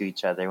talked to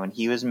each other when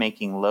he was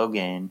making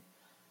Logan.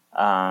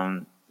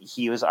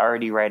 He was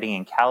already writing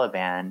in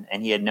Caliban,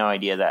 and he had no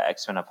idea that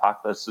X-Men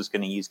Apocalypse was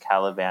going to use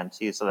Caliban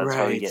too. So that's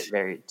why we get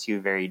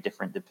two very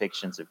different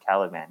depictions of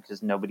Caliban,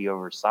 because nobody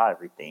oversaw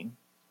everything.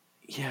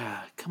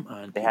 Yeah, come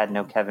on. They had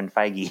no Kevin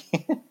Feige.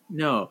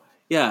 No,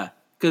 yeah,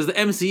 because the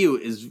MCU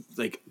is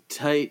like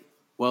tight,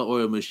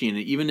 well-oiled machine.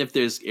 And even if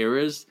there's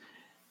errors,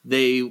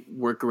 they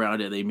work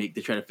around it. They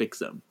try to fix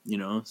them.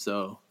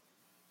 So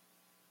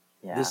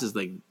Yeah. this is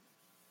like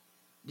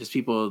just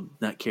people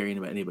not caring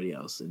about anybody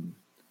else in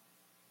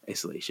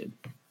isolation.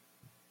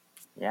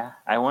 Yeah,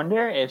 I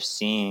wonder if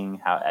seeing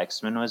how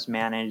X-Men was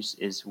managed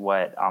is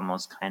what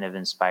almost kind of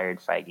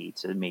inspired Feige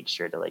to make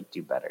sure to like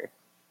do better.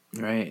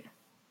 Right.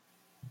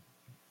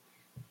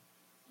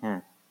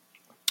 All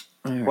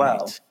Well,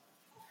 right.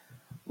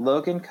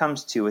 Logan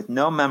comes to with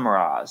no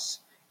memoirs.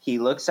 He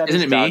looks at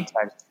Isn't his it me? dog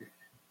tag.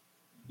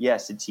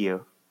 Yes, it's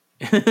you.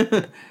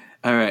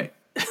 All right.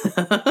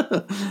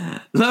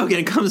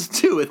 Logan comes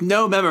to with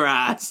no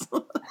memories.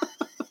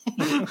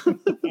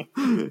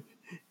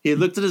 He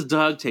looks at his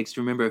dog tags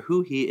to remember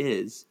who he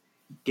is.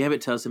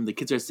 Gambit tells him the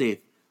kids are safe,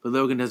 but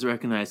Logan doesn't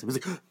recognize him.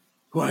 He's like,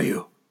 "Who are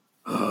you?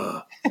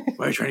 Why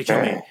are you trying to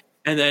kill me?"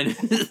 And then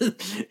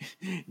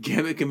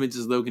Gambit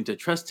convinces Logan to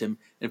trust him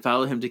and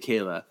follow him to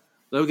Kayla.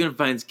 Logan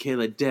finds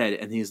Kayla dead,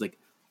 and he's like,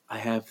 "I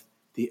have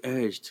the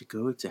urge to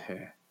go to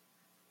her."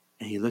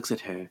 And he looks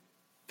at her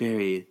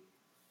very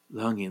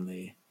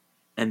longingly.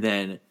 And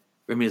then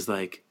Remy's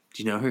like,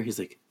 "Do you know her?" He's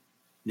like,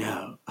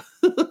 "No."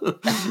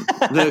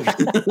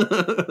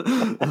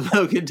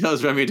 Logan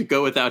tells Remy to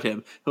go without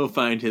him. He'll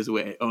find his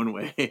own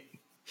way.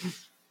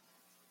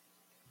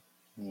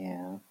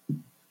 Yeah.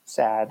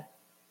 Sad.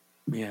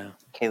 Yeah.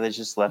 Kayla's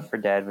just left for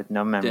dead with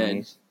no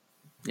memories.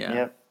 Yeah.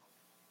 Yep.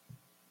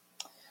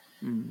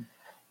 Mm.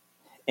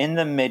 In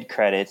the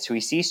mid-credits,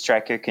 we see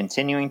Stryker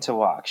continuing to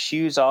walk,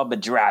 shoes all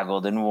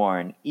bedraggled and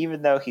worn,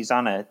 even though he's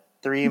on a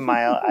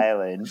 3-mile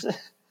island.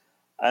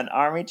 An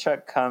army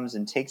truck comes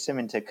and takes him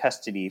into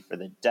custody for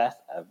the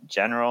death of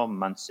General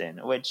Munson,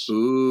 which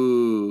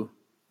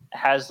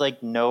has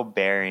like no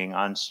bearing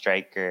on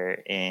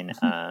Stryker in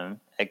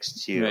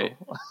X2.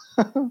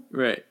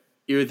 Right.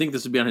 You would think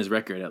this would be on his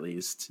record at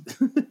least.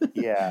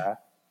 Yeah.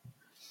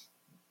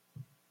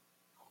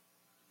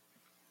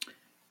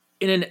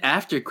 In an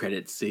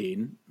after-credit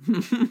scene,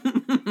 we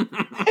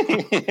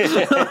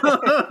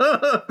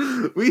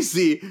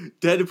see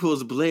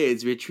Deadpool's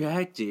blades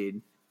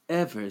retracting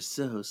ever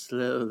so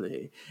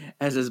slowly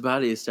as his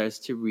body starts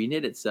to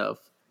reknit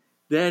itself.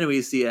 Then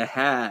we see a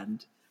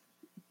hand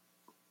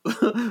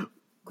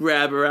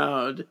grab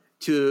around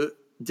to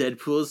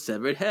Deadpool's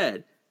severed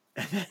head.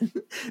 And then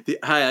the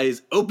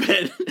eyes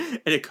open and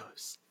it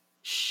goes,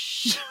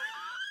 shh.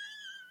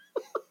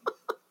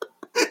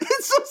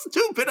 It's so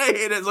stupid. I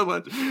hate it so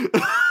much.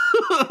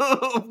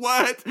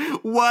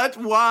 What?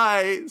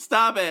 Why?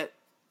 Stop it.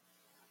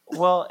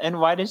 Well, and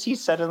why does he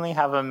suddenly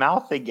have a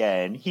mouth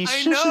again? He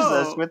shushes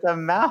us with a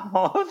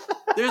mouth.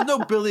 There's no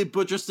Billy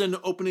Butcherson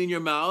opening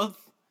your mouth.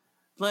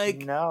 Like,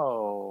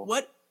 no.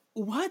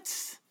 What?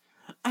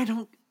 I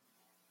don't.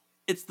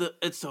 It's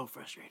so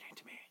frustrating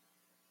to me.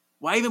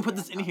 Why even put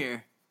this in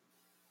here?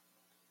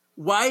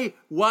 Why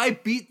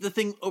beat the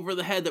thing over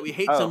the head that we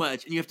hate so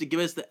much, and you have to give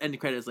us the end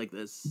credits like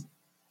this?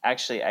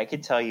 Actually, I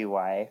could tell you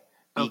why.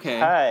 Okay.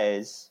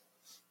 Because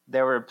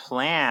there were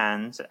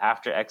plans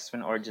after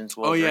X-Men Origins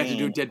Wolverine. Oh yeah, to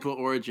do Deadpool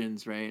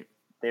Origins, right?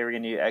 They were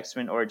going to do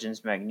X-Men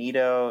Origins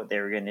Magneto. They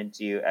were going to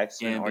do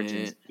X-Men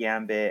Origins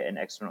Gambit and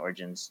X-Men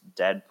Origins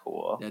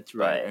Deadpool. That's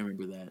right. I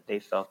remember that. They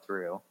fell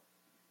through.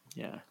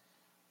 Yeah.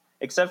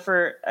 Except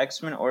for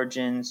X-Men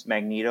Origins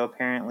Magneto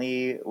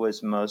apparently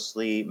was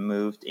mostly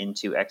moved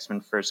into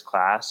X-Men First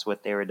Class,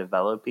 what they were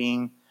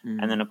developing.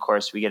 Mm-hmm. And then, of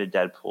course, we get a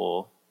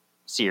Deadpool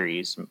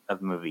series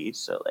of movies.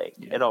 So,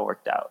 it all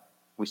worked out.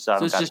 We still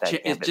haven't got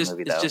that Gambit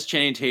movie, though. It's just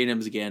Channing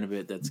Tatum's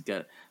Gambit that's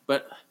got...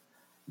 But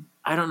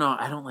I don't know.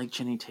 I don't like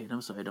Channing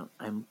Tatum, so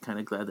I'm kind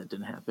of glad that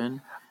didn't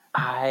happen.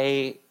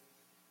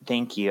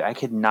 Thank you. I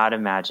could not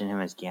imagine him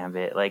as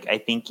Gambit. I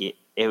think it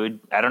would.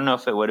 I don't know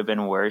if it would have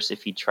been worse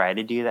if he tried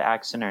to do the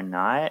accent or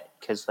not,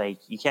 because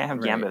you can't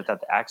have Gambit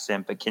without the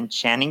accent. But can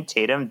Channing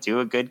Tatum do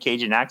a good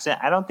Cajun accent?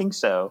 I don't think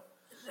so.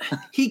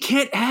 He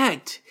can't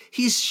act.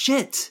 He's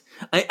shit.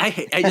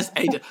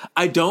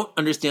 I don't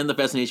understand the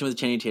fascination with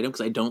Channing Tatum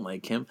because I don't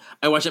like him.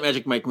 I watched that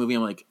Magic Mike movie.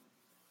 I'm like,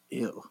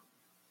 ew.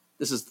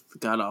 this is the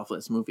god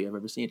awfulest movie I've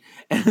ever seen.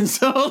 And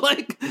so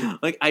like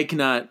I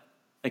cannot.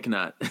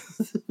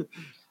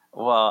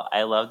 Well,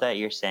 I love that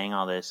you're saying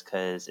all this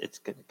because it's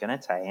gonna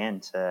tie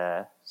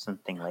into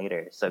something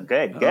later. So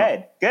good.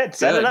 Set it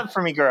good. up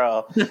for me,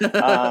 girl.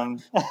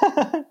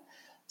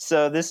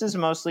 So this is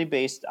mostly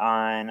based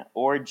on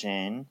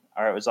Origin,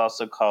 or it was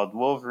also called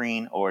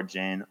Wolverine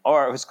Origin,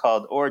 or it was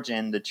called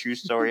Origin: The True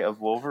Story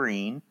of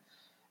Wolverine.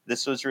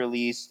 This was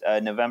released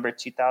November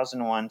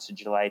 2001 to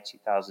July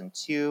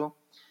 2002.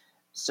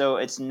 So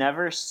it's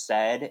never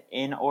said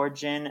in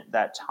Origin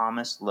that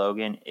Thomas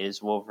Logan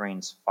is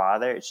Wolverine's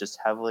father. It's just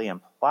heavily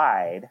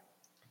implied.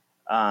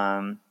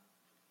 But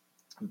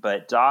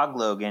Dog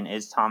Logan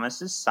is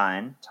Thomas's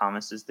son.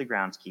 Thomas is the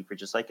groundskeeper,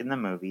 just like in the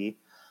movie.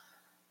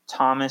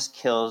 Thomas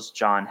kills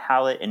John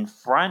Hallett in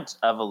front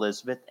of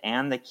Elizabeth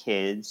and the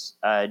kids.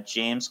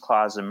 James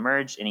claws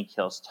emerge and he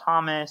kills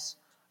Thomas.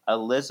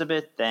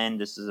 Elizabeth then,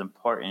 this is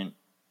important,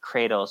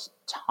 cradles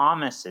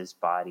Thomas's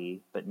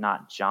body, but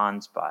not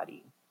John's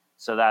body.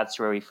 So that's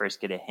where we first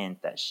get a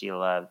hint that she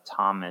loved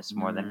Thomas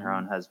more than her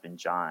own husband,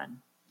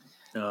 John.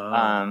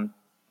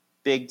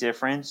 Big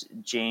difference.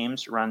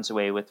 James runs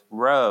away with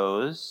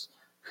Rose,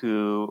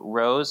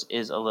 Rose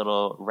is a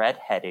little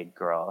redheaded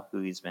girl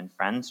who he's been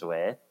friends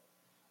with.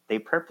 They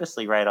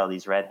purposely write all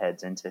these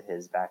redheads into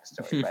his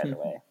backstory, by the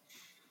way.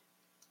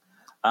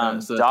 So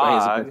that's Dog, why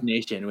he's a Birth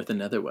Nation with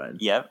another one.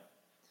 Yep.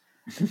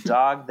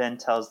 Dog then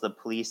tells the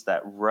police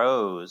that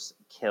Rose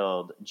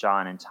killed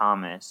John and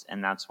Thomas,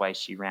 and that's why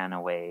she ran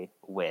away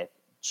with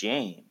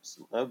James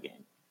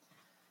Logan.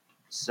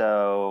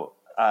 So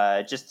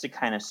just to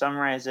kind of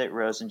summarize it,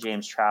 Rose and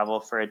James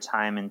travel for a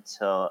time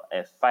until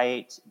a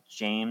fight.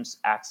 James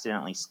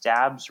accidentally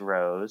stabs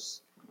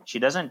Rose. She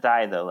doesn't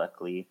die, though,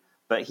 luckily,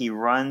 but he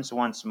runs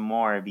once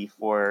more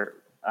before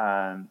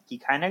he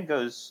kind of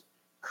goes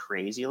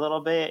crazy a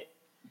little bit.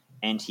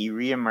 And he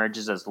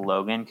reemerges as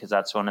Logan because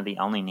that's one of the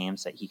only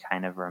names that he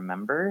kind of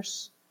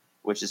remembers,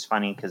 which is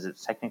funny because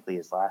it's technically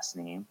his last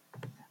name.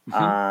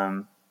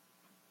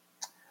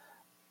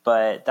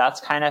 But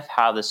that's kind of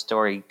how the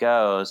story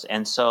goes.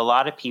 And so a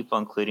lot of people,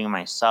 including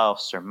myself,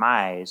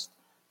 surmised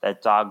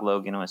that Dog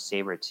Logan was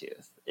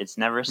Sabretooth. It's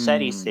never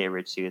said he's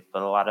Sabretooth,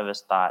 but a lot of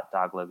us thought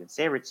Dog Logan's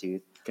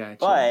Sabretooth. Gotcha.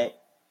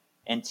 But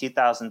in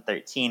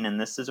 2013, and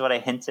this is what I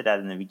hinted at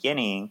in the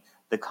beginning,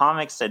 the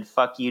comics said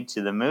fuck you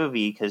to the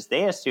movie because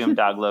they assumed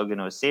Dog Logan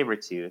was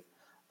Sabretooth.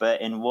 But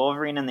in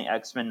Wolverine and the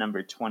X-Men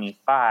number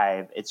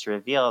 25, it's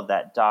revealed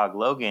that Dog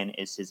Logan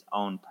is his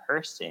own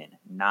person,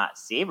 not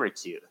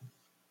Sabretooth.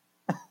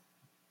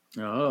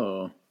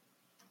 Oh.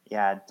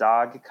 Yeah,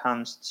 Dog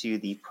comes to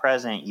the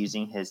present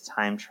using his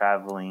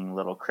time-traveling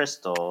little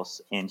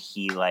crystals, and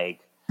he,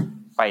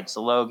 fights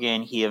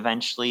Logan. He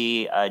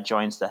eventually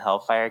joins the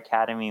Hellfire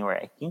Academy, where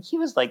I think he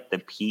was,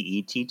 the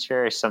PE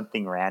teacher or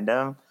something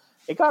random.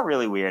 It got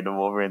really weird in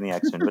Wolverine and the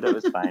X-Men, but it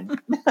was fine.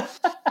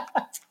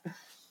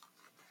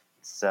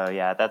 So,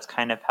 yeah, that's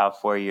kind of how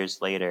 4 years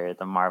later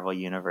the Marvel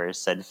Universe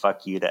said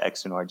fuck you to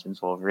X-Men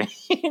Origins Wolverine,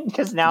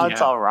 because now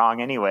it's all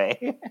wrong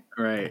anyway.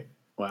 Right.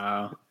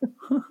 Wow.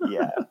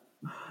 Yeah.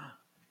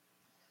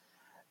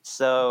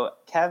 So,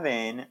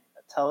 Kevin,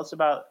 tell us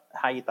about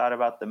how you thought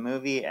about the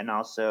movie, and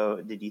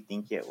also, did you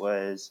think it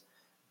was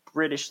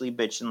Britishly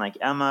bitchin' like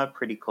Emma,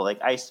 pretty cool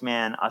like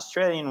Iceman,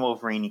 Australian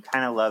Wolverine, you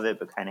kind of love it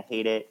but kind of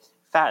hate it,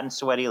 fat and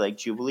sweaty like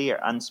Jubilee, or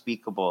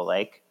unspeakable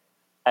like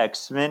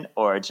X-Men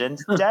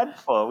Origins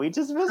Deadpool? We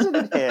just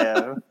visited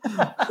him.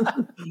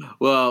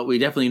 Well, we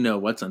definitely know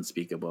what's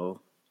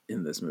unspeakable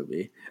in this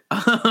movie.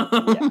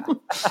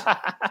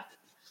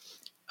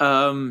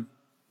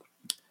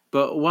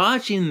 But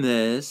watching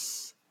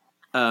this,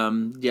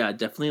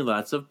 definitely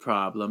lots of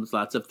problems,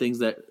 lots of things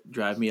that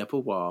drive me up a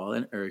wall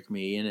and irk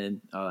me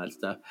and all that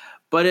stuff.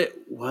 But it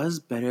was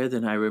better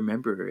than I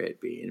remember it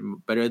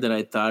being, better than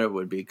I thought it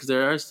would be. Because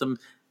there are some,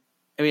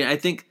 I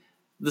think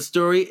the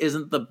story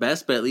isn't the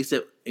best, but at least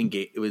it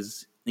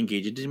was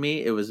engaging to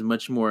me. It was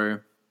much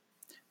more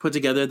put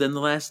together than The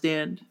Last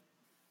Stand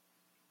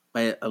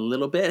by a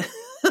little bit.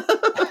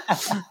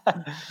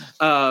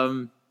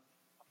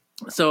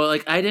 So,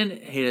 I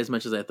didn't hate it as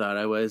much as I thought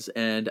I was,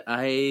 and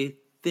I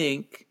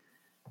think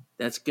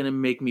that's gonna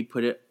make me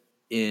put it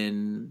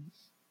in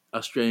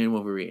Australian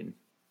Wolverine.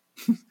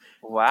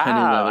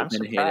 Wow, I'm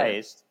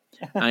surprised.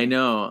 I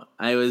know.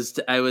 I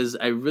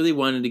really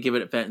wanted to give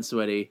it a Fat and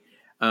Sweaty,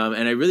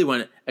 and I really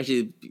wanted.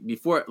 Actually,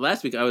 before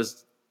last week, I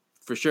was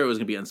for sure it was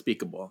gonna be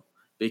Unspeakable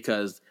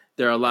because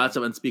there are lots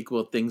of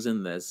unspeakable things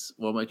in this.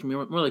 Well,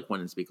 more like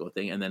one unspeakable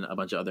thing, and then a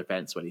bunch of other Fat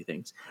and Sweaty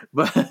things.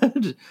 But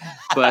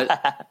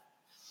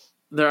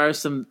there are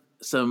some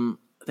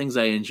things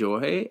I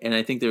enjoy, and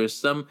I think there are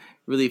some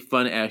really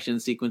fun action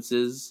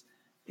sequences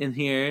in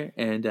here,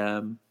 and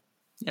so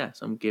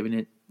I'm giving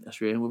it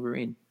Australian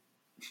Wolverine.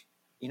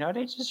 You know what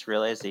I just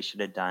realized they should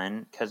have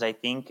done? Because I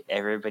think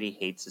everybody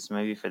hates this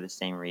movie for the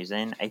same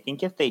reason. I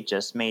think if they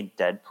just made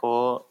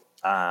Deadpool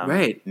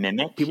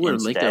Mimic, people would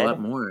have liked it a lot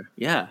more.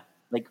 Yeah.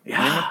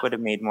 Mimic would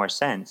have made more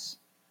sense.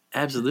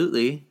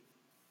 Absolutely.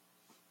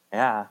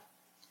 Yeah.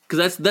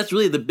 because that's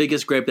really the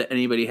biggest gripe that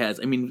anybody has.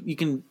 I mean, you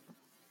can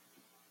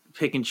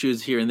pick and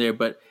choose here and there,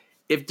 but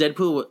if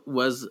Deadpool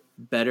was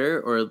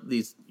better or at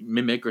least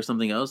mimic or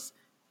something else,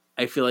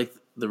 I feel like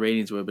the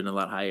ratings would have been a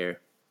lot higher.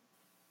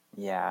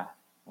 Yeah.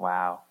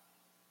 Wow.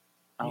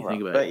 When Oh, you well.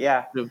 think about But it,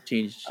 yeah, would have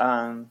changed.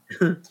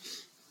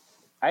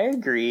 I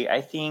agree.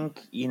 I think,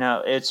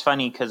 it's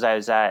funny because I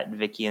was at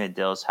Vicky and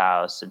Adil's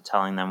house and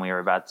telling them we were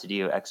about to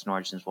do X-Men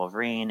Origins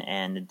Wolverine,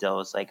 and Adil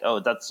was like,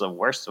 "Oh, that's the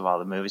worst of all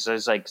the movies." So I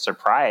was like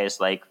surprised,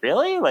 like,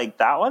 really? Like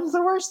that one's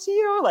the worst to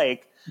you?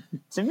 Like,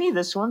 to me,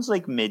 this one's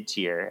like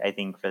mid-tier, I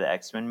think, for the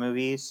X-Men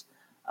movies.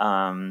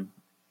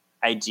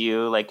 I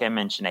do, like I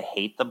mentioned, I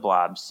hate the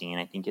blob scene.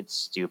 I think it's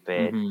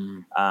stupid.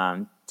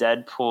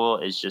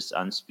 Deadpool is just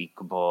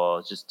unspeakable,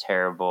 it's just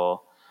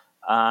terrible.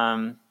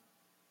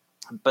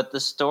 But the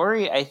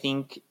story, I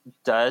think,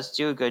 does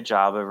do a good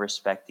job of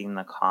respecting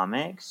the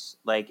comics.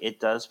 Like, it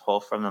does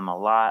pull from them a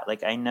lot.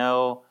 Like, I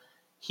know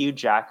Hugh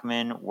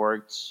Jackman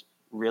worked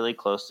really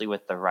closely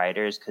with the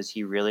writers because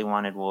he really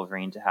wanted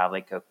Wolverine to have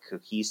like a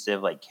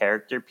cohesive like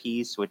character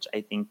piece, which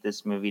I think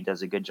this movie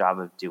does a good job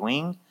of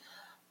doing.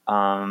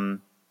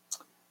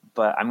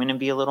 But I'm going to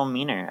be a little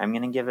meaner. I'm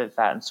going to give it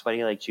Fat and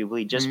Sweaty like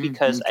Jubilee just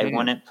because I Okay.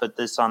 wouldn't put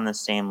this on the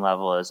same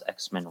level as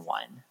X-Men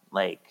 1.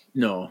 Like,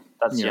 No,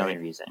 that's the you're only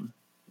right. reason.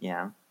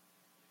 Yeah.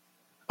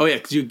 Oh yeah,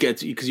 because you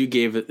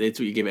gave it. It's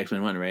what you gave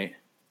X-Men 1, right?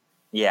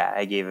 Yeah,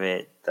 I gave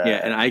it the,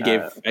 Yeah, and I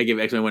gave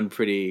X-Men 1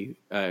 pretty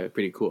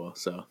cool.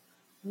 So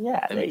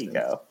yeah, that there makes you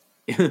sense.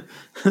 go.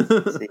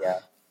 So yeah.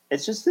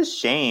 It's just a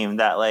shame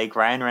that like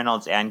Ryan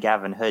Reynolds and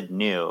Gavin Hood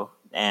knew,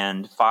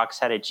 and Fox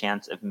had a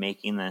chance of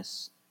making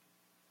this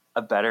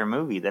a better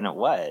movie than it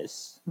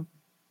was.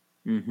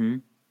 Mm-hmm.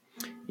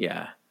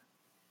 Yeah.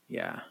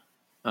 Yeah.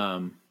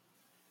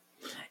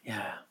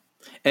 Yeah.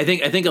 I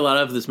think a lot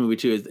of this movie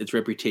too is its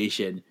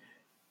reputation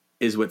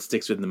is what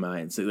sticks with the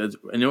mind. So that's,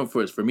 I know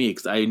for me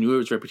because I knew it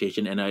was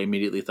Reputation and I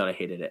immediately thought I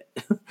hated it.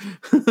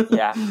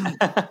 Yeah.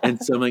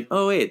 And so I'm like,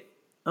 oh wait,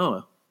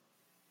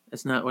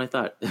 that's not what I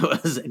thought it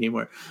was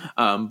anymore.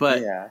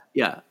 But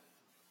yeah,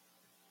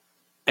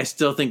 I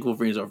still think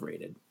Wolverine's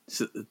overrated.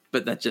 So,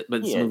 but it's He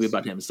a movie is.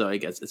 about him, so I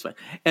guess it's fine.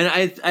 And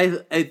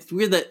it's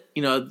weird that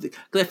because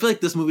I feel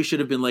like this movie should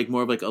have been like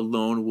more of like a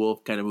lone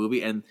wolf kind of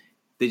movie, and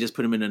they just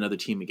put him in another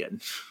team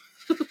again.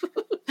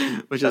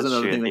 Which is That's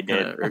another true, thing they that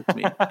kind did. of irked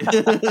me.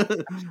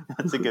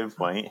 That's a good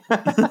point.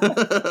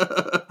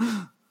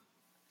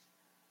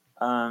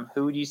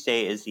 Who would you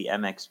say is the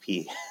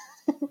MXP?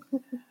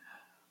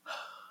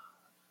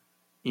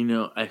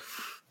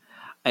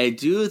 I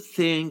do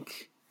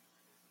think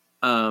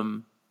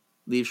Liev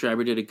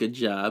Schreiber did a good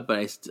job,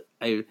 but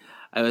I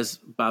was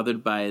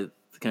bothered by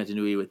the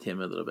continuity with him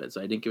a little bit,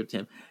 so I didn't give it to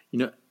him.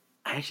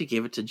 I actually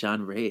gave it to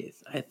John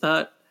Wraith. I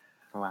thought,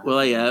 Wow. Will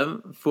I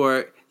Am,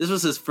 for this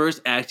was his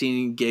first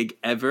acting gig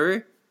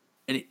ever,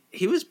 and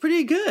he was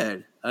pretty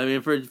good. I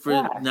mean, for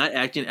not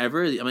acting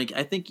ever, I'm like,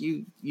 I think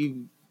you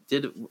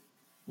did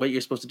what you're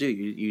supposed to do.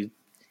 You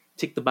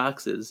tick the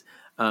boxes,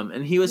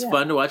 and he was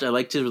fun to watch. I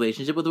liked his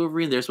relationship with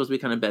Wolverine. They're supposed to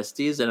be kind of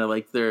besties, and I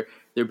liked their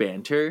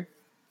banter,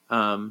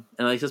 and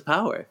I liked his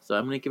power. So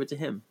I'm going to give it to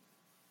him.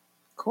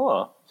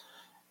 Cool.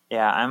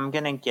 Yeah, I'm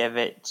going to give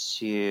it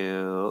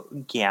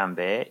to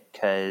Gambit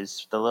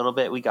because the little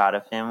bit we got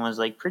of him was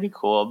like pretty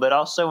cool. But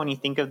also when you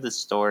think of the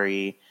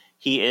story,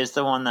 he is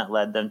the one that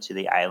led them to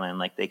the island.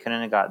 Like they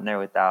couldn't have gotten there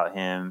without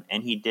him.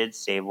 And he did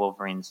save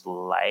Wolverine's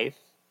life,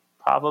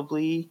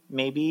 probably,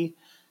 maybe.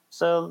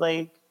 So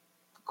like,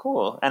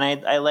 cool. And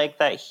I like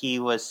that he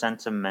was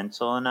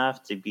sentimental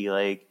enough to be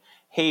like,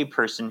 hey,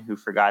 person who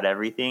forgot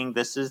everything,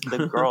 this is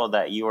the girl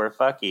that you were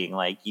fucking.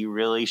 Like, you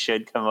really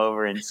should come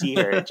over and see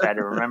her and try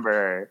to remember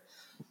her.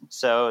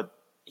 So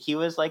he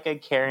was like a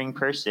caring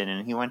person,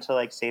 and he went to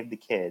like save the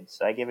kids.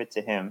 So I give it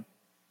to him.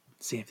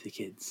 Save the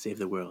kids, save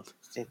the world.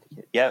 Save the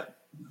kids. Yep.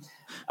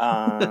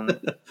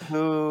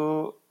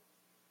 Who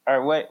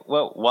or what?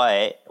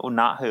 Well,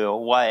 not who.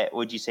 What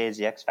would you say is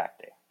the X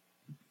Factor?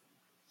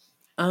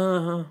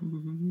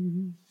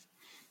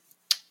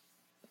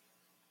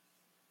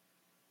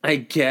 I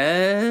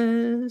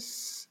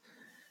guess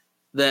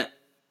that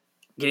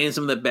getting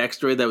some of the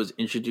backstory that was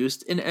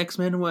introduced in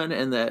X-Men 1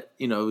 and that,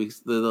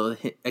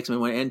 the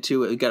X-Men 1 and 2,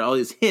 we got all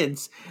these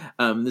hints.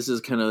 This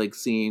is kind of like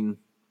seeing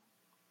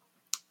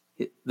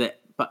the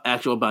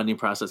actual bonding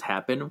process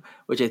happen,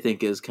 which I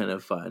think is kind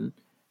of fun.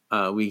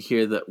 We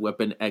hear that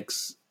Weapon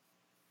X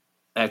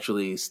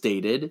actually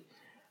stated,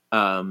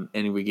 and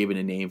we're given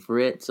a name for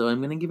it. So I'm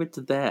going to give it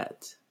to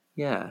that.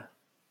 Yeah.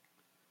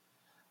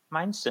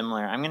 Mine's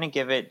similar. I'm going to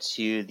give it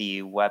to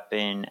the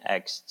Weapon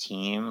X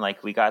team.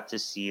 Like, we got to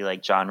see,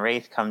 like, John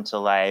Wraith come to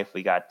life.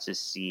 We got to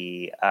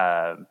see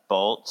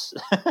Bolt.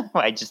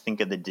 I just think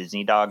of the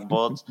Disney dog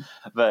Bolt.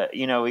 But,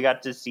 we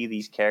got to see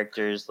these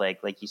characters,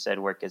 like you said,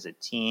 work as a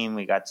team.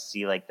 We got to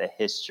see, like, the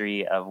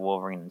history of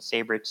Wolverine and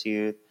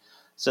Sabretooth.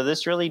 So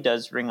this really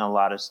does bring a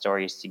lot of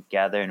stories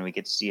together, and we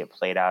get to see it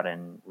played out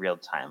in real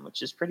time,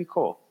 which is pretty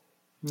cool.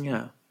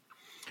 Yeah.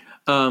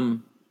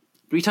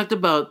 We talked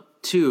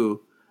about,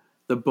 too,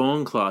 the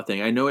bone claw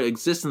thing. I know it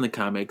exists in the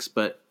comics,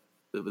 but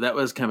that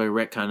was kind of a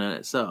retcon on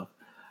itself.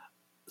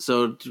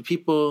 So do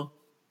people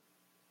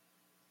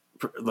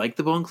like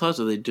the bone claws,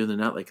 or do they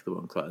not like the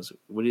bone claws?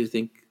 What do you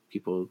think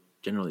people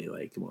generally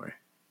like more?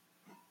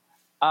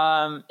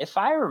 If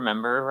I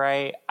remember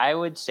right, I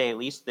would say at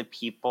least the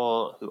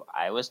people who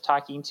I was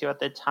talking to at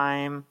the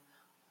time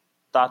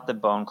thought the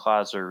bone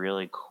claws were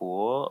really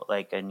cool,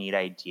 like a neat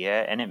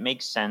idea, and it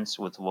makes sense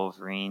with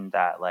Wolverine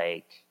that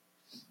like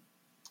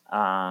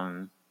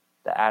the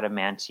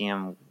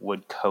adamantium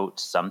would coat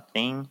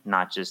something,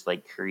 not just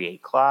like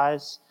create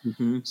claws.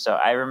 Mm-hmm. So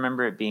I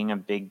remember it being a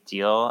big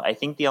deal. I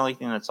think the only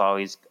thing that's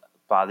always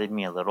bothered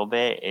me a little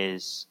bit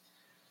is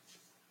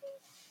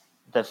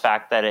the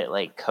fact that it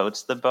like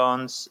coats the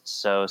bones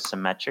so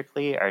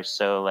symmetrically, or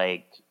so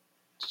like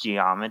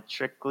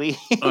geometrically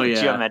Oh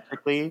yeah,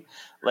 geometrically,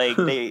 like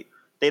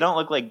they don't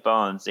look like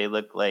bones, they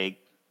look like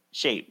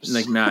shapes.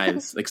 like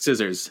knives, like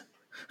scissors.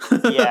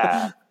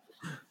 Yeah,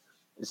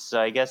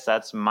 so I guess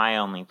that's my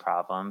only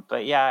problem,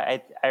 but yeah,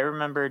 I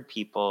remembered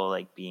people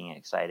like being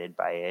excited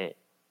by it.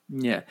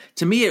 Yeah,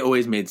 to me it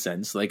always made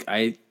sense. Like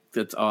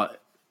that's all,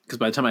 because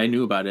by the time I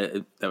knew about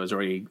it, that was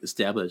already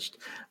established.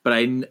 But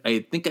I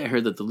think I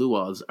heard that the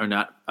Luwals are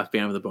not a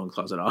fan of the bone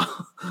claws at all.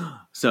 Oh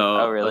So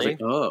I was really?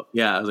 like, oh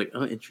yeah, I was like,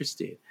 oh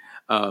interesting.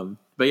 But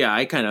yeah,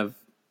 I kind of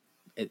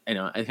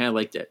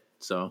liked it.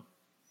 So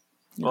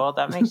yeah. Well,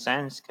 that makes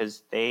sense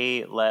because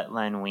they let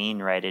Len Wein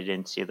write it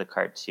into the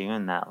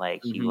cartoon that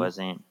like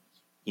Mm-hmm.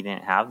 he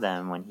didn't have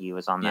them when he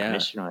was on that Yeah,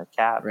 mission with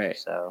Cap. right.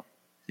 So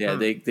Yeah,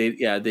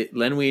 they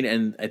Len Wein,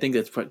 and I think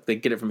they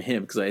get it from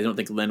him, because I don't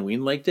think Len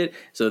Wein liked it.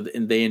 So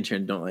and they in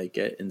turn don't like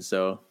it, and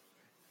so.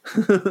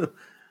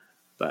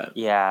 But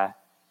yeah,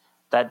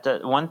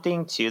 the one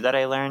thing too that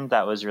I learned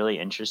that was really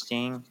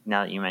interesting.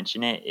 Now that you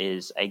mention it,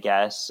 is I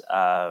guess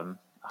I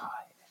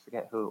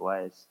forget who it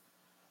was,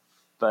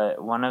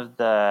 but one of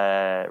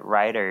the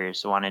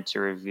writers wanted to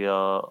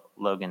reveal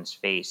Logan's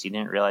face. He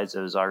didn't realize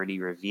it was already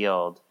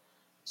revealed.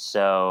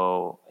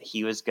 So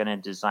he was going to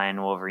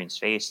design Wolverine's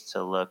face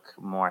to look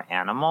more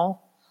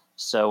animal.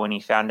 So when he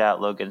found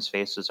out Logan's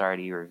face was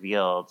already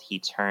revealed, he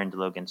turned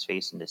Logan's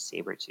face into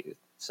Sabretooth.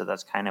 So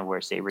that's kind of where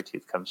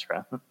Sabretooth comes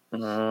from.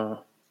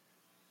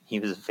 He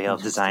was a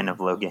failed design of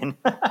Logan.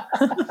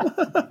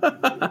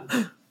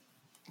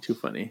 too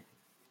funny.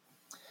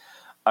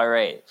 All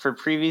right. For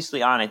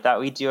previously on, I thought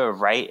we'd do a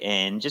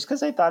write-in just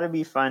because I thought it'd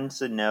be fun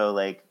to know,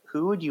 like,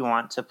 who would you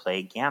want to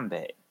play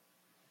Gambit?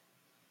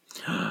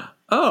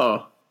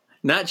 Oh,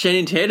 not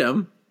Channing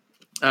Tatum.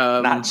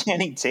 Not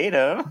Channing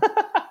Tatum.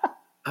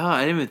 Oh,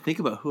 I didn't even think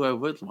about who I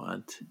would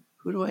want.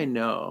 Who do I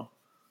know?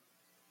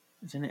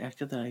 Is there an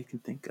actor that I can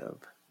think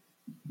of?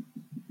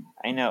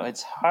 I know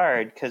it's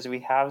hard because we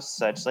have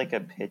such like a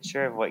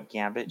picture of what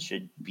Gambit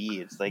should be.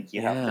 It's like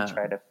you have to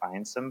try to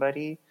find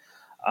somebody.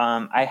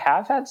 I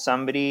have had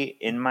somebody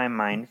in my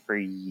mind for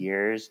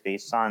years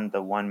based on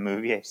the one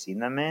movie I've seen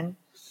them in.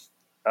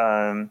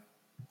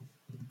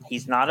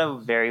 He's not a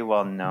very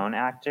well known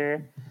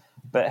actor,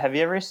 but have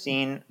you ever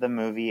seen the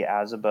movie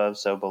As Above,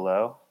 So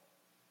Below?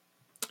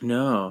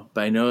 No,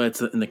 but I know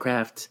it's in The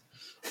Craft.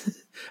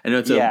 I know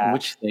it's Yeah. a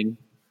witch thing.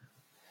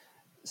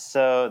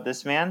 So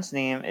this man's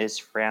name is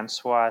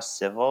Francois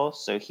Civil,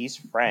 so he's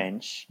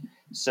French.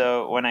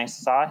 So when I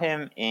saw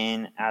him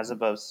in As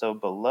Above, So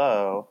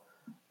Below,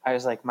 I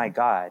was like, my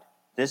God,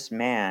 this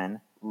man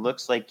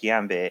looks like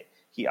Gambit.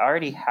 He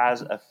already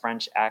has a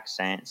French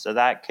accent, so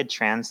that could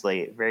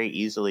translate very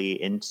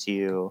easily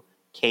into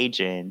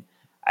Cajun.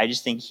 I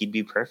just think he'd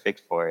be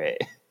perfect for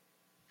it.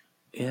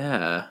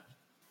 Yeah.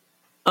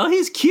 Oh,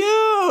 he's cute!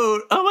 Oh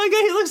my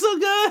God, he looks so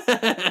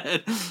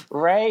good!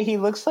 Right? He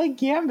looks like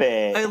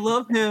Gambit. I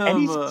love him. And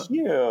he's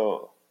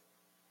cute.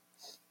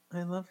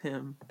 I love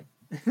him.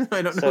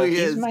 I don't know So who he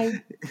is.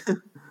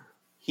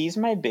 he's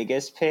my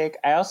biggest pick.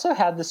 I also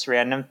had this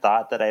random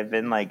thought that I've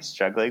been like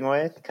struggling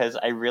with because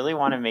I really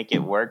want to make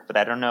it work, but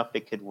I don't know if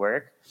it could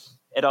work.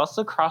 It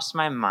also crossed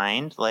my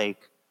mind,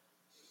 like,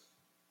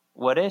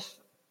 what if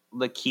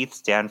Lakeith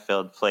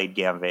Stanfield played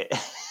Gambit?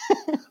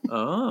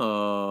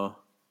 Oh.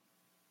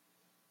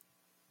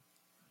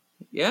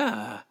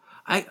 Yeah.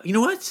 You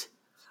know what?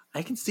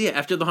 I can see it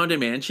after the Haunted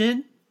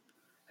Mansion.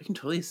 I can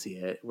totally see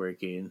it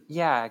working.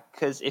 Yeah,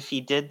 because if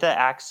he did the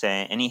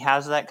accent and he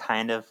has that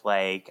kind of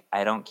like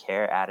I don't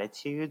care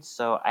attitude,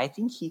 so I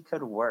think he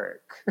could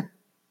work.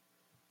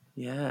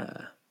 Yeah.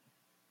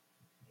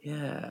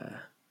 Yeah.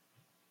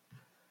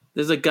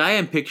 There's a guy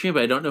I'm picturing,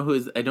 but I don't know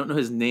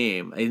his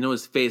name. I know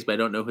his face, but I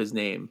don't know his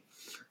name.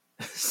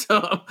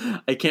 So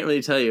I can't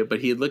really tell you,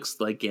 but he looks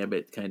like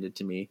Gambit kind of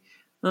to me.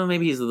 Well,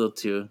 maybe he's a little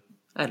too.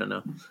 I don't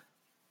know.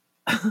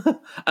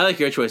 I like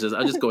your choices.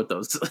 I'll just go with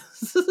those.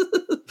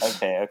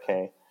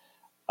 Okay.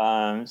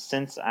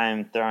 Since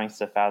I'm throwing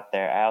stuff out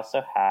there, I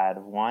also had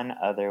one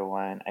other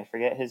one. I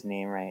forget his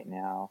name right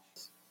now.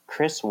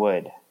 Chris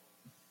Wood.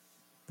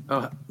 Oh,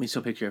 let me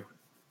show a picture.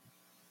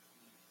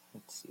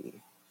 Let's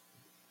see.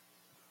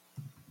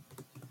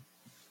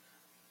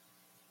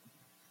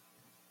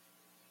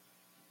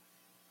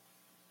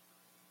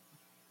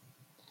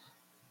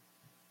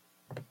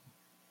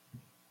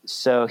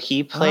 So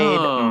he played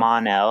Oh.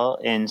 Mon-El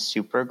in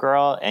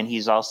Supergirl, and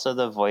he's also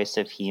the voice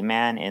of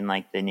He-Man in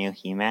like the new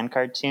He-Man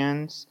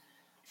cartoons.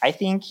 I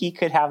think he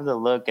could have the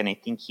look, and I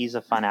think he's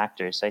a fun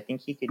actor, so I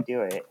think he could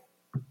do it.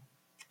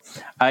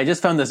 I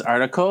just found this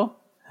article.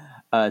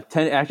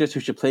 10 actors who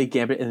should play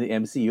Gambit in the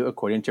MCU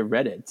according to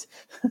Reddit.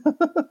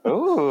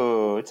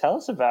 Ooh, tell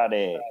us about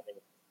it.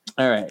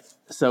 All right.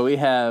 So we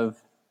have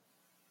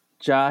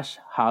Josh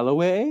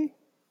Holloway.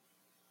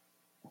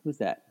 Who's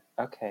that?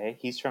 Okay,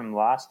 he's from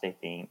Lost, I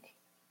think.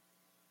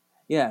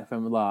 Yeah,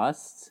 from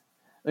Lost.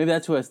 Maybe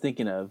that's who I was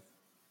thinking of.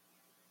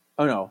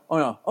 Oh, no.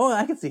 Oh,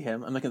 I can see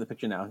him. I'm looking at the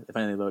picture now. It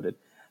finally loaded.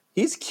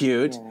 He's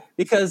cute Yeah.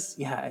 because,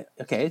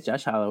 okay,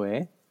 Josh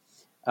Holloway.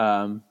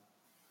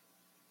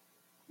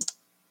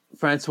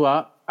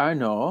 Francois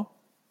Arnault.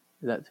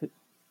 That's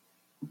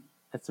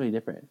somebody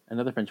different.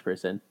 Another French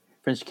person.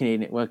 French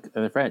Canadian. Well,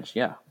 the French,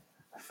 yeah.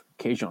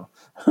 Cajun.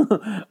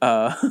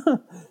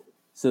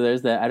 So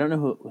there's that. I don't know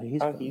who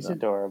he's from. He's though.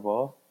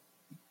 adorable.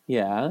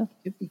 Yeah.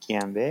 Could be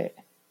Gambit.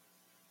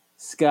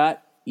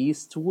 Scott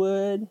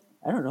Eastwood.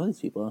 I don't know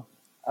these people.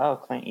 Oh,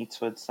 Clint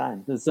Eastwood's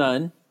son. The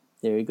son.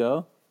 There you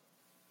go.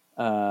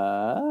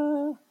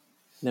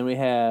 Then we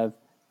have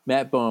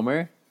Matt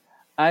Bomer.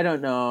 I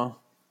don't know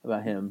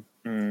about him.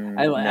 I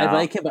No.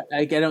 like him, but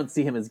I don't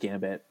see him as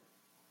Gambit.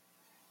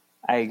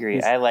 I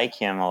agree. I like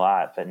him a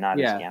lot, but not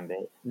as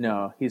Gambit.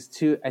 No, he's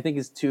too. I think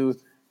he's too.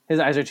 His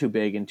eyes are too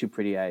big and too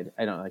pretty-eyed.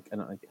 I don't like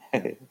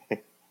it.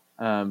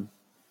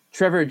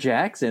 Trevor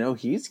Jackson. Oh,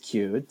 he's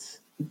cute.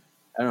 I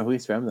don't know who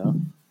he's from though.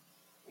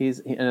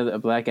 He's a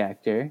black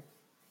actor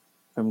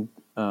from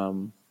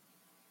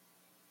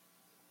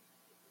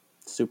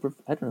Super.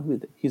 I don't know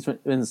who he's from,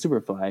 in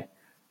Superfly,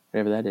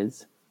 whatever that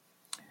is.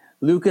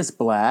 Lucas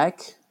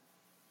Black.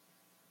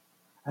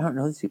 I don't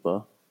know these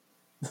people.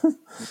 I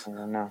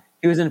don't know.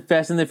 He was in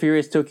Fast and the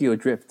Furious Tokyo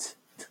Drift.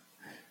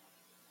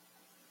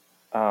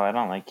 Oh, I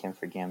don't like him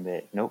for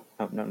Gambit. Nope.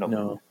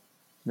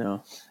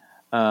 No.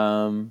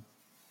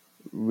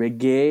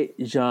 Reggae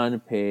Jean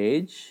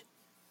Page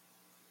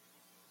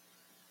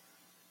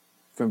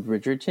from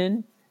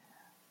Bridgerton.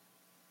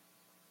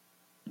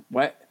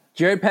 What?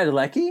 Jared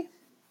Padalecki?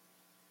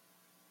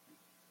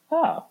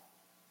 Oh.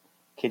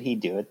 Could he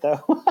do it,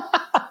 though?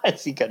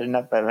 Is he good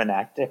enough of an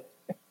actor?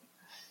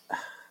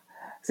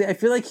 See, I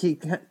feel like he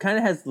kind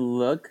of has the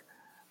look,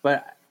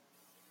 but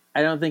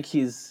I don't think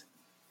he's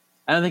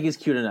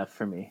cute enough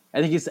for me.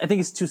 I think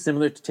he's too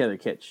similar to Taylor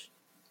Kitsch.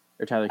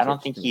 I don't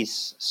think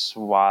he's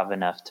suave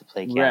enough to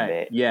play Gambit.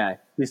 Right. Yeah.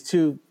 He's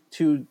too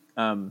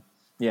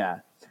yeah.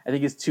 I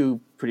think he's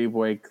too pretty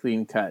boy,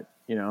 clean cut,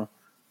 you know?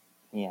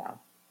 Yeah.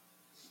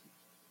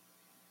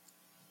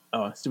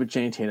 Oh, stupid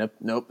Channing Tatum.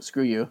 Nope,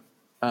 screw you.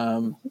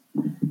 Matthew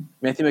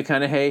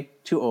McConaughey,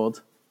 too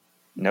old.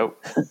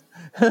 Nope.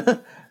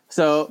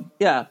 So,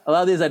 yeah, a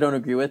lot of these I don't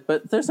agree with,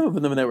 but there's some of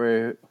them that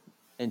were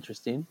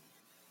interesting.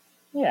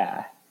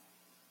 Yeah.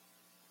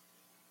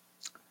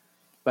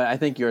 But I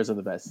think yours are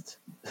the best.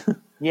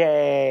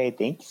 Yay.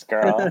 Thanks,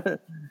 girl.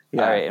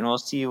 Yeah. All right, and we'll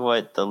see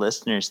what the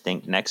listeners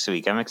think next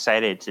week. I'm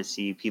excited to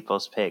see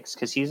people's picks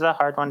because he's a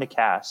hard one to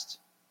cast.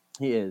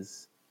 He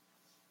is.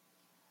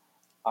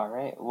 All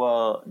right.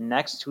 Well,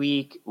 next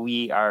week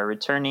we are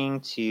returning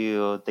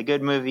to the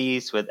good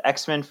movies with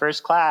X-Men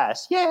First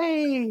Class.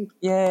 Yay!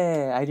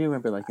 Yeah, I do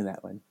remember liking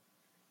that one.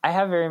 I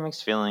have very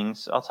mixed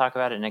feelings. I'll talk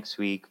about it next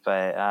week,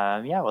 but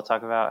yeah, we'll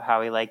talk about how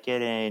we like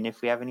it and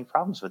if we have any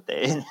problems with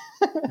it.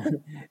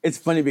 It's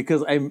funny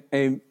because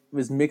I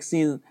was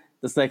mixing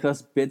the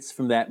Cyclops bits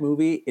from that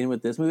movie in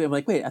with this movie. I'm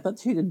like, wait, I thought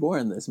she did more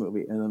in this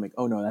movie. And I'm like,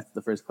 oh no, that's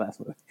the First Class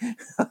movie.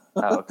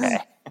 Oh, okay.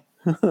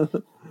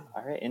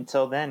 All right.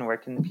 Until then, where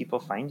can the people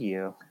find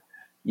you?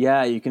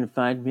 Yeah, you can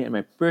find me at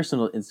my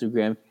personal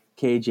Instagram,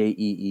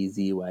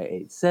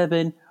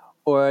 KJEEZY87,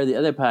 or the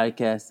other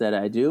podcast that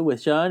I do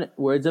with Sean,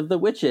 Words of the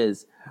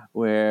Witches,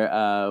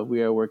 where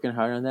we are working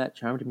hard on that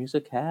charmed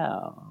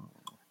musicale.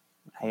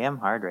 I am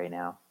hard right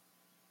now.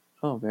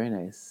 Oh, very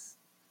nice.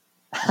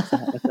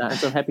 I'm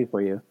so happy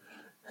for you.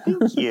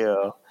 Thank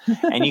you.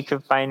 And you can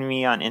find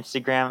me on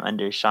Instagram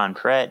under Sean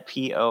Perrett,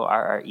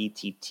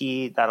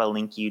 Porrett. That'll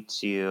link you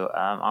to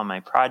all my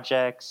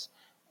projects.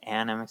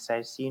 And I'm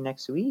excited to see you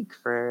next week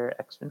for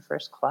X-Men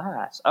First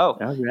Class. Oh,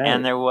 right.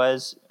 And there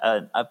was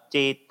an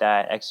update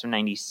that X-Men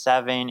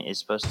 97 is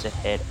supposed to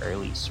hit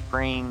early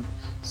spring.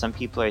 Some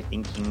people are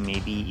thinking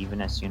maybe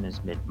even as soon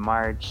as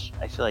mid-March.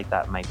 I feel like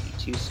that might be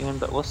too soon,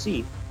 but we'll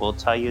see. We'll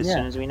tell you as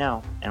soon as we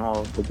know, and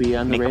we'll be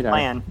on the make radar. a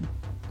plan.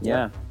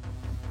 Yeah.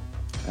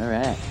 All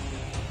right.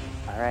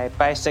 All right.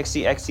 Bye,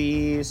 sexy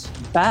X's.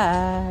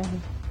 Bye.